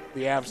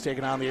the Avs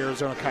taking on the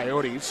Arizona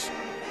Coyotes.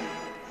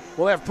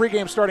 We'll have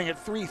pregame starting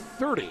at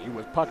 3:30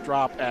 with puck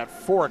drop at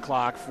 4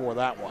 o'clock for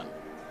that one.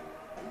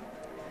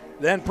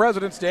 Then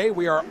President's Day,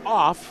 we are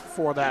off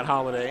for that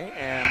holiday,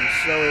 and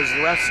so is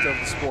the rest of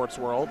the sports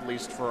world, at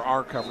least for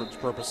our coverage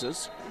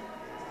purposes.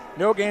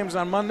 No games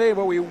on Monday,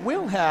 but we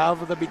will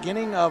have the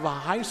beginning of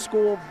high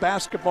school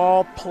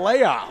basketball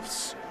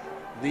playoffs.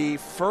 The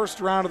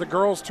first round of the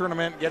girls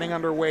tournament getting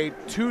underway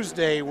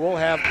Tuesday. We'll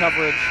have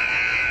coverage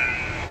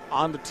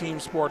on the Team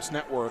Sports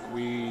Network.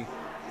 We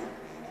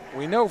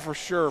know for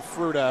sure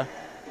Fruta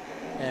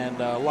and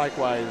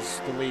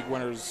likewise the league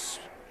winners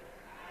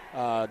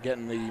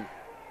getting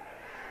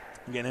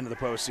into the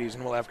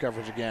postseason. We'll have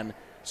coverage again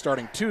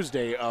starting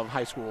Tuesday of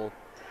high school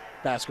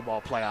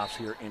basketball playoffs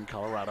here in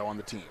Colorado on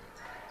the team.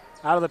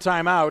 Out of the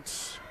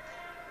timeouts,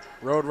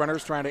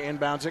 Roadrunners trying to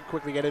inbounds it,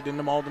 quickly get it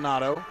into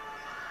Maldonado.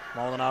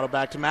 Maldonado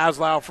back to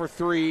Maslow for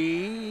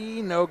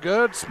three. No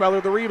good. Speller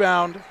the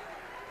rebound.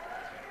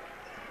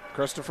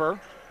 Christopher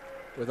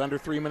with under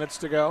 3 minutes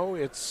to go.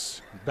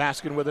 It's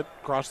Baskin with it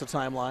across the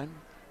timeline.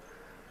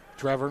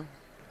 Trevor,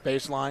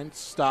 baseline,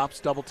 stops,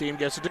 double team,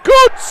 gets it to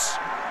Coots!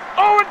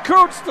 Oh, and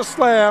Coots the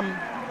slam.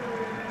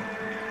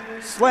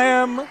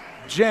 Slam,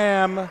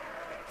 jam.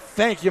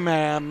 Thank you,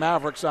 ma'am.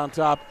 Mavericks on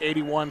top,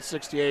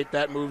 81-68.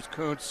 That moves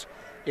Coots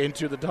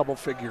into the double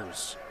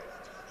figures.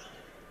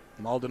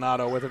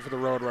 Maldonado with it for the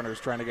Roadrunners,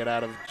 trying to get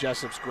out of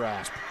Jessup's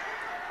grasp.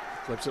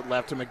 Flips it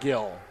left to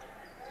McGill.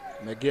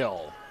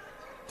 McGill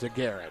to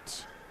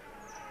Garrett.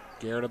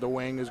 Garrett of the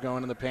wing is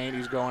going in the paint.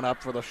 He's going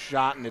up for the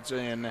shot, and it's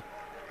in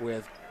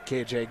with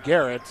KJ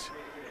Garrett,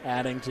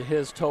 adding to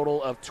his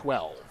total of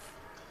 12.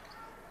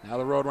 Now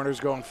the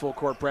Roadrunners going full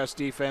court press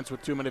defense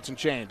with 2 minutes and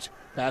change.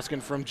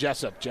 Baskin from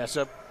Jessup.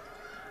 Jessup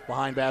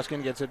behind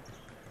Baskin, gets it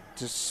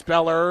to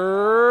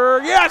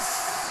Speller.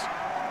 Yes!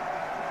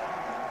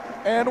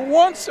 And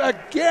once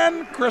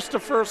again,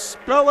 Christopher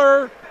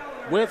Speller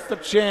with the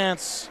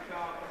chance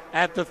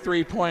at the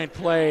three-point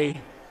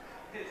play.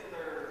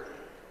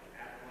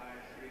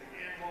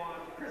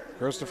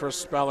 Christopher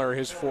Speller,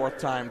 his fourth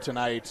time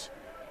tonight,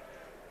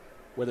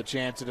 with a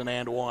chance at an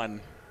and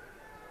one.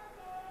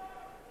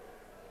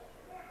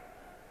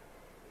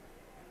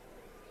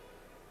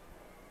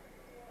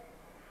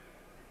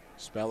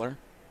 Speller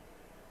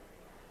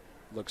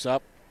looks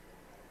up.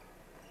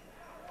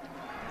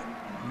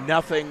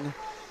 Nothing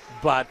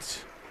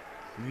but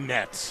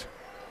net.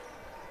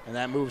 And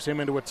that moves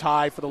him into a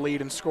tie for the lead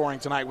in scoring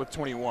tonight with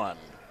 21.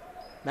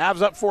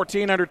 Mavs up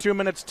 14, under 2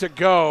 minutes to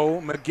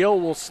go.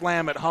 McGill will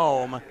slam it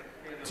home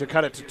to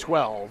cut it to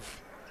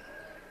 12.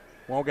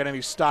 Won't get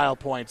any style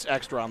points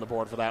extra on the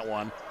board for that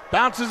one.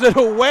 Bounces it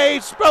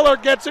away. Speller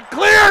gets it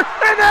clear.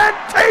 And then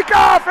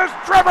takeoff is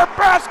Trevor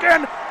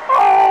Baskin.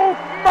 Oh,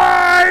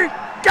 my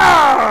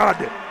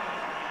God!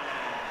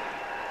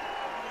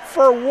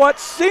 For what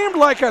seemed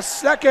like a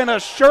second, a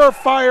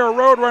surefire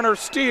Roadrunner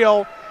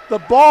steal. The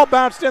ball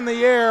bounced in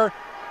the air.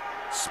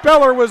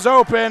 Speller was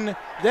open.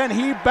 Then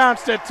he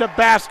bounced it to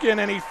Baskin,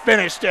 and he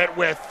finished it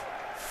with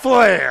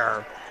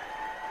flair.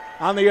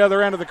 On the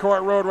other end of the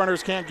court,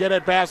 Roadrunners can't get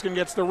it. Baskin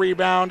gets the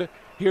rebound.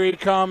 Here he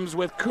comes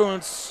with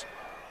Kuntz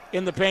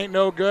in the paint,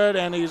 no good,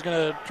 and he's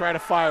going to try to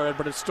fire it,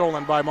 but it's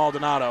stolen by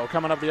Maldonado.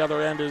 Coming up the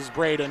other end is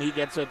Braden. He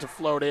gets it to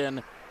float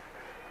in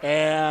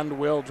and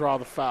will draw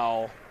the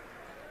foul.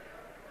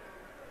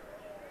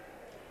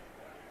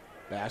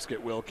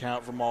 Basket will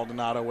count for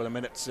Maldonado with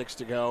 1:06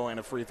 to go and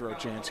a free throw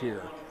chance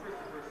here.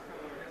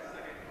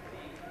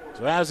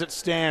 So as it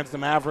stands, the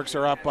Mavericks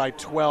are up by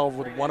 12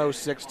 with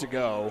 1:06 to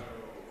go.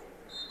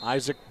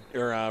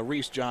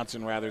 Reese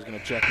Johnson, is going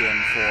to check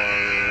in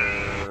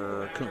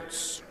for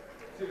Kuntz.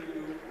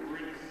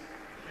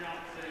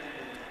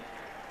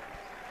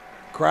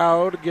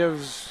 Crowd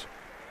gives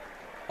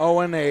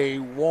Owen a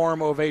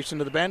warm ovation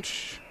to the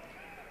bench.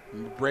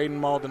 Braden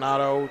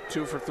Maldonado,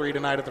 2 for 3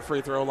 tonight at the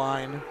free throw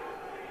line.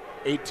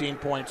 18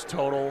 points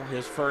total.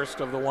 His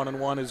first of the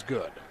 1-and-1 is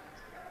good.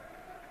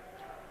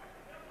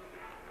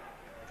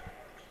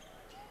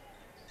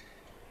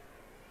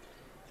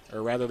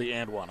 Or rather the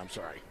and one, I'm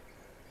sorry.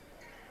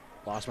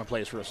 Lost my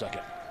place for a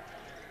second.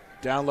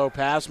 Down low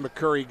pass.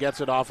 McCurry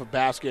gets it off of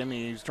Baskin.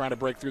 He's trying to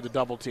break through the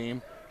double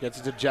team. Gets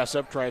it to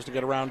Jessup. Tries to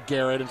get around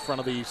Garrett in front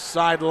of the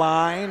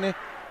sideline.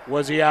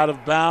 Was he out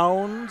of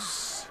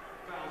bounds?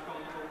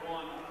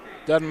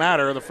 Doesn't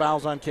matter. The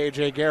foul's on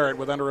KJ Garrett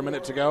with under 1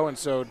 minute to go, and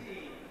so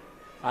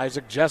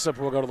Isaac Jessup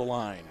will go to the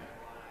line.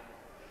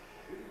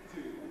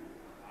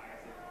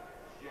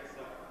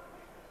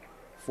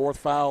 Fourth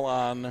foul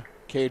on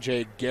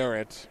KJ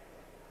Garrett.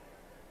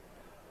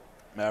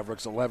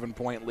 Mavericks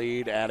 11-point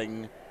lead,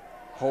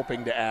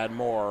 hoping to add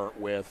more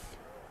with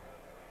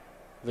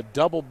the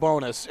double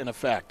bonus in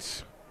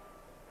effect.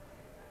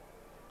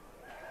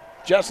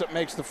 Jessup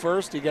makes the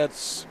first. He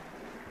gets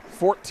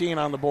 14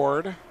 on the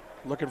board.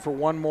 Looking for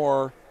one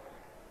more.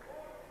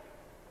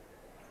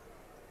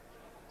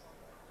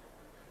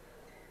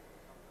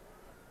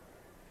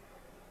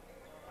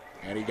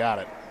 And he got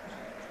it.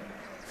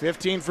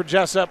 15 for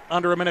Jessup,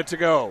 under a minute to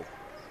go.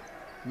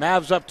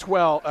 Mavs up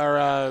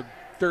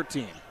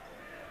 13.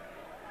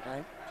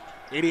 Okay.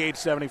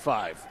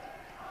 88-75.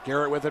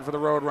 Garrett with it for the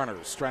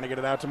Roadrunners, trying to get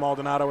it out to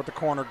Maldonado at the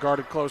corner,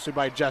 guarded closely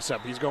by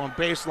Jessup. He's going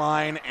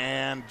baseline,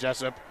 and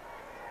Jessup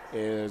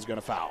is going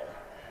to foul.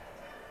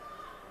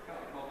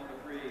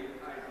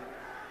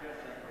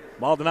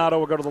 Maldonado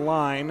will go to the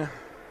line.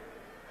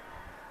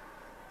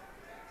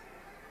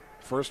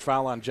 First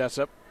foul on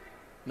Jessup.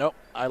 Nope,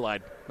 I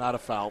lied. Not a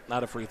foul,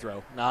 not a free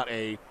throw. Not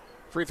a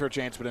free throw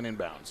chance, but an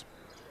inbounds.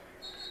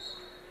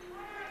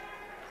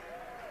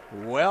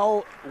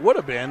 Well, would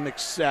have been,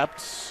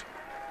 except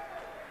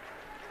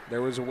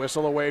there was a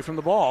whistle away from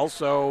the ball,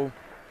 so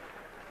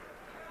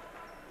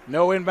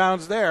no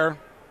inbounds there.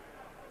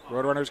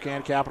 Roadrunners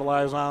can't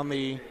capitalize on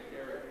the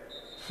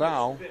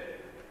foul.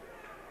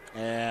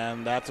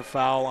 And that's a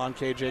foul on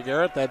KJ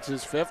Garrett. That's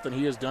his fifth, and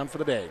he is done for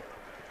the day.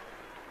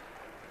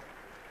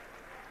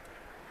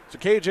 So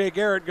KJ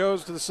Garrett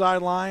goes to the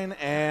sideline,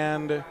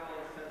 and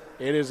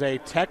it is a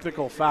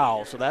technical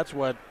foul. So that's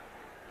what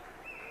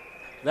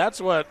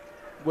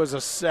was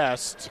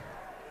assessed.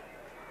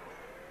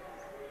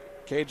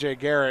 KJ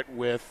Garrett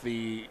with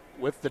the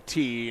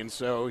tee, and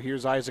so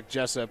here's Isaac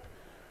Jessup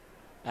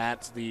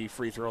at the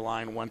free throw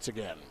line once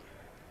again.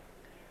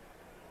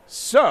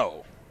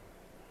 So,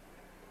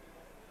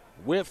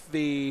 with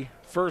the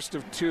first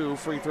of two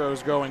free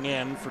throws going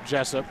in for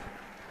Jessup,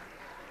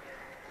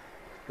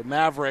 the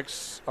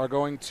Mavericks are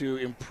going to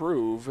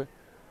improve.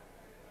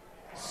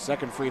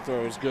 Second free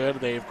throw is good.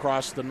 They've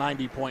crossed the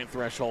 90-point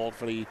threshold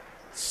for the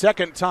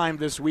second time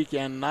this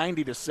weekend,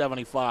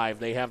 90-75.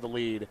 They have the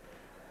lead,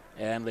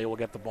 and they will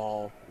get the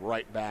ball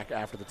right back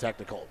after the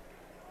technical.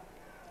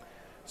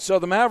 So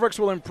the Mavericks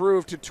will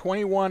improve to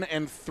 21-3,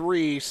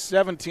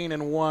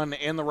 17-1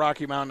 in the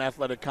Rocky Mountain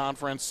Athletic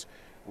Conference.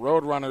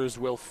 Roadrunners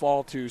will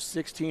fall to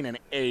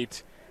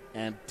 16-8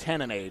 and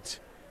 10-8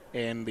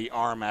 in the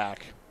RMAC,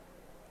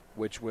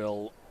 which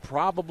will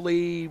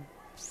probably,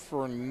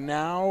 for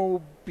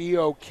now, be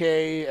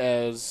okay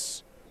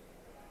as...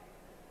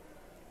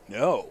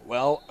 No.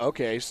 Well,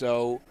 okay,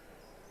 so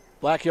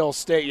Black Hills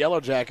State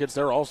Yellow Jackets,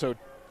 they're also,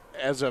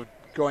 as of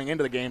going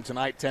into the game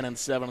tonight,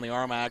 10-7 in the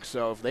RMAC,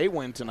 so if they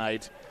win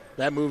tonight,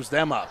 that moves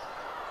them up.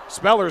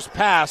 Speller's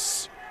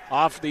pass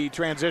off the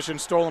transition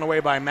stolen away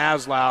by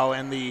Maslow,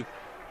 and the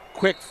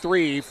quick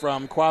three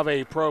from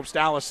Quave Probst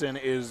Allison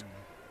is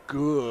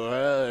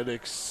good,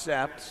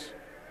 except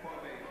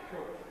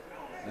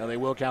now they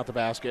will count the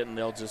basket, and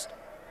I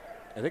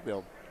think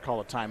they'll call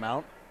a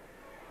timeout.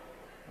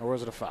 Or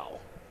was it a foul?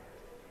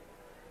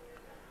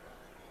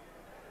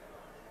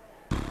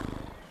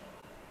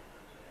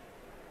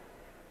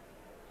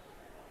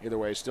 Either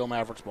way, still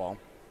Mavericks ball.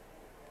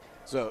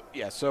 So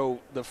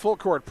the full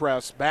court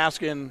press,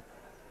 Baskin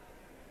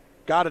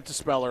got it to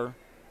Speller.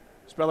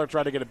 Speller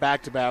tried to get it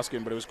back to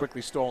Baskin, but it was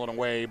quickly stolen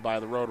away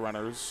by the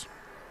Roadrunners.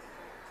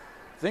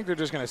 I think they're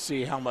just going to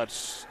see how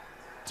much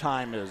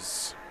time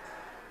is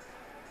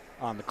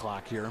on the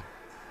clock here.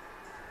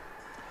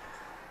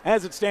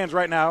 As it stands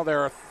right now, there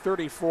are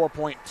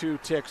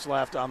 34.2 ticks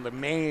left on the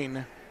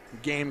main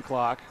game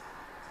clock.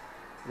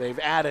 They've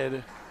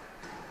added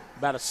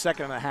about a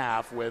second and a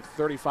half, with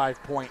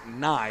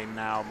 35.9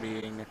 now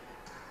being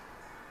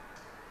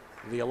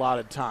the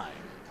allotted time.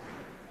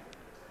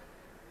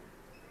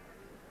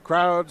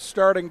 Crowd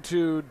starting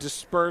to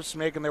disperse,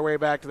 making their way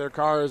back to their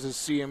cars as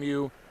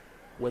CMU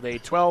with a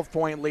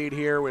 12-point lead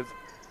here with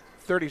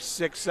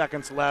 36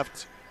 seconds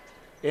left.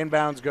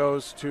 Inbounds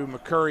goes to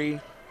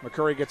McCurry.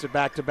 McCurry gets it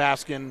back to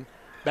Baskin.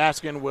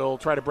 Baskin will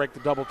try to break the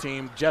double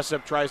team.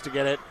 Jessup tries to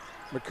get it.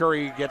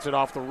 McCurry gets it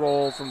off the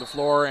roll from the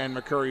floor, and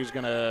McCurry's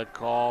going to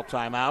call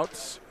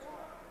timeouts.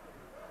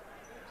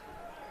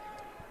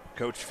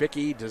 Coach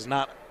Fickey does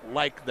not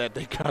like that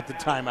they got the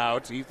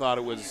timeout. He thought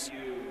it was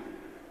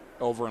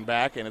over and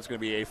back, and it's going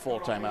to be a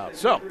full timeout.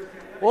 So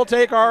we'll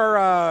take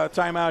our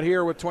timeout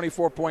here with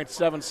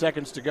 24.7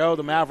 seconds to go.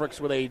 The Mavericks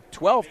with a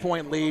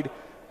 12-point lead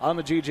on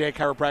the GJ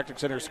Chiropractic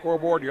Center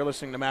scoreboard. You're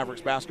listening to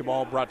Mavericks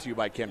basketball, brought to you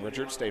by Ken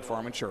Richards, State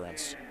Farm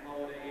Insurance.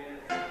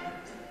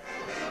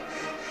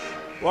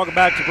 Welcome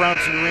back to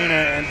Brownson Arena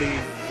and the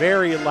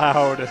very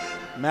loud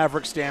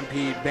Maverick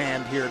Stampede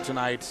band here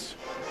tonight.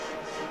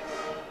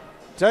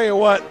 Tell you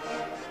what,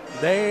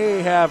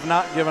 they have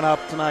not given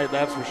up tonight,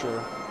 that's for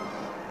sure.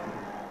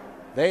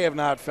 They have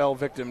not fell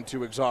victim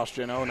to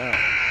exhaustion, oh no.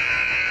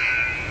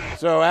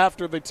 So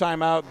after the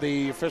timeout,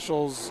 the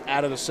officials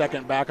added a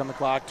second back on the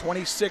clock.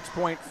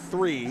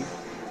 26.3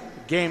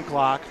 game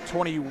clock,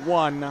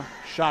 21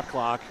 shot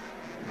clock,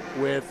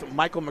 with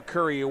Michael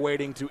McCurry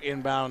awaiting to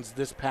inbounds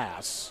this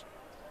pass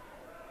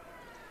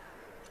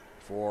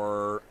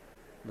for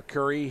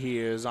McCurry, he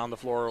is on the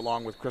floor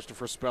along with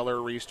Christopher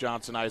Speller, Reese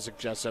Johnson, Isaac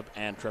Jessup,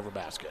 and Trevor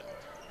Baskin.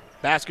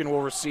 Baskin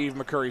will receive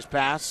McCurry's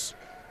pass.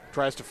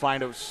 Tries to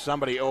find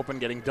somebody open,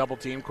 getting double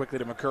teamed. Quickly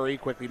to McCurry,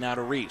 quickly now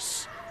to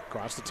Reese.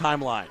 Across the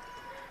timeline.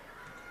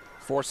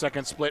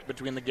 4-second split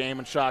between the game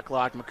and shot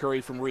clock.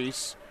 McCurry from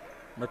Reese.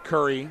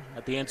 McCurry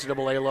at the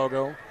NCAA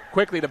logo.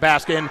 Quickly to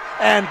Baskin.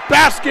 And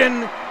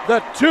Baskin, the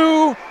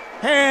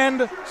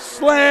two-hand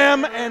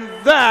slam, and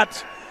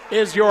that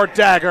is your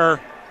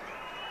dagger.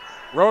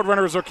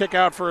 Roadrunners will kick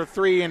out for a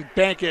three, and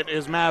bank it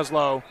is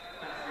Maslow.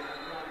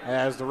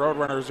 As the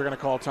Roadrunners are going to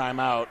call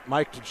timeout.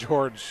 Mike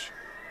DeGeorge.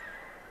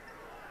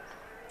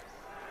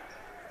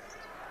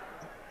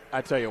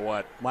 I tell you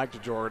what, Mike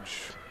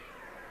DeGeorge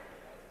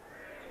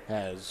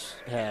has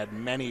had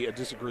many a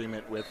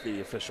disagreement with the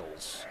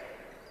officials.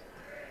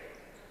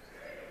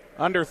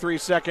 Under 3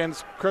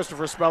 seconds,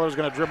 Christopher Speller's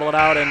going to dribble it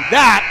out, and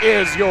that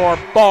is your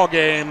ball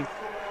game.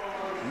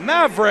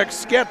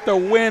 Mavericks get the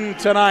win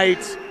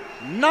tonight,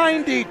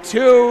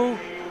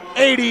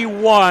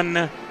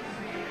 92-81,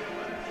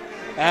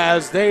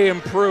 as they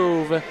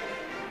improve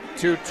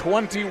to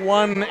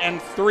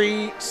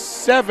 21-3,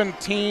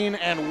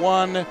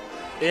 17-1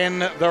 in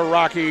the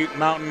Rocky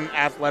Mountain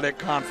Athletic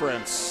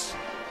Conference.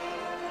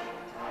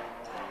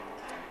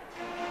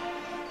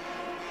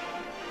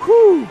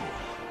 Whew.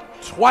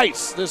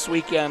 Twice this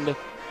weekend,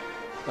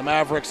 the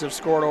Mavericks have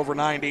scored over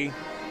 90.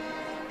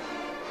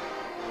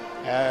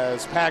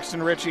 As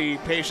Paxton Ritchie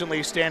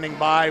patiently standing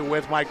by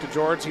with Mike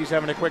DeGeorge, he's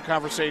having a quick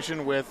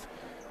conversation with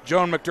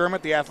Joan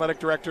McDermott, the athletic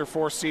director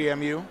for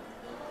CMU.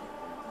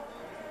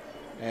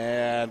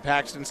 And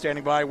Paxton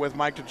standing by with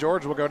Mike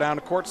DeGeorge. We'll go down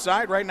to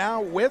courtside right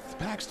now with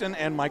Paxton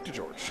and Mike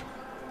DeGeorge.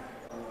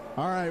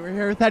 All right, we're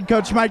here with head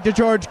coach Mike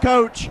DeGeorge.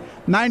 Coach,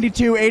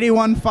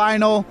 92-81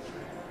 final.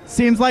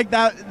 Seems like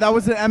that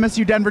was an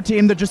MSU Denver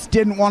team that just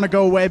didn't want to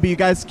go away, but you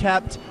guys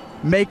kept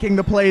making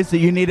the plays that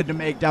you needed to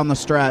make down the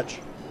stretch.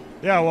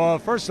 Yeah, well,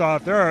 first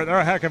off, they're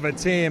a heck of a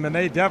team, and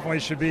they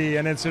definitely should be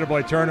an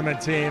NCAA tournament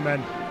team.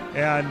 And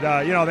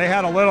they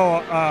had a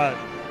little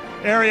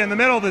area in the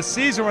middle of the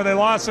season where they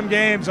lost some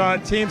games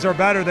teams are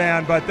better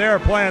than, but they're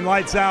playing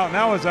lights out, and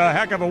that was a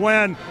heck of a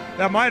win.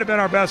 That might have been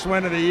our best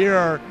win of the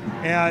year,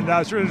 and I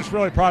was just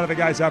really proud of the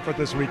guys' effort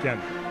this weekend.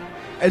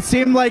 It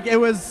seemed like it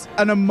was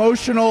an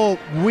emotional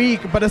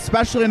week, but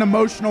especially an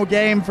emotional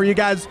game for you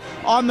guys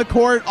on the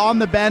court, on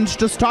the bench.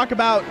 Just talk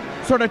about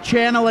sort of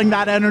channeling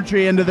that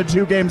energy into the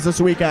two games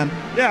this weekend.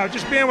 Yeah,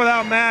 just being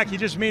without Mac, he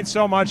just means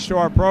so much to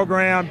our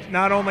program,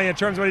 not only in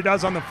terms of what he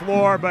does on the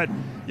floor, but,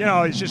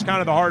 he's just kind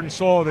of the heart and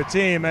soul of the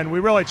team. And we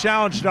really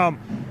challenged him.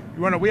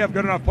 When we have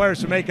good enough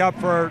players to make up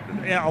for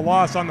a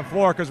loss on the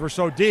floor because we're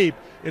so deep,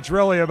 it's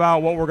really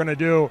about what we're going to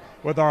do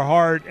with our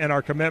heart and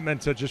our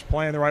commitment to just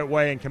playing the right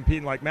way and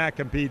competing like Matt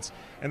competes.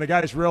 And the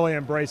guys really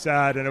embraced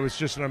that, and it was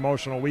just an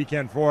emotional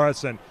weekend for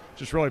us, and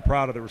just really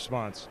proud of the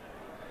response.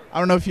 I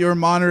don't know if you were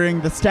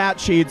monitoring the stat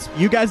sheets.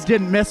 You guys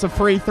didn't miss a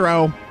free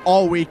throw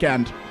all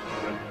weekend.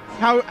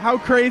 How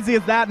crazy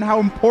is that, and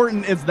how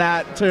important is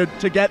that to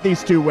get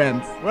these two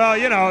wins? Well,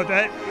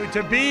 that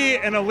to be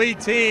an elite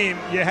team,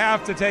 you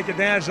have to take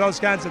advantage of those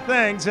kinds of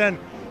things. And,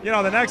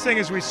 the next thing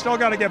is we still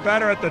got to get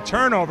better at the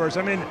turnovers.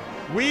 I mean,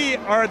 we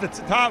are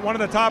one of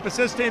the top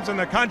assist teams in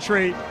the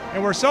country,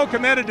 and we're so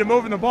committed to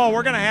moving the ball,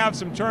 we're going to have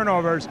some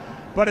turnovers.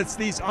 But it's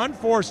these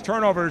unforced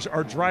turnovers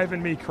are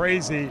driving me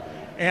crazy,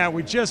 and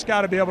we just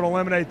got to be able to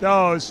eliminate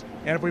those.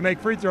 And if we make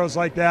free throws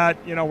like that,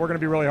 we're going to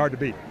be really hard to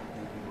beat.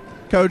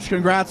 Coach,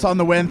 congrats on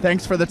the win.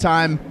 Thanks for the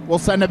time. We'll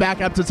send it back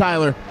up to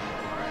Tyler.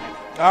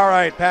 All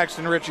right,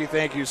 Paxton Ritchie,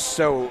 thank you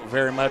so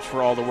very much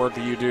for all the work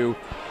that you do.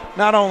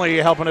 Not only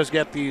helping us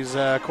get these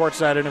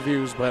courtside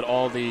interviews, but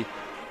all the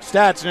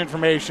stats and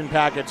information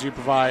packets you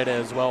provide,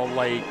 as well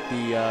like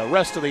the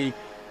rest of the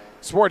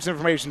sports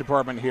information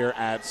department here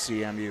at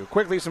CMU.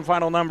 Quickly, some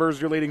final numbers.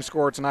 Your leading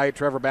scorer tonight,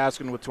 Trevor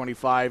Baskin with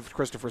 25,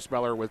 Christopher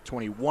Speller with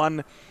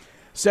 21,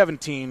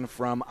 17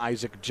 from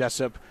Isaac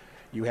Jessup.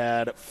 You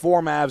had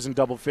 4 Mavs in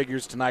double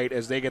figures tonight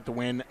as they get the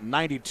win,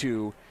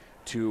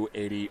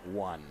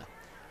 92-81.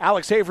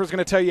 Alex Hafer is going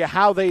to tell you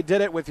how they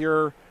did it with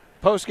your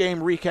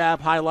post-game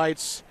recap,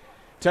 highlights,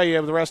 tell you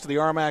the rest of the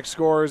RMAC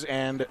scores,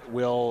 and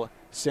we'll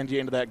send you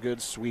into that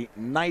good, sweet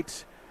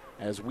night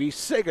as we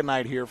say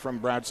goodnight here from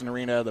Brownson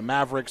Arena. The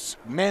Mavericks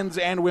men's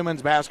and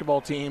women's basketball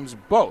teams,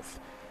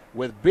 both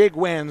with big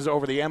wins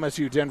over the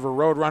MSU Denver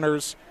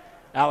Roadrunners.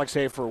 Alex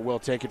Hafer will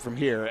take it from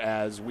here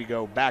as we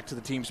go back to the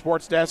team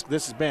sports desk.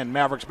 This has been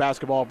Mavericks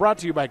Basketball, brought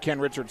to you by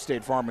Ken Richards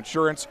State Farm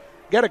Insurance.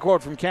 Get a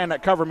quote from Ken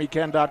at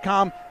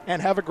covermeken.com,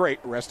 and have a great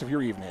rest of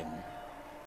your evening.